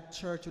that that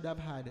church would have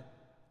had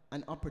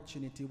an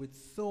opportunity with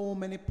so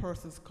many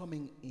persons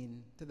coming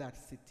in to that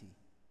city.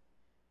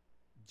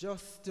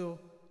 Just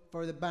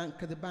for the bank,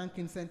 because the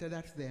banking center,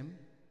 that's them.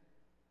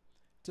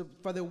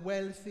 For the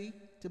wealthy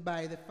to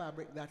buy the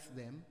fabric, that's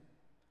them.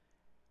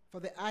 For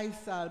the eye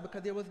salve,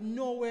 because there was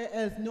nowhere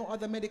else, no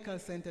other medical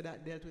center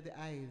that dealt with the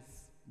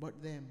eyes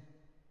but them.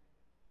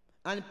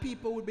 And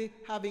people would be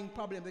having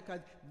problems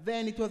because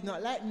then it was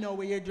not like now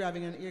where you're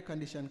driving an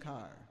air-conditioned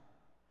car.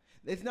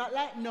 It's not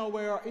like now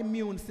where our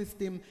immune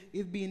system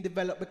is being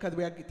developed because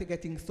we are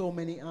getting so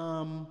many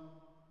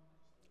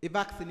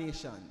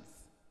vaccinations.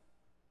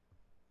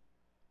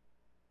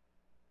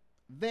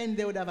 Then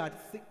they would have had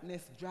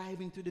sickness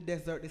driving to the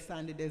desert, the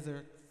sandy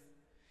deserts.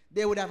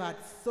 They would have had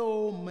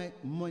so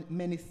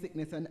many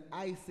sickness, and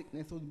eye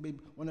sickness would be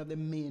one of the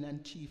main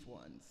and chief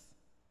ones.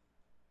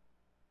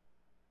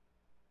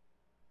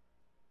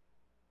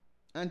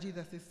 And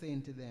Jesus is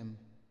saying to them,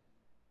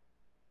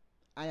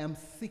 I am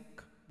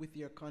sick with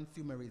your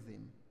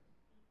consumerism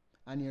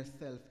and your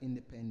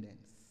self-independence.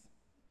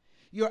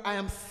 I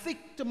am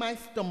sick to my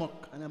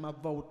stomach and I'm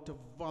about to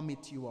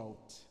vomit you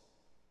out.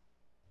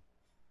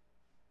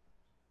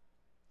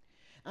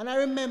 And I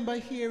remember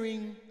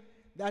hearing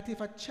that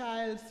if a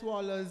child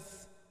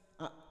swallows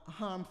a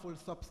harmful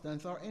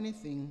substance or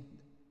anything,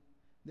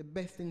 the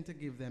best thing to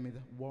give them is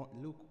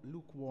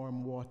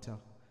lukewarm water.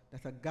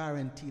 That's a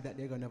guarantee that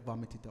they're going to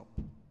vomit it up,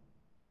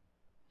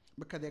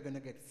 because they're going to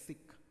get sick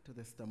to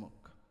the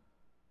stomach.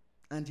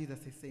 And Jesus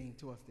is saying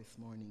to us this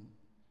morning,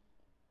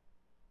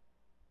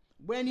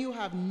 when you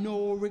have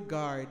no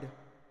regard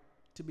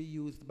to be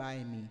used by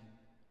me,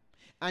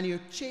 and you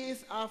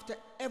chase after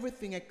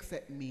everything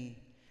except me,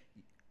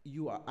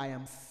 I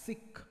am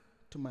sick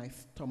to my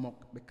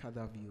stomach because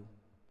of you,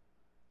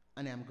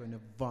 and I am going to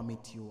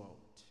vomit you out.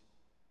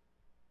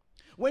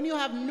 When you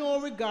have no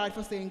regard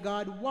for saying,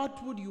 God,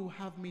 what would you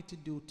have me to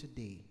do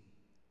today?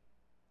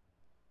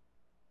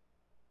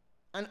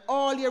 And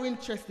all you're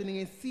interested in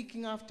is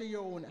seeking after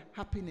your own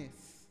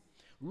happiness,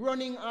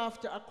 running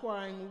after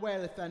acquiring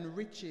wealth and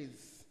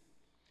riches,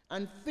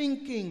 and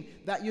thinking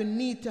that you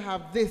need to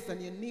have this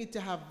and you need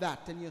to have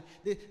that, and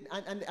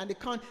they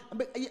can't.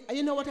 But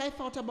you know what I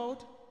thought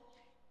about?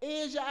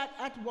 Asia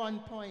at one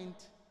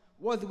point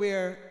was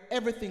where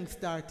everything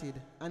started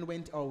and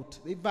went out.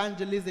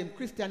 Evangelism,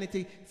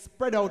 Christianity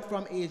spread out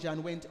from Asia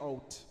and went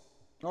out,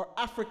 or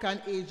Africa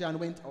and Asia and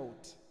went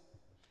out.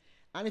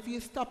 And if you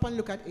stop and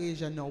look at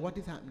Asia now, what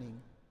is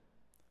happening?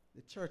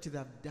 The churches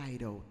have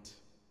died out.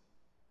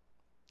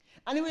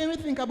 And when we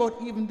think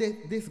about even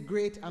this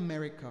great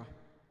America,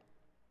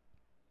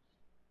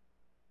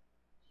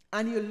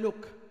 and you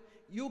look,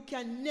 you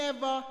can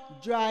never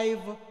drive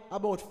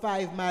about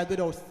 5 miles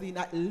without seeing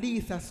at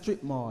least a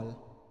strip mall.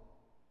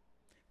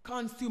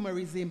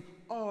 Consumerism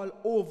all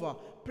over.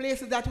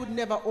 Places that would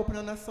never open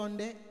on a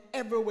Sunday,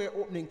 everywhere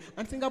opening.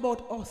 And think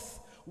about us.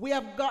 We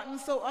have gotten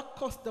so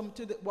accustomed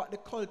to what the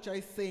culture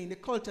is saying. The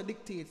culture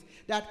dictates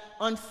that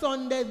on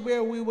Sundays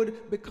where we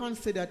would be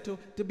considered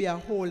to be a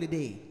holy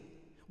day,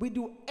 We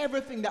do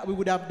everything that we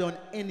would have done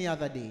any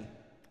other day.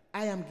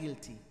 I am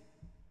guilty.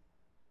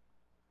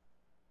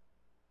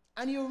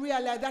 And you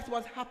realize that's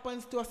what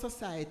happens to a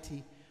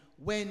society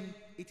when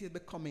it is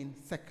becoming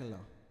secular.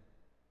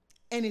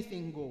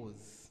 Anything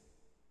goes.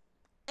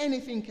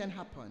 Anything can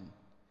happen.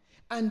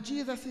 And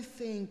Jesus is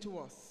saying to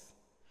us,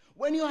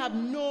 when you have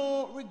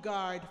no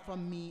regard for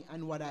me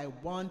and what I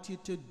want you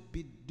to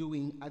be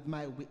doing as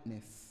my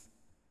witness,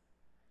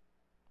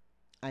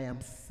 I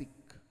am sick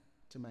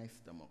to my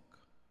stomach.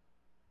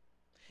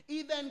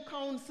 He then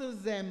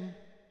counsels them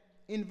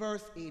in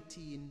verse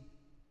 18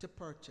 to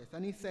purchase.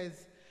 And he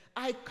says,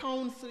 I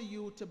counsel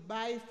you to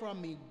buy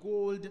from me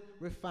gold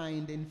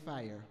refined in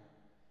fire,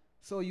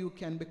 so you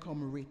can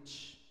become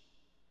rich,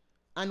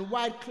 and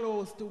white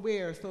clothes to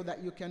wear so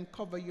that you can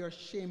cover your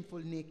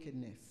shameful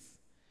nakedness,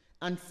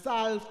 and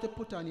salve to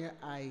put on your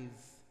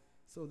eyes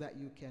so that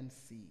you can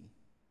see.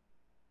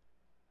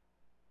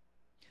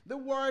 The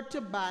word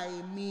to buy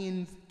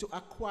means to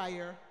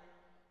acquire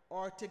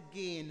or to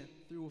gain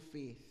through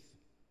faith.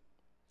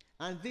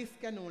 And this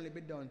can only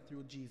be done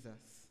through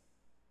Jesus.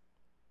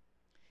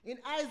 In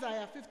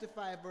Isaiah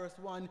 55 verse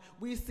 1,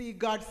 we see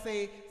God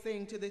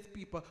saying to these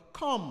people,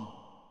 come.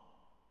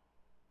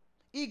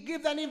 He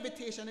gives an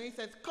invitation and he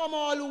says, come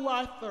all who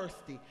are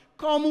thirsty.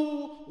 Come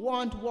who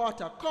want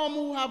water. Come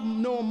who have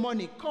no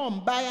money.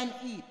 Come, buy and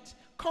eat.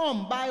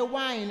 Come, buy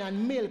wine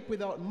and milk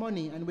without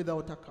money and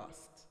without a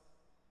cost.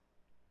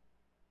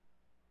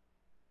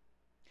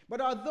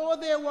 But although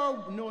they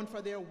were known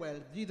for their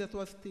wealth, Jesus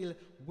was still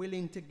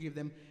willing to give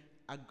them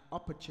an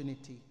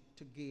opportunity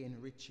to gain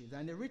riches.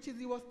 And the riches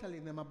he was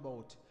telling them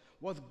about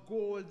was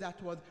gold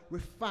that was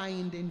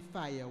refined in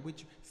fire,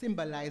 which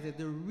symbolizes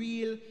the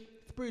real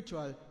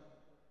spiritual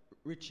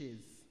riches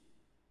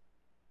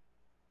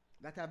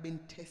that have been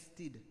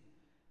tested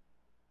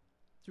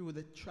through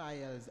the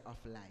trials of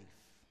life.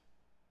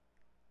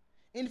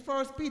 In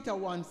 1 Peter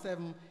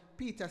 1:7,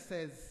 Peter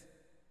says,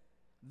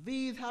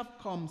 these have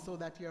come so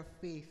that your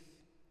faith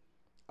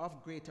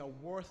of greater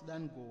worth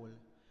than gold,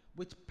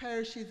 which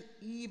perishes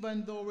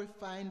even though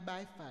refined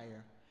by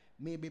fire,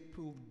 may be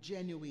proved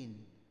genuine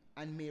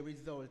and may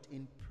result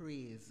in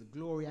praise,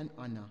 glory, and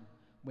honor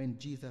when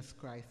Jesus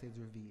Christ is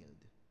revealed.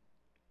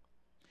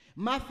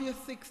 Matthew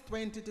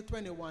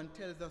 6:20-21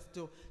 tells us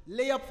to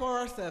lay up for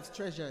ourselves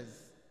treasures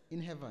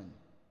in heaven.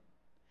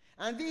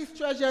 And these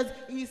treasures,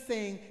 he's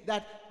saying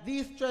that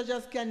these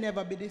treasures can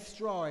never be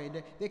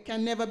destroyed. They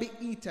can never be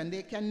eaten.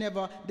 They can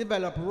never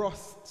develop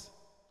rust.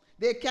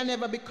 They can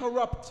never be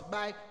corrupt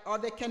or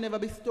they can never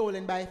be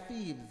stolen by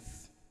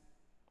thieves.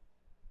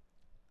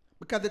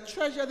 Because the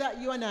treasure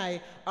that you and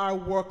I are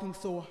working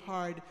so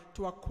hard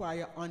to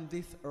acquire on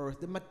this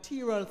earth, the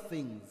material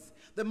things,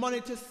 the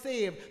money to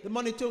save, the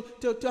money to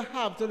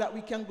have so that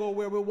we can go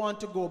where we want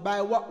to go,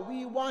 buy what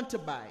we want to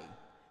buy.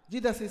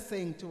 Jesus is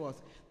saying to us,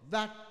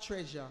 that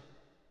treasure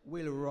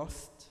will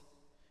rust.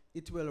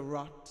 It will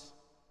rot.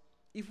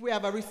 If we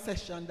have a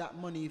recession, that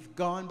money is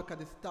gone because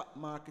the stock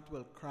market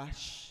will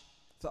crash.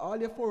 So all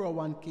your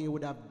 401k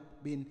would have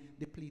been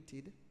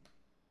depleted.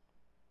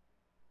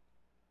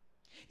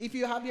 If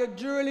you have your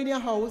jewelry in your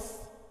house,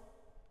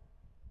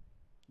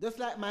 just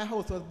like my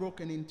house was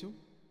broken into,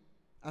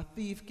 a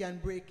thief can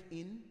break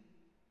in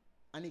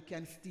and he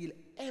can steal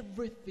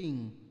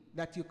everything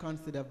that you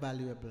consider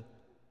valuable.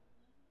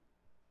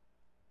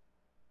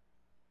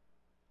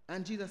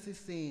 And Jesus is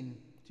saying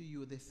to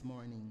you this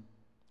morning,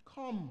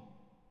 come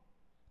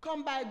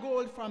buy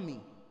gold from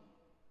me.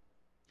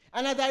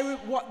 And as I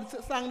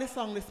sang the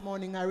song this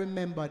morning, I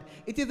remembered,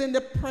 it is in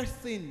the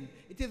pressing,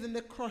 it is in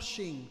the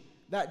crushing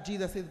that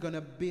Jesus is going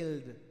to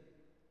build.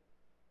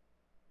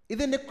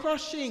 It's in the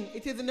crushing,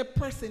 it is in the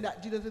pressing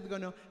that Jesus is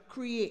going to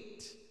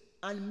create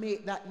and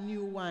make that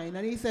new wine.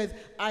 And he says,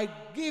 I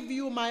give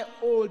you my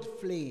old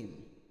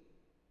flame,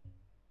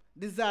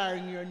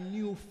 desiring your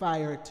new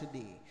fire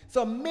today.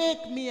 So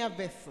make me a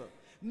vessel.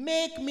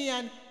 Make me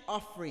an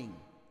offering.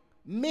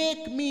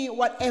 Make me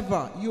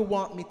whatever you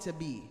want me to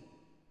be.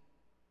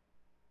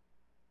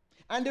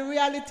 And the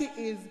reality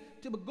is,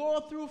 to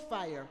go through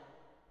fire,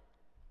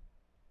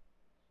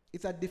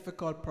 it's a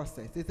difficult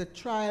process. It's a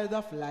trial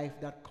of life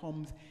that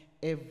comes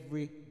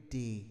every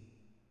day.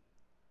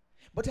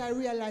 But I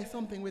realized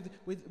something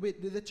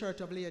with the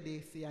church of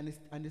Laodicea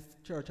and the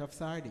church of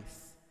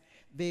Sardis.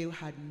 They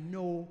had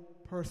no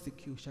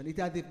persecution. It's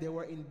as if they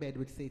were in bed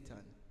with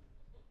Satan.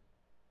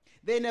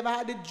 They never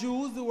had the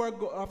Jews who were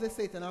of the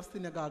Satan of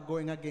synagogue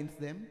going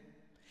against them.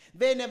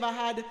 They never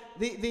had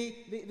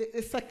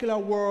the secular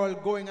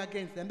world going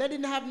against them. They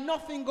didn't have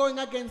nothing going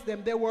against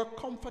them. They were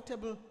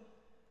comfortable.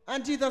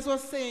 And Jesus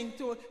was saying,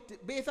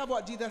 based on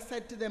what Jesus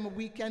said to them,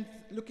 we can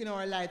look in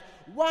our life.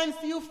 Once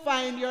you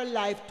find your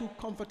life too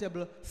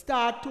comfortable,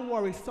 start to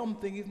worry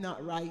something is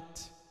not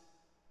right.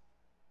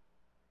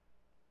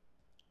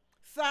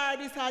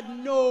 Sardis had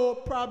no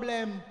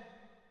problem.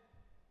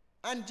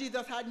 And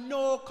Jesus had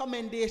no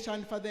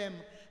commendation for them.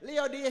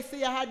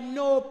 Laodicea had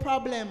no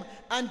problem,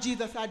 and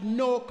Jesus had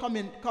no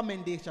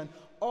commendation.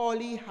 All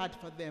he had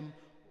for them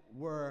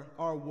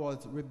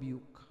was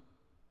rebuke.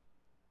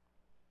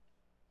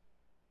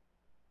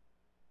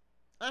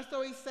 And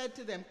so he said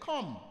to them,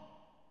 come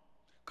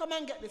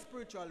and get the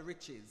spiritual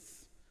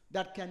riches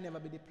that can never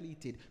be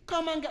depleted.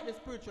 Come and get the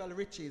spiritual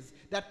riches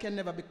that can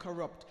never be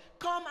corrupt.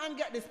 Come and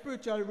get the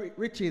spiritual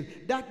riches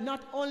that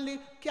not only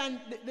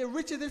can the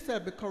riches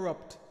itself be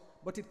corrupt,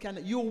 but it can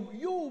you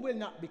will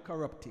not be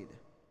corrupted.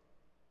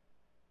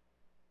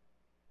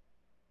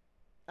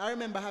 I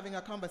remember having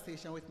a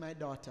conversation with my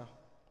daughter,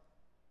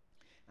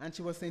 and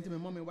she was saying to me,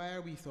 Mommy, why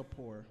are we so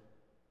poor?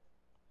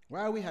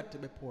 Why we had to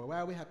be poor?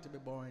 Why we had to be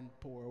born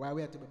poor? Why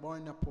we had to be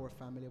born in a poor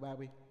family?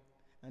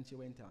 And she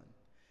went on.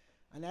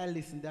 And I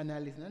listened and I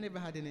listened. I never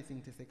had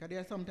anything to say. Because there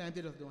are sometimes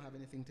you just don't have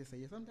anything to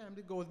say. Sometimes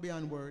it goes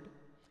beyond word.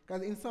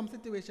 Because in some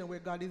situation where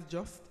God is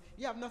just,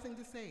 you have nothing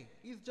to say.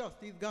 He's just.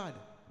 He's God.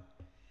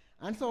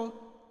 And so,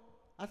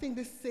 I think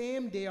the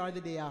same day or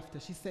the day after,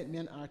 she sent me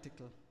an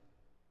article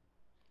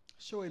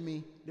showing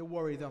me the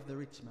worries of the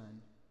rich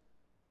man.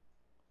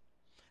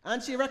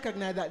 And she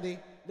recognized that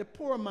the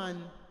poor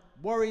man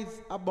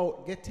worries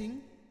about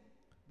getting,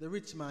 the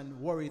rich man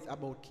worries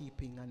about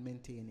keeping and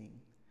maintaining.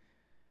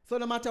 So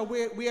no matter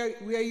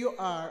where you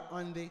are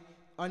on the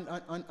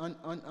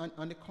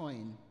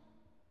coin,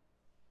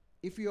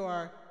 if you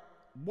are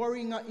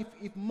worrying,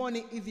 if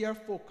money is your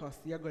focus,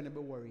 you're going to be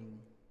worrying.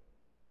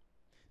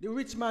 The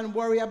rich man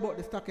worry about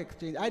the stock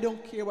exchange. I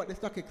don't care what the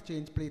stock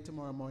exchange play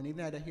tomorrow morning,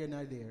 neither here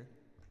nor there.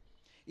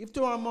 If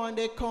tomorrow morning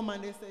they come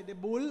and they say the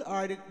bull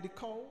or the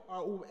cow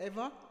or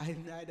whoever,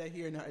 I'm neither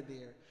here nor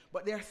there.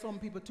 But there are some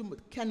people who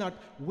cannot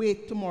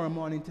wait tomorrow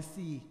morning to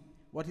see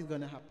what is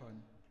going to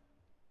happen.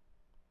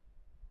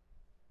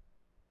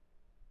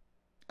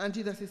 And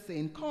Jesus is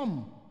saying,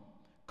 come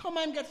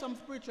and get some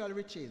spiritual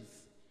riches.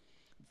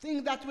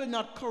 Things that will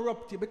not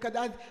corrupt you,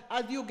 because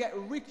as you get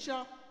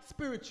richer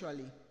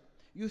spiritually,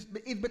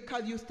 it's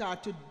because you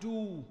start to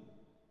do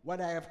what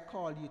I have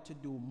called you to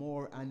do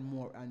more and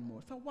more and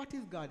more. So what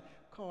is God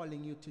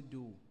calling you to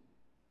do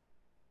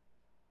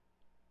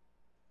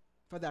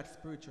for that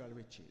spiritual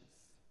riches?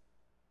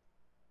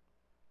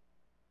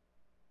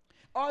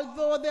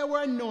 Although they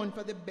were known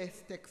for the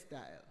best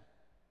textile,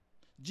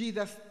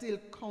 Jesus still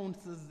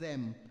counsels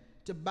them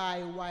to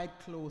buy white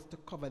clothes to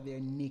cover their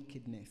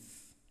nakedness.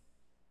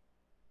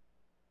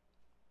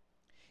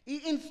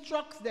 He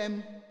instructs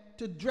them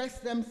to dress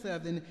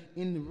themselves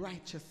in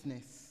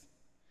righteousness.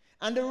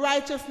 And the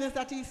righteousness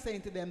that he's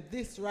saying to them,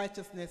 this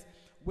righteousness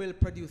will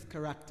produce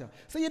character.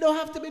 So you don't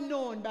have to be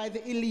known by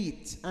the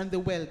elite and the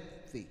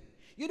wealthy.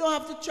 You don't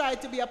have to try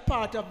to be a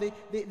part of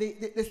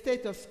the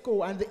status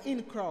quo and the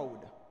in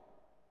crowd.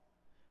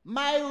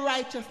 My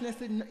righteousness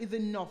is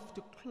enough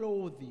to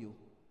clothe you.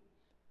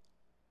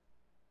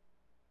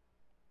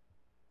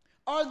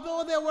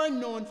 Although they were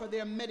known for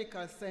their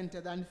medical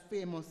centers and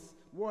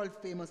world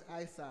famous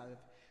eye salve,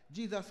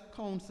 Jesus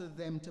counsels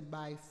them to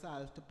buy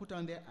salve to put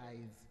on their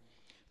eyes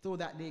so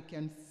that they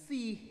can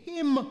see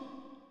him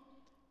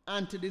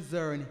and to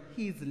discern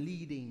his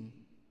leading.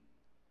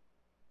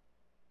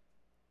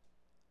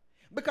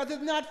 Because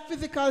it's not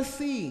physical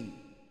seeing.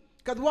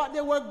 Because what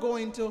they were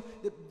going to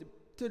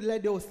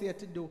Laodicea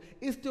to do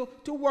is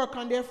to work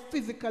on their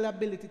physical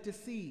ability to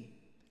see.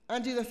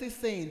 And Jesus is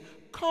saying,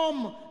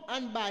 come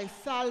and buy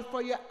salve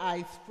for your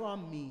eyes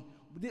from me,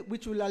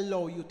 which will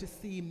allow you to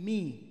see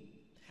me.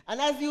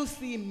 And as you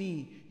see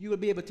me, you will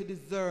be able to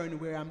discern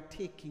where I'm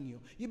taking you.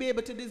 You'll be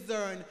able to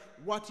discern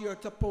what you're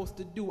supposed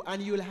to do,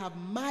 and you'll have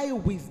my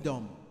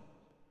wisdom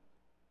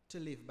to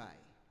live by.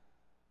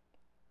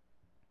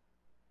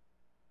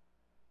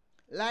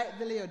 Like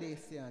the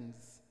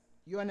Laodiceans,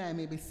 you and I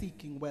may be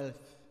seeking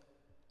wealth,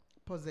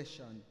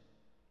 possession,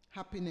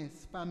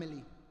 happiness,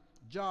 family,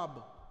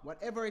 job,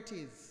 whatever it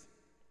is.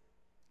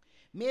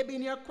 Maybe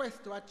in your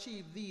quest to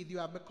achieve these, you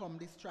have become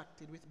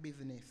distracted with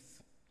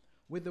business,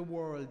 with the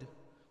world,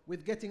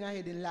 with getting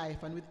ahead in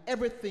life, and with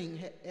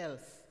everything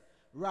else,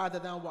 rather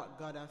than what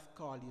God has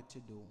called you to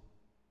do.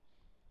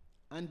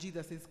 And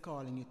Jesus is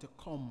calling you to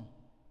come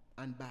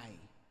and buy.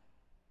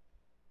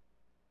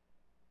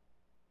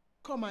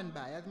 Come and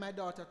buy. As my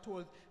daughter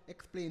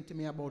explained to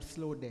me about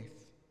slow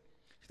death.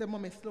 She said,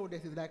 Mommy, slow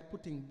death is like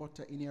putting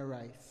butter in your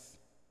rice.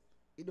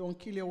 It don't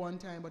kill you one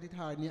time, but it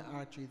hardens your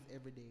arteries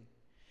every day.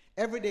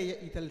 Every day you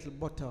eat a little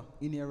butter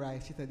in your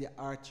rice, she said your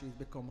arteries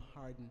become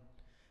hardened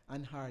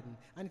and hardened.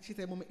 And she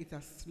said, Mommy, it's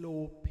a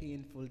slow,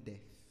 painful death.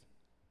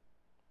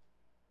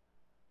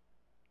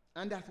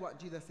 And that's what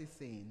Jesus is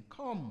saying.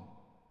 Come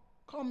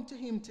to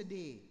him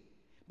today.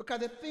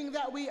 Because the thing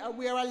that we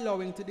are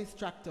allowing to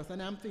distract us,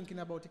 and I'm thinking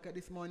about it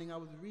this morning, I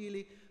was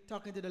really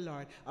talking to the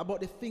Lord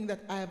about the thing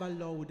that I have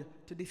allowed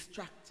to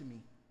distract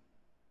me.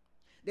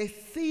 They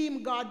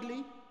seem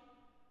godly,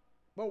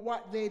 but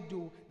what they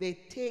do, they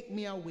take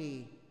me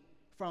away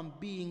from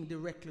being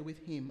directly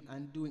with him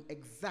and doing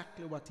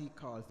exactly what he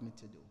calls me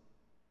to do.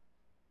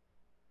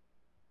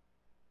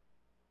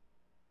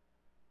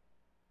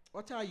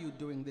 What are you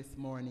doing this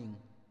morning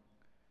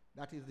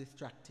that is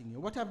distracting you?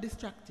 What have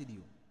distracted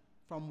you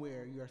from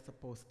where you are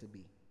supposed to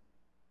be?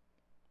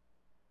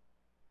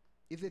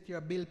 Is it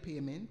your bill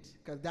payment?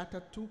 Because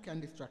that too can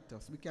distract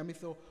us. We can be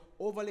so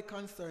overly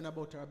concerned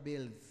about our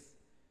bills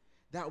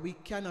that we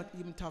cannot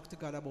even talk to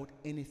God about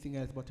anything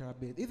else but our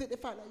bills? Is it the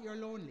fact that you're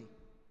lonely?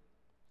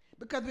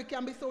 Because we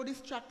can be so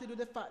distracted with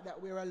the fact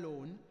that we're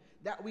alone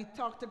that we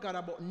talk to God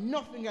about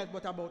nothing else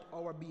but about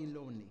our being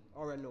lonely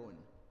or alone.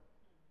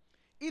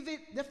 Is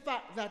it the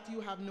fact that you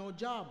have no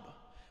job?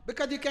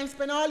 Because you can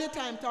spend all your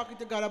time talking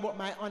to God about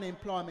my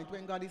unemployment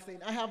when God is saying,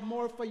 I have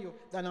more for you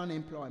than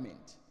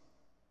unemployment.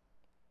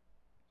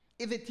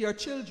 Is it your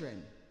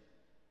children?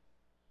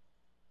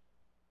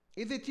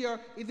 Is it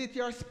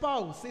your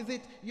spouse? Is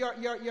it your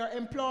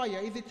employer?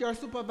 Is it your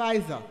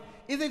supervisor?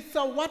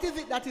 What is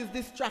it that is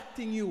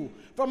distracting you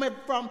from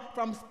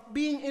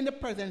being in the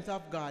presence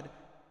of God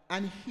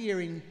and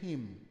hearing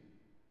Him?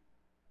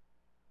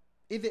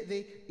 Is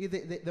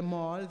it the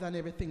malls and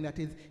everything that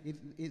is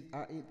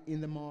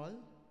in the mall?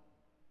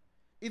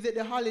 Is it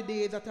the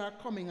holidays that are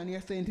coming and you're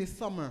saying it's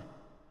summer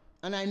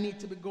and I need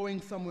to be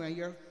going somewhere and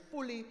you're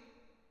fully,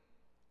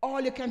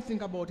 all you can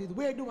think about is,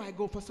 where do I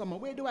go for summer?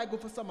 Where do I go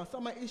for summer?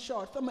 Summer is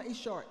short. Summer is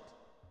short.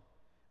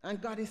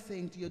 And God is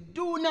saying to you,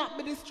 do not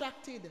be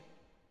distracted.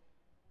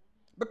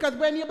 Because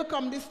when you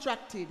become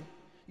distracted,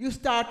 you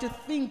start to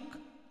think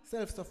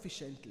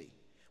self-sufficiently.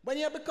 When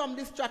you become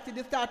distracted,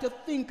 you start to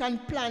think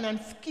and plan and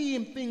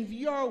scheme things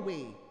your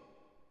way.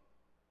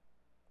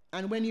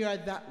 And when you are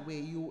that way,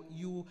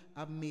 you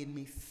have made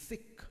me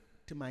sick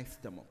to my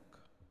stomach.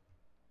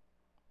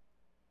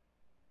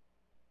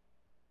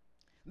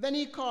 Then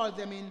he calls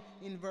them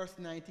in verse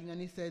 19 and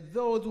he said,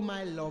 those whom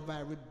I love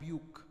I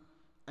rebuke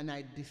and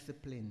I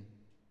discipline.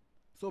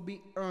 So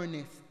be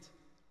earnest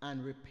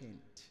and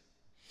repent.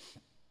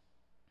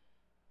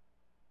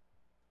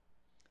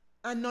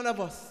 And none of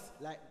us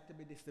like to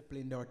be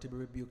disciplined or to be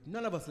rebuked.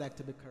 None of us like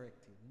to be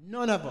corrected.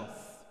 None of us.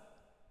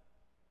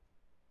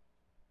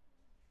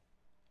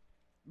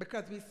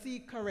 Because we see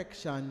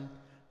correction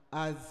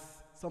as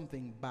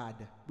something bad.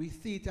 We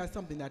see it as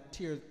something that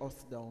tears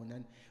us down.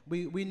 And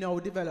we now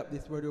develop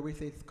this word where we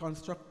say it's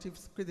constructive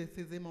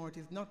criticism or it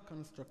is not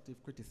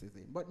constructive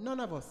criticism. But none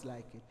of us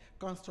like it,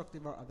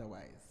 constructive or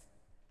otherwise.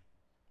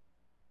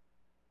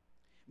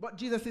 But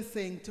Jesus is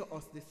saying to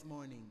us this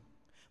morning,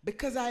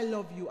 because I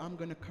love you, I'm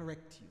going to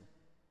correct you.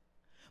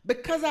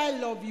 Because I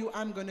love you,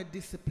 I'm going to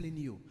discipline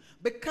you.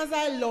 Because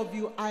I love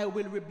you, I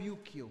will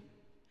rebuke you.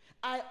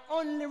 I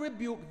only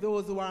rebuke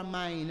those who are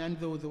mine and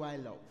those who I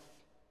love.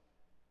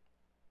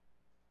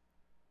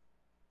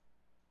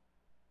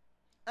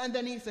 And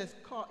then he says,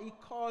 he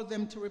calls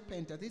them to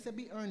repentance. He said,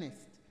 be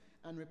earnest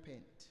and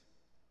repent.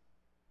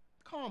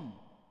 Come.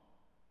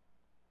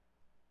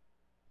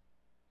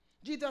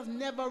 Jesus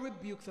never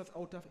rebukes us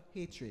out of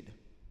hatred.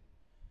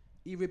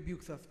 He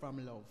rebukes us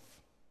from love.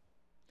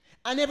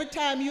 And every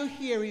time you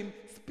hear him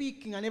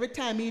speaking and every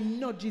time he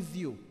nudges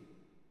you,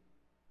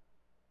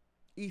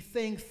 he's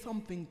saying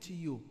something to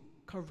you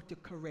to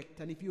correct.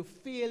 And if you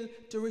fail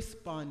to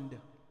respond,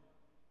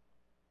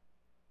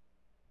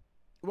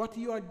 what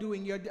you are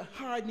doing, you're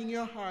hardening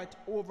your heart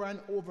over and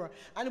over.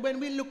 And when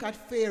we look at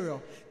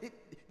Pharaoh,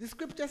 the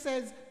scripture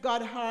says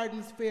God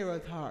hardens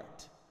Pharaoh's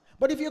heart.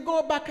 But if you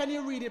go back and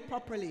you read it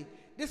properly,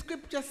 the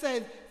scripture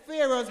says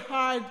Pharaoh's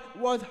heart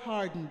was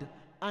hardened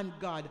and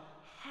God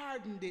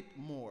hardened it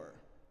more.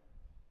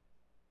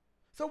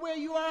 So where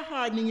you are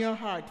hardening your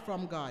heart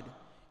from God,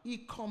 he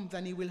comes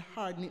and he will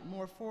harden it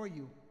more for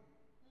you.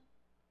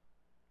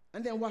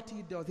 And then what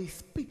he does, he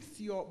spits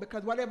you out,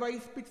 because whatever he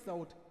spits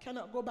out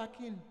cannot go back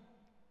in.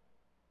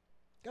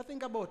 Just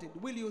think about it.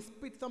 Will you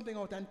spit something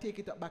out and take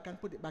it up back and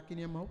put it back in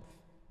your mouth?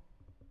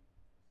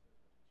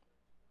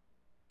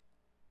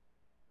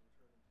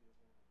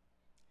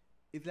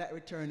 It's like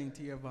returning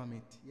to your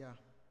vomit, yeah.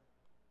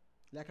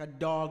 Like a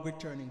dog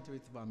returning to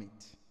its vomit.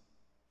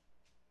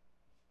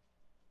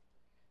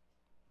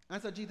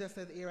 And so Jesus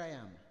says, here I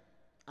am.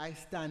 I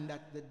stand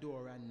at the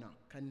door and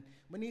knock. And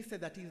when he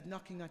said that he's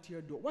knocking at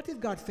your door, what is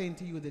God saying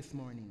to you this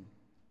morning?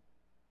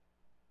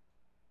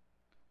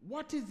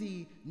 What is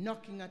he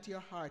knocking at your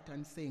heart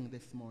and saying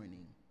this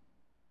morning?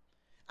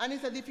 And he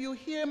said, if you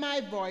hear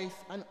my voice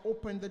and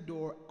open the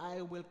door,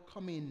 I will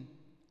come in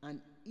and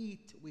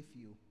eat with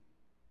you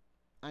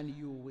and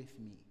you with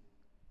me.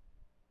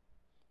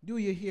 Do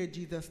you hear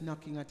Jesus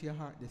knocking at your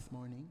heart this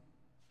morning?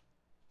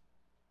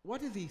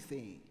 What is he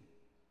saying?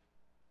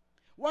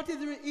 What is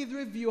his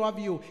review of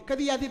you? Because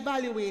he has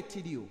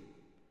evaluated you.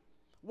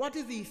 What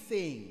is he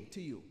saying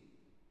to you?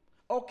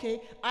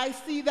 Okay, I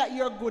see that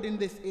you're good in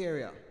this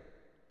area.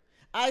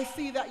 I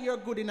see that you're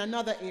good in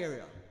another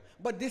area.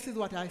 But this is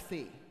what I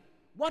say.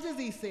 What is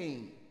he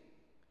saying?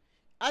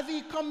 Has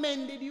he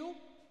commended you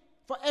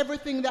for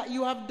everything that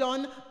you have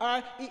done?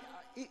 Or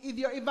is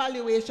your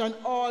evaluation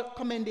all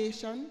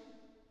commendation?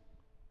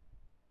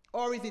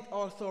 Or is it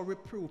also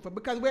reproof?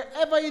 Because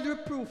wherever he's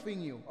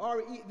reproofing you,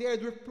 or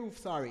there's reproof,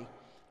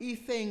 he's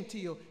saying to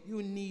you,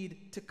 you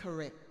need to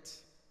correct.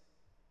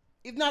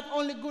 It's not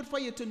only good for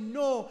you to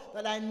know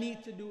that I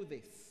need to do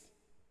this.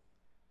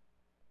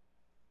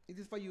 It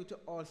is for you to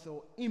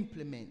also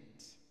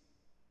implement.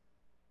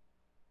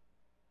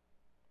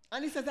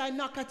 And he says, I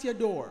knock at your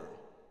door.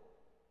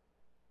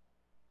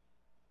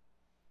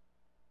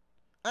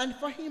 And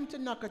for him to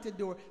knock at the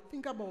door,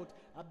 think about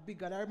a big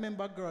God. I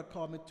remember a girl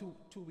called me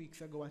two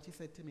weeks ago and she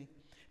said to me,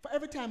 for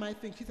every time I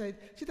think, she said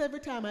every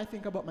time I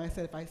think about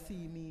myself, I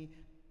see me,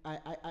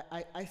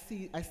 I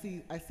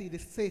see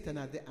this Satan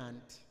as the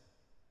ant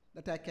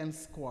that I can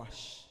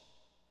squash.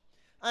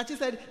 And she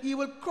said, he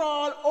will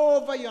crawl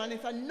over you, and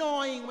it's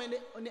annoying when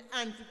the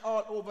ant is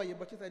all over you.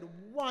 But she said,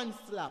 one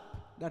slap,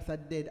 that's a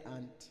dead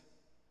ant.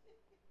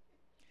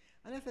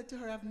 And I said to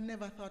her, I've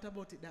never thought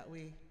about it that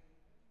way.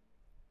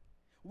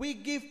 We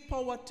give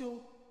power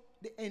to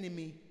the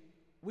enemy,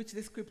 which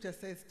the scripture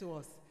says to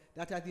us,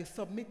 that as you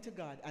submit to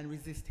God and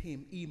resist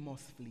him, he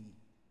must flee.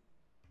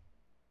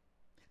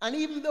 And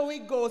even though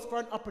it goes for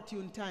an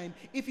opportune time,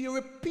 if you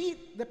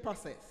repeat the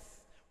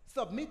process,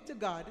 submit to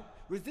God,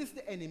 resist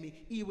the enemy,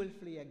 he will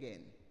flee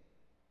again.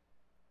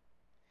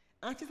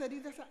 And she said,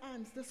 these are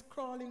ants just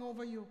crawling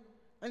over you.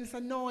 And it's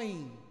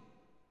annoying.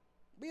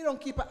 But you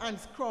don't keep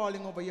ants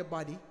crawling over your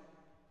body.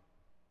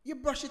 You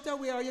brush it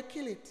away or you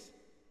kill it.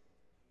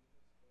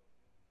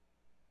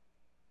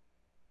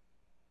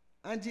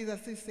 And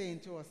Jesus is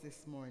saying to us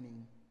this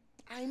morning,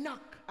 I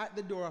knock at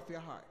the door of your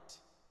heart.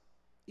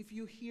 If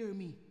you hear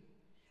me,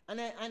 and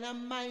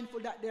I'm mindful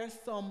that there are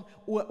some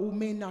who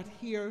may not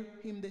hear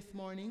him this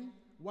morning.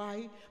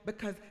 Why?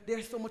 Because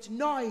there's so much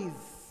noise.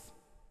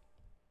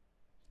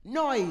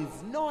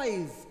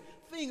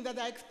 Thing that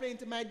I explained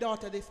to my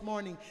daughter this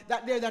morning,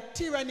 that there's a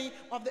tyranny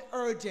of the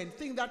urgent,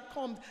 thing that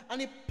comes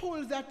and it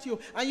pulls at you,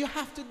 and you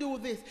have to do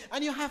this,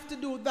 and you have to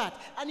do that,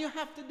 and you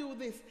have to do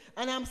this.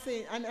 And I'm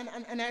saying,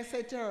 and I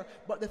said to her,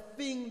 but the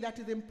thing that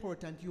is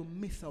important, you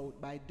miss out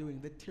by doing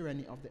the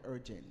tyranny of the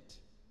urgent.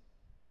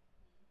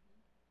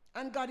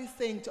 And God is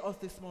saying to us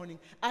this morning,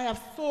 I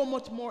have so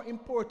much more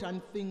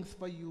important things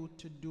for you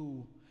to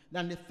do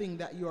than the thing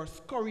that you are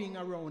scurrying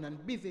around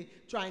and busy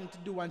trying to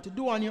do, and to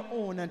do on your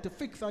own, and to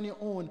fix on your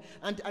own,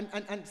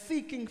 and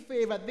seeking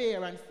favor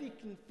there and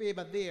seeking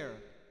favor there.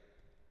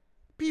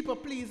 People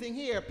pleasing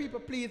here, people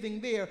pleasing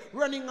there,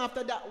 running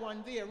after that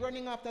one there,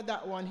 running after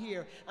that one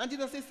here. And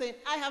Jesus is saying,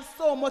 I have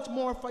so much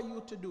more for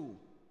you to do.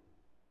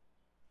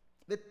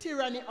 The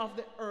tyranny of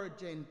the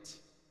urgent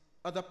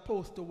as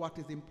opposed to what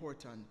is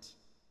important.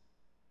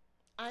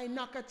 I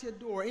knock at your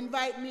door,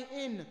 invite me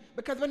in,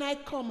 because when I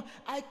come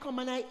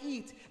and I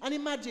eat. And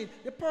imagine,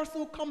 the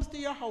person who comes to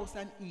your house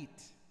and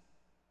eat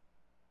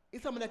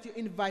is someone that you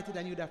invited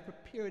and you'd have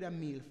prepared a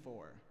meal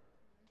for.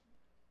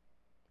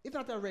 It's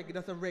not a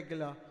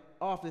regular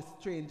off the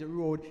strange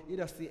road. You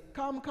just say,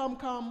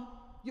 come.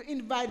 You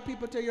invite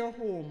people to your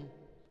home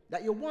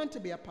that you want to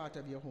be a part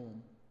of your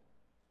home.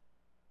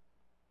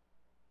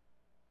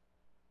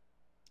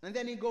 And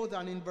then he goes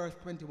on in verse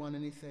 21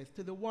 and he says,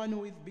 to the one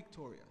who is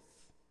victorious,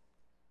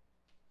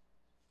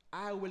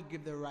 I will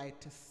give the right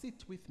to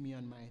sit with me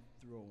on my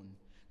throne,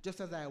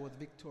 just as I was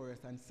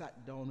victorious and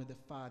sat down with the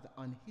Father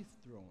on his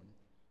throne.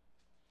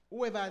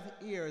 Whoever has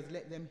ears,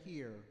 let them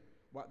hear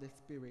what the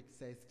Spirit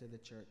says to the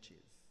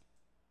churches.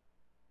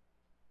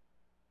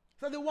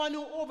 So the one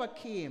who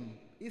overcame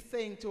is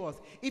saying to us,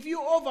 if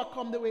you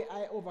overcome the way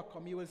I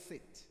overcome, you will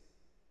sit.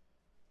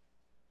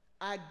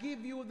 I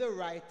give you the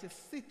right to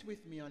sit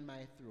with me on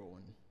my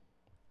throne.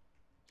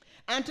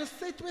 And to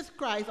sit with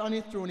Christ on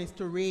his throne is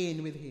to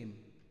reign with him.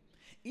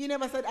 He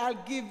never said,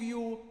 I'll give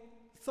you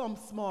some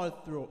small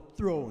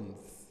thrones.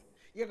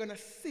 You're going to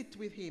sit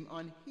with him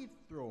on his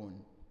throne.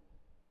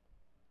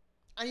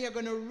 And you're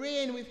going to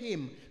reign with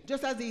him,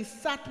 just as he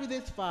sat with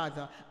his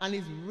Father and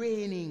is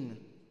reigning.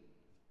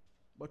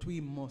 But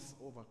we must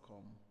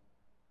overcome.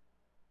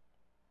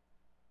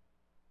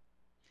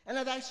 And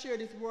as I share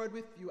this word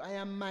with you, I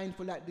am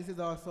mindful that this is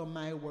also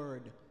my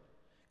word.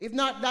 It's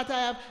not that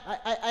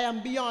I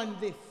am beyond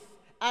this.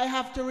 I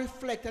have to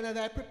reflect, and as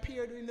I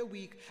prepared during the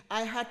week,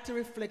 I had to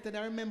reflect, and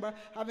I remember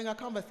having a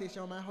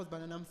conversation with my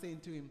husband, and I'm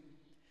saying to him,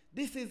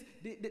 this is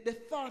the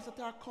thoughts that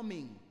are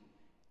coming.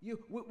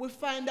 We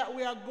find that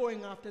we are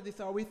going after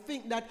this, or we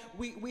think that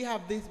we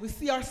have this, we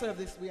see ourselves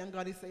this way, and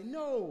God is saying,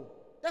 no,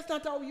 that's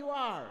not how you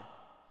are.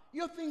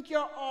 You think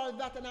you're all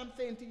that, and I'm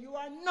saying to you, you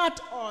are not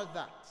all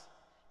that.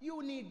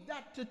 You need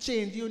that to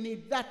change, you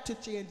need that to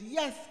change.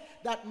 Yes,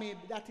 that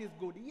is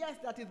good. Yes,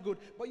 that is good.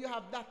 But you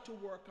have that to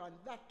work on,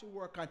 that to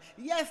work on.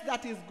 Yes,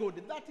 that is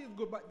good,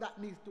 but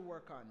that needs to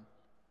work on.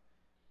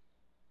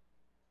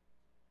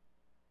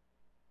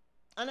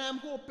 And I'm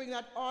hoping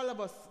that all of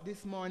us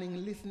this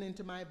morning listening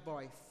to my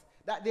voice,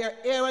 that there are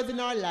areas in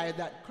our life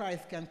that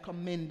Christ can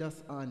commend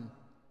us on.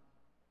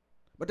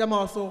 But I'm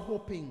also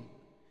hoping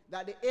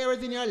that the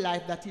areas in your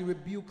life that he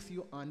rebukes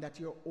you on, that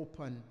you're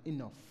open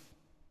enough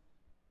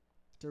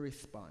to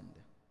respond.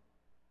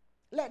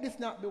 Let this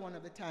not be one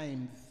of the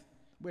times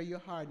where you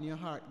harden your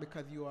heart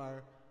because you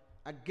are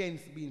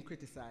against being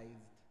criticized.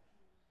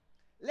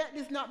 Let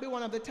this not be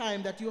one of the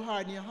times that you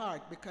harden your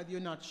heart because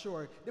you're not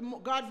sure.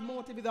 God's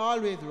motive is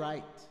always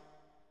right.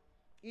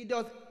 He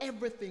does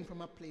everything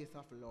from a place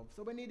of love.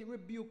 So when he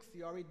rebukes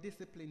you or he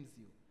disciplines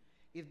you,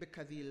 it's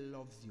because he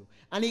loves you.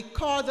 And he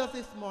calls us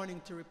this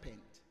morning to repent.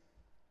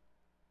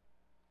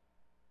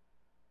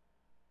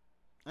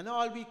 And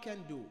all we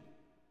can do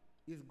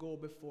is go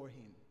before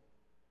him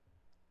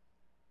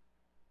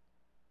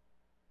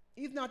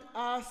He's not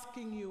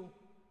asking you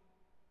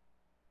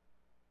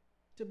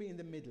to be in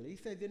the middle. He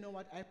says, you know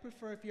what, I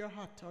prefer if you're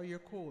hot or you're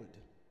cold.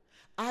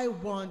 I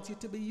want you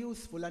to be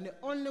useful, and the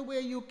only way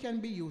you can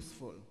be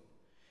useful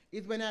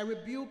is when I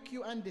rebuke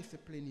you and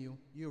discipline you,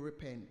 you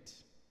repent.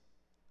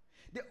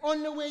 The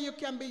only way you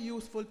can be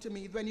useful to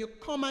me is when you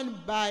come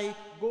and buy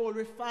gold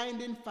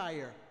refined in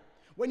fire.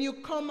 When you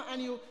come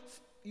and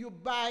you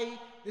buy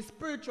the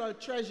spiritual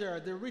treasure,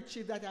 the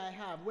riches that I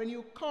have. When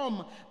you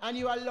come and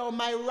you allow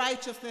my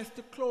righteousness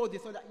to clothe you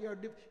so that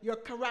your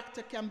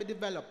character can be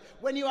developed.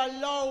 When you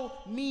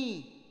allow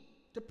me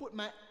to put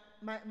my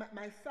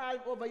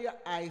salve over your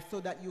eyes so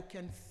that you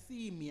can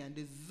see me and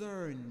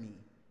discern me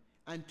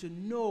and to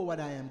know what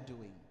I am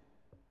doing.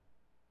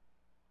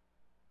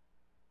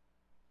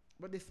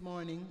 But this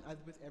morning, as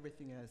with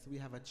everything else, we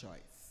have a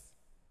choice.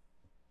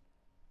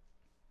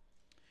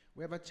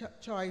 We have a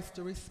choice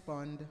to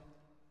respond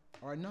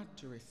or not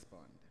to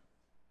respond.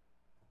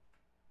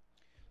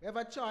 We have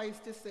a choice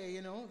to say,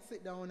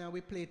 sit down and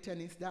we play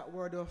tennis. That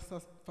word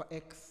was for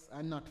X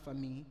and not for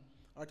me.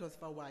 Or it was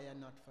for Y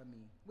and not for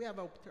me. We have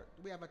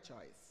a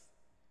choice.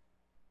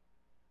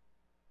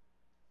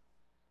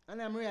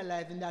 And I'm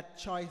realizing that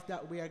choice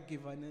that we are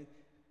given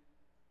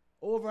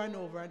over and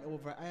over and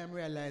over, I am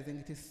realizing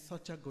it is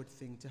such a good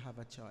thing to have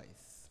a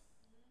choice.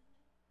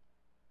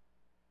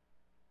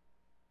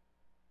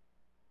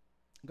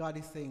 God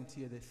is saying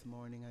to you this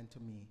morning and to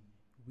me,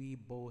 we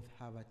both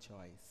have a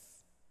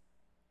choice.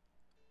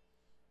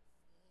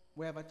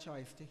 We have a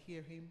choice to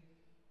hear him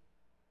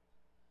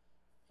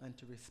and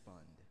to respond.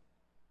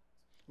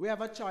 We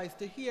have a choice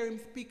to hear him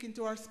speak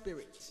into our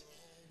spirit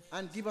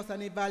and give us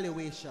an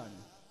evaluation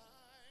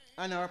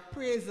and our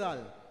appraisal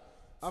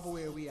of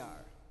where we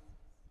are.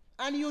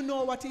 And you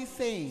know what he's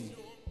saying.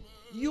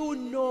 You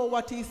know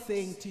what he's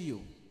saying to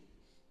you.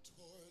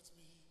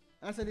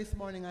 And so this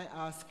morning I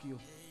ask you,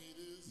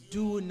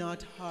 do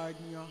not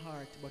harden your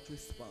heart, but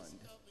respond.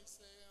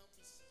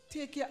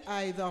 Take your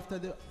eyes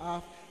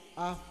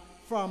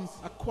from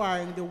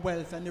acquiring the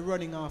wealth and the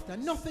running after.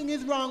 Nothing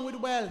is wrong with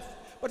wealth,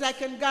 but I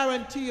can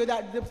guarantee you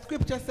that the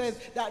scripture says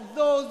that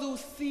those who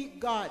seek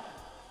God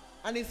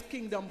and his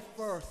kingdom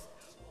first,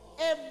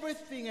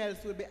 everything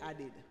else will be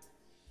added.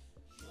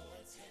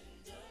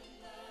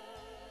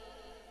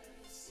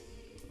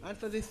 And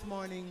so this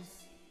morning,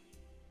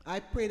 I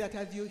pray that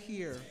as you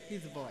hear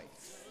his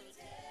voice,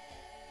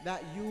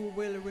 that you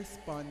will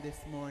respond this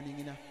morning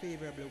in a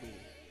favorable way.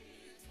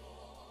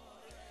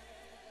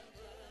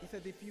 He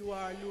said, if you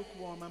are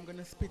lukewarm, I'm going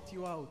to spit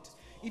you out.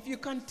 If you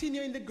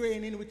continue in the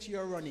grain in which you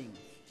are running,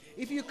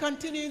 if you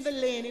continue in the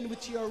lane in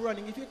which you are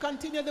running, if you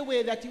continue the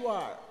way that you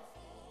are,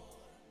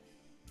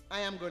 I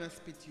am going to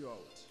spit you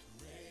out.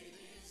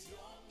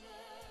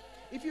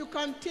 If you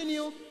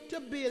continue to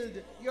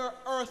build your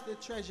earthly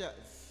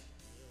treasures,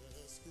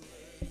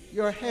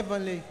 your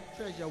heavenly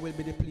treasure will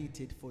be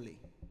depleted fully.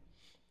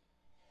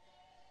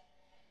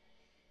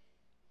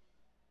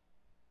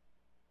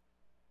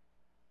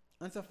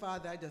 And so,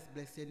 Father, I just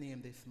bless your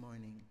name this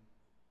morning.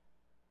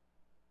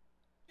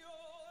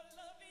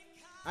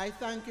 I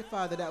thank you,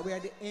 Father, that we are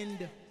at the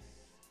end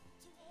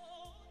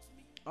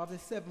of the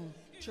 7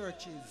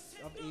 churches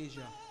of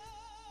Asia.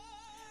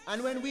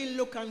 And when we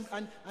look and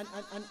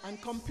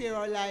compare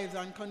our lives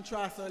and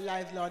contrast our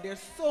lives, Lord,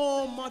 there's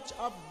so much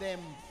of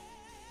them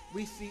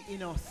we see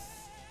in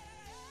us.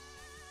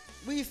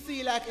 We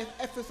see like in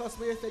Ephesus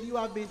where it said you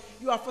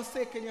have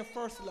forsaken your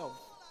first love.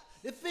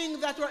 The things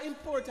that were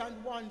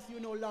important once you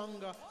no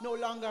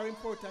longer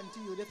important to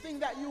you. The thing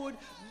that you would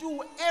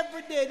do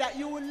every day, that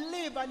you will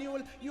live and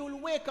you will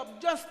wake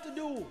up just to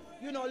do,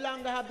 you no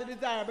longer have the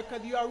desire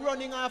because you are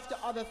running after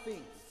other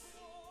things.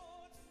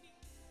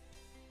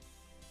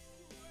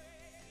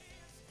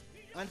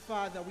 And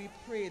Father, we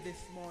pray this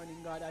morning,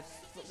 God,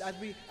 as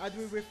we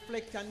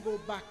reflect and go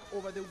back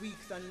over the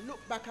weeks and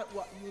look back at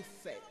what you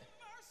said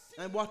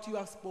and what you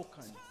have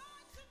spoken,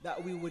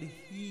 that we would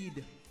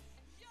heed,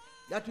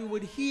 that we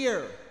would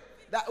hear,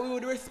 that we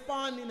would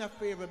respond in a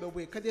favorable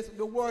way. Because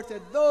the word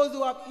said, those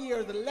who have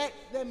ears, let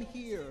them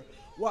hear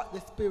what the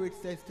Spirit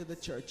says to the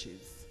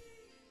churches.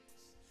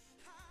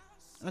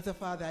 And so,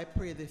 Father, I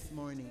pray this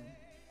morning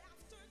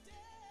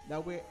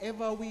that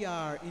wherever we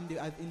are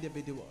as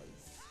individuals,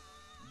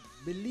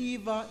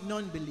 believer,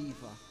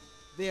 non-believer,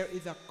 there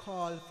is a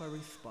call for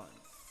response.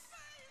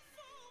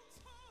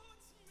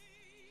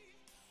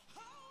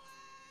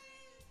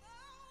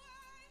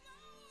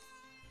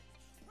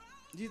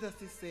 Jesus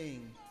is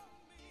saying,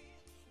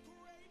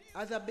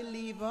 as a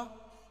believer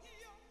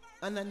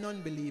and a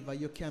non-believer,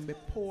 you can be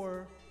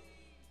poor,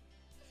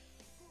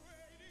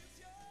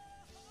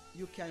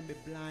 you can be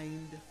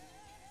blind,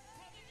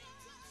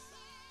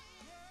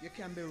 you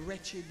can be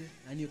wretched,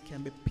 and you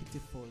can be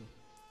pitiful.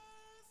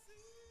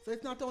 So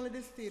it's not only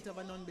the state of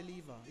a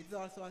non-believer, it's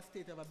also a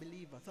state of a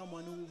believer,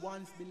 someone who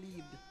once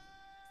believed,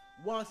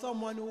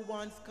 someone who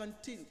once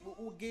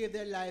who gave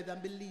their lives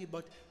and believed,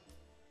 but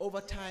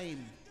over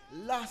time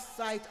lost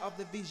sight of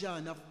the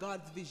vision, of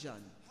God's vision.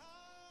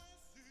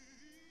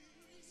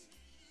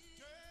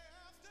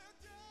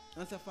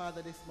 And so,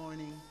 Father, this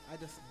morning, I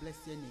just bless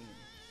your name.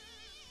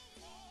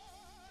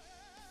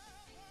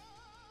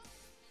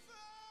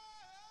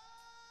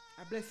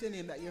 I bless your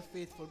name that you're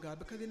faithful, God,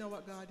 because you know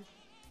what, God?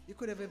 You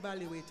could have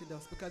evaluated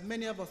us, because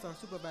many of us, our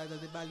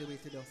supervisors,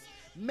 evaluated us.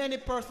 Many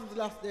persons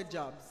lost their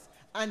jobs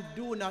and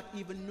do not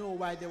even know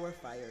why they were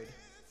fired.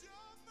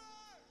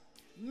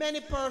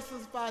 Many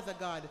persons, Father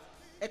God,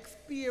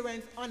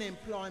 experience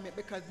unemployment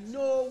because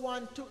no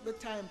one took the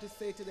time to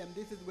say to them,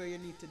 this is where you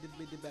need to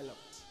be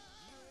developed.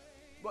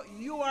 But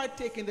you are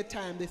taking the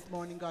time this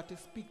morning, God, to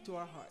speak to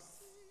our hearts.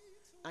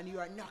 And you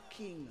are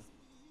knocking.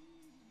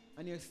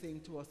 And you're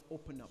saying to us,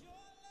 open up.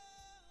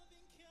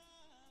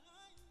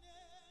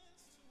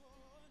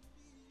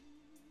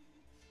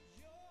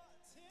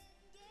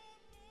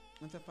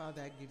 And so,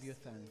 Father, I give you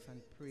thanks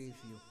and praise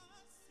you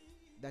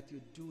that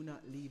you do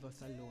not leave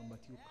us alone, but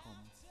you come.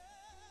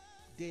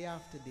 Day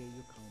after day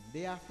you come.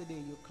 Day after day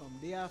you come.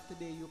 Day after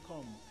day you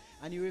come.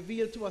 And you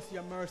reveal to us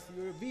your mercy.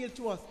 You reveal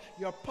to us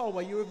your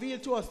power. You reveal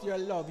to us your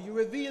love. You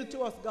reveal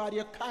to us, God,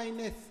 your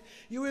kindness.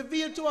 You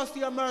reveal to us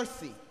your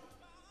mercy.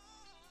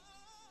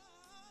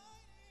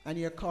 And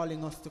you're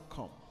calling us to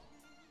come.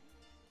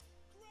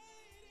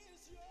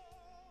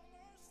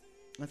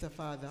 And so,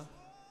 Father,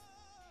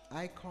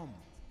 I come.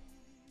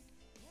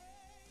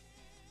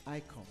 I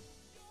come.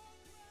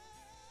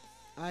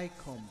 I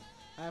come.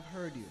 I've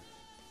heard you.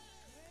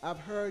 I've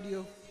heard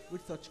you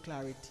with such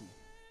clarity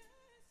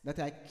that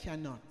I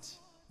cannot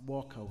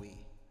walk away.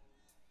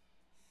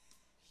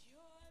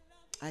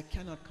 I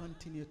cannot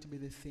continue to be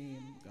the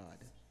same, God.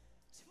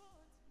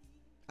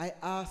 I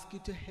ask you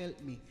to help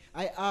me.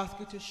 I ask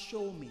you to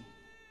show me.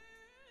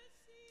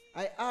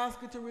 I ask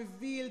you to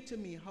reveal to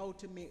me how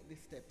to make the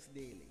steps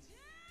daily.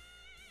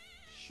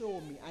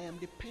 Show me. I am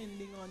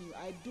depending on you.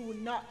 I do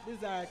not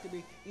desire to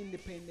be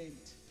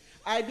independent.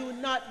 I do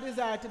not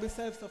desire to be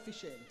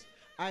self-sufficient.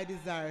 I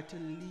desire to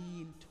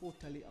lean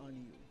totally on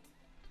you.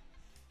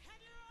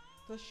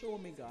 So show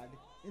me, God,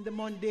 in the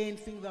mundane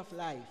things of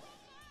life,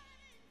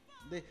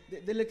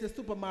 the little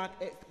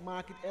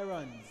supermarket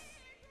errands,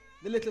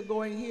 the little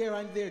going here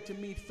and there to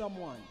meet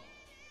someone,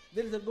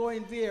 the little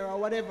going there or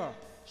whatever.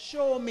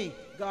 Show me,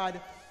 God.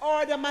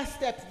 Order my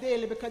steps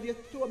daily, because you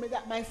told me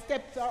that my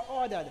steps are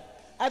ordered.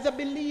 As a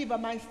believer,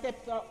 my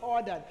steps are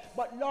ordered.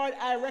 But Lord,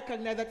 I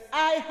recognize that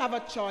I have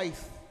a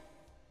choice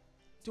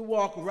to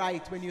walk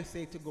right when you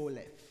say to go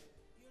left.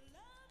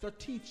 So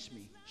teach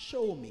me,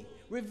 show me,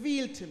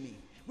 reveal to me.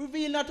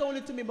 Reveal not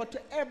only to me, but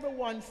to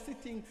everyone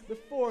sitting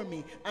before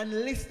me and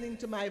listening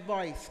to my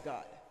voice,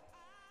 God.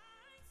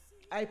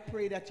 I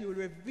pray that you will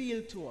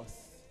reveal to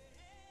us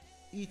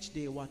each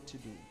day what to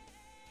do.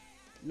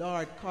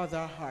 Lord, cause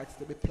our hearts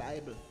to be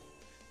pliable.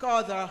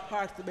 Cause our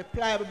hearts to be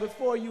pliable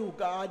before you,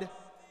 God.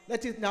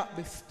 Let it not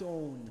be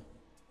stone.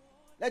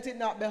 Let it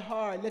not be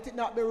hard. Let it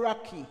not be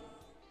rocky.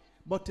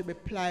 But to be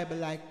pliable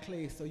like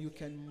clay, so you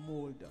can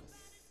mold us.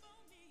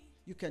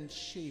 You can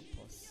shape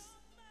us.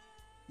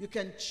 You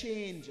can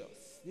change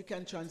us. You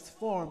can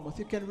transform us.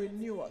 You can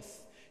renew us.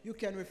 You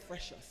can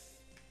refresh us.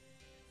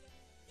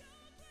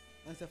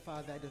 And so,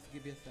 Father, I just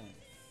give you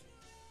thanks.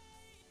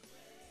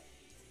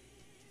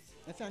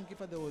 I thank you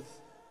for those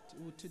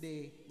who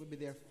today will be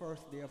their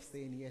first day of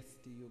saying yes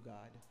to you,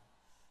 God.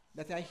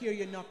 That I hear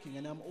you knocking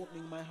and I'm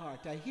opening my heart.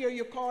 I hear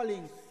you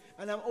calling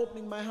and I'm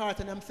opening my heart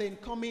and I'm saying,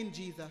 come in,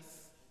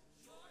 Jesus.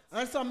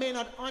 And some may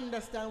not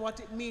understand what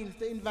it means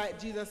to invite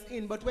Jesus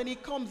in, but when he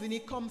comes in, he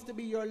comes to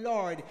be your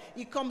Lord.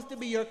 He comes to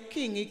be your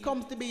King. He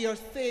comes to be your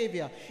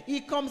Savior.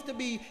 He comes to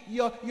be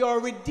your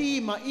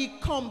Redeemer. He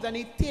comes and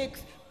he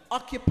takes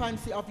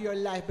occupancy of your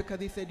life, because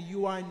he said,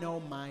 you are now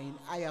mine.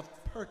 I have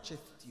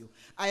purchased you.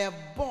 I have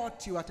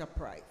bought you at a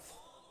price.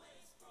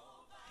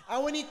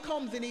 And when he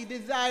comes in, he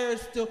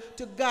desires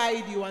to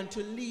guide you and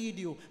to lead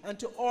you and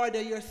to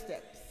order your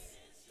steps.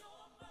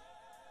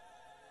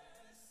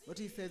 But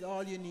he says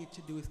all you need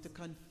to do is to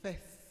confess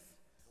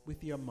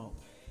with your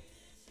mouth.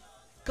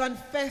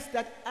 Confess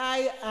that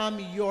I am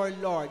your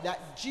Lord,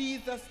 that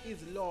Jesus is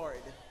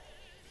Lord.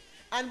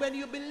 And when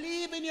you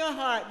believe in your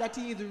heart that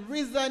he is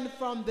risen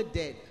from the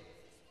dead,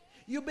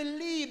 you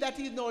believe that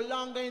he is no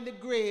longer in the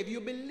grave,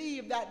 you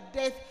believe that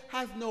death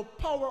has no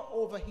power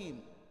over him,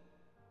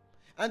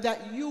 and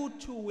that you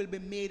too will be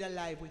made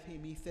alive with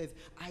him, he says,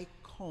 I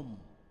come.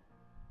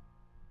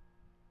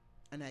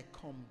 And I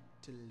come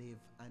to live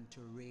and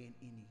to reign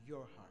in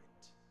your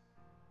heart.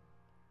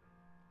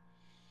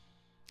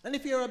 And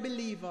if you're a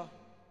believer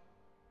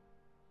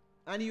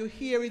and you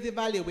hear his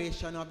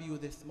evaluation of you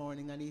this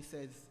morning, and he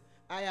says,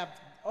 I have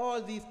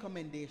all these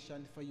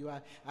commendations for you.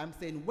 I'm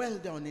saying, well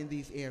done in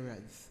these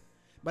areas.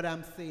 But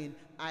I'm saying,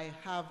 I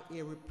have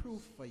a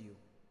reproof for you.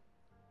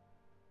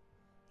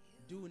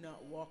 Do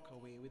not walk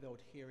away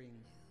without hearing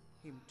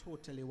him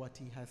totally what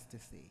he has to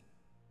say,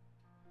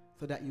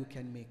 so that you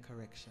can make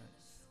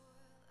corrections.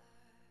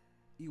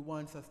 He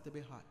wants us to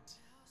be hot.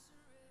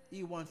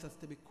 He wants us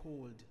to be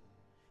cold.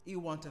 He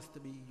wants us to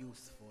be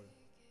useful.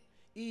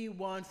 He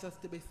wants us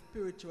to be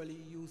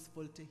spiritually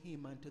useful to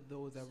him and to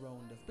those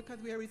around us, because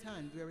we are his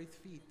hands, we are his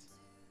feet.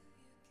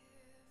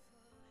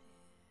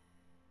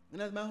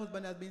 And as my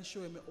husband has been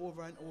showing me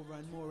over and over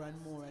and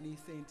more, and he's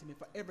saying to me,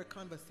 for every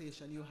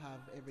conversation you have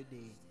every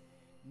day,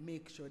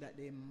 make sure that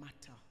they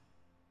matter.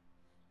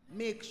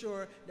 Make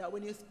sure that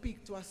when you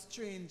speak to a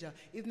stranger,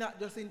 it's not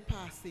just in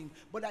passing,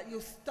 but that you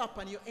stop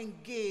and you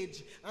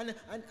engage. And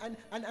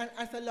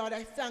I say, Lord,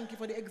 I thank you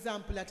for the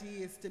example that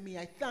he is to me.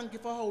 I thank you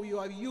for how you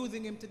are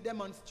using him to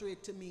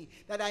demonstrate to me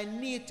that I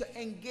need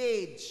to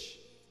engage.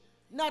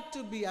 Not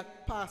to be a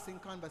passing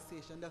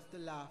conversation, just to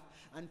laugh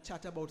and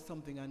chat about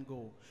something and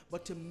go,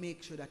 but to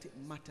make sure that it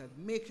matters.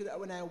 Make sure that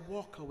when I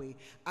walk away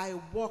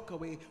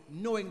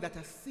knowing that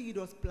a seed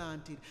was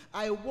planted.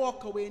 I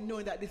walk away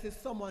knowing that this is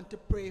someone to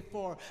pray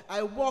for.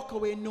 I walk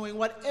away knowing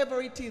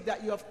whatever it is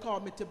that you have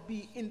called me to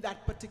be in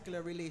that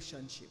particular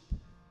relationship.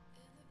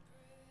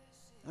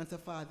 And so,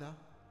 Father,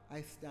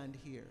 I stand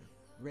here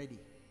ready.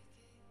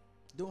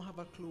 Don't have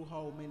a clue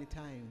how many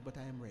times, but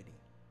I am ready.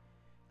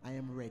 I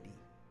am ready.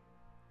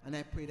 And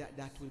I pray that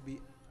that will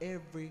be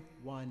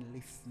everyone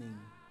listening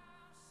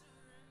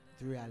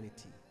to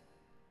reality.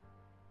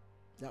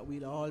 That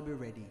we'll all be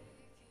ready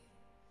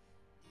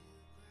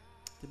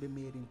to be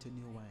made into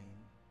new wine.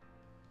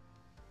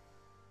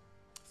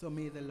 So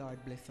may the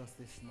Lord bless us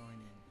this morning.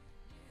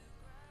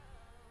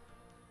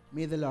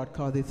 May the Lord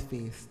cause his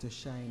face to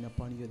shine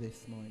upon you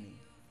this morning.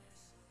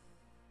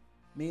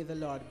 May the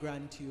Lord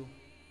grant you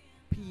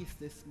peace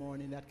this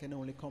morning that can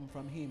only come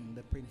from him,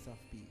 the Prince of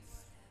Peace.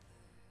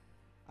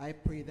 I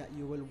pray that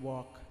you will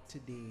walk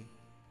today,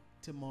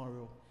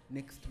 tomorrow,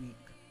 next week,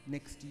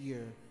 next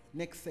year,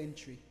 next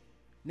century,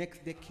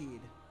 next decade,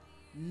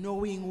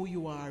 knowing who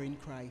you are in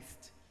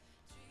Christ,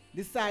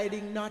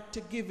 deciding not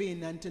to give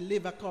in and to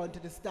live according to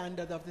the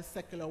standards of the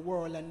secular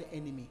world and the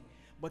enemy,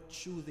 but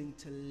choosing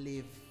to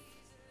live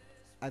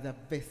as a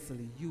vessel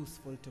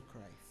useful to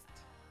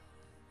Christ.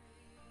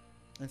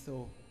 And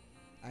so,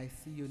 I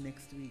see you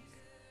next week.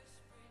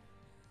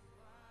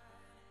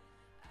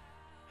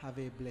 Have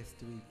a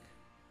blessed week.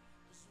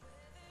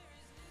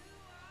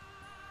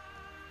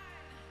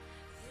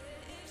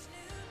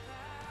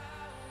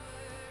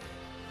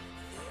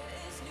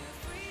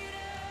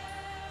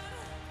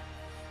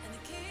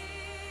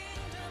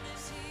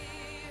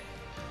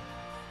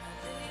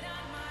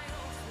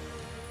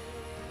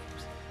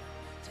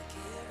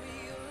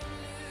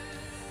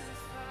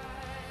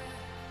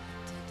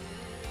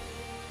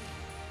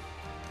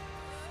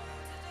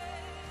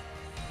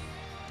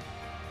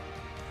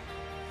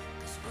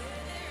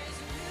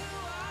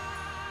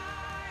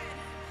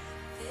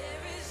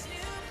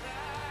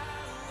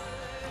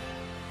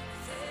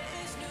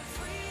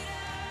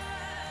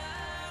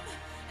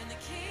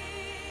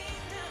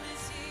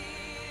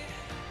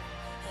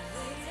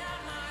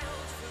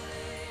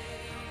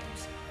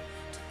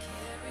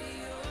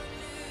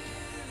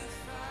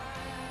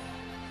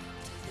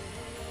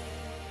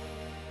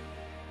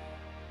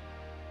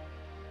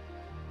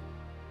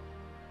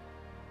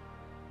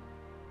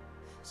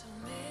 So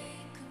maybe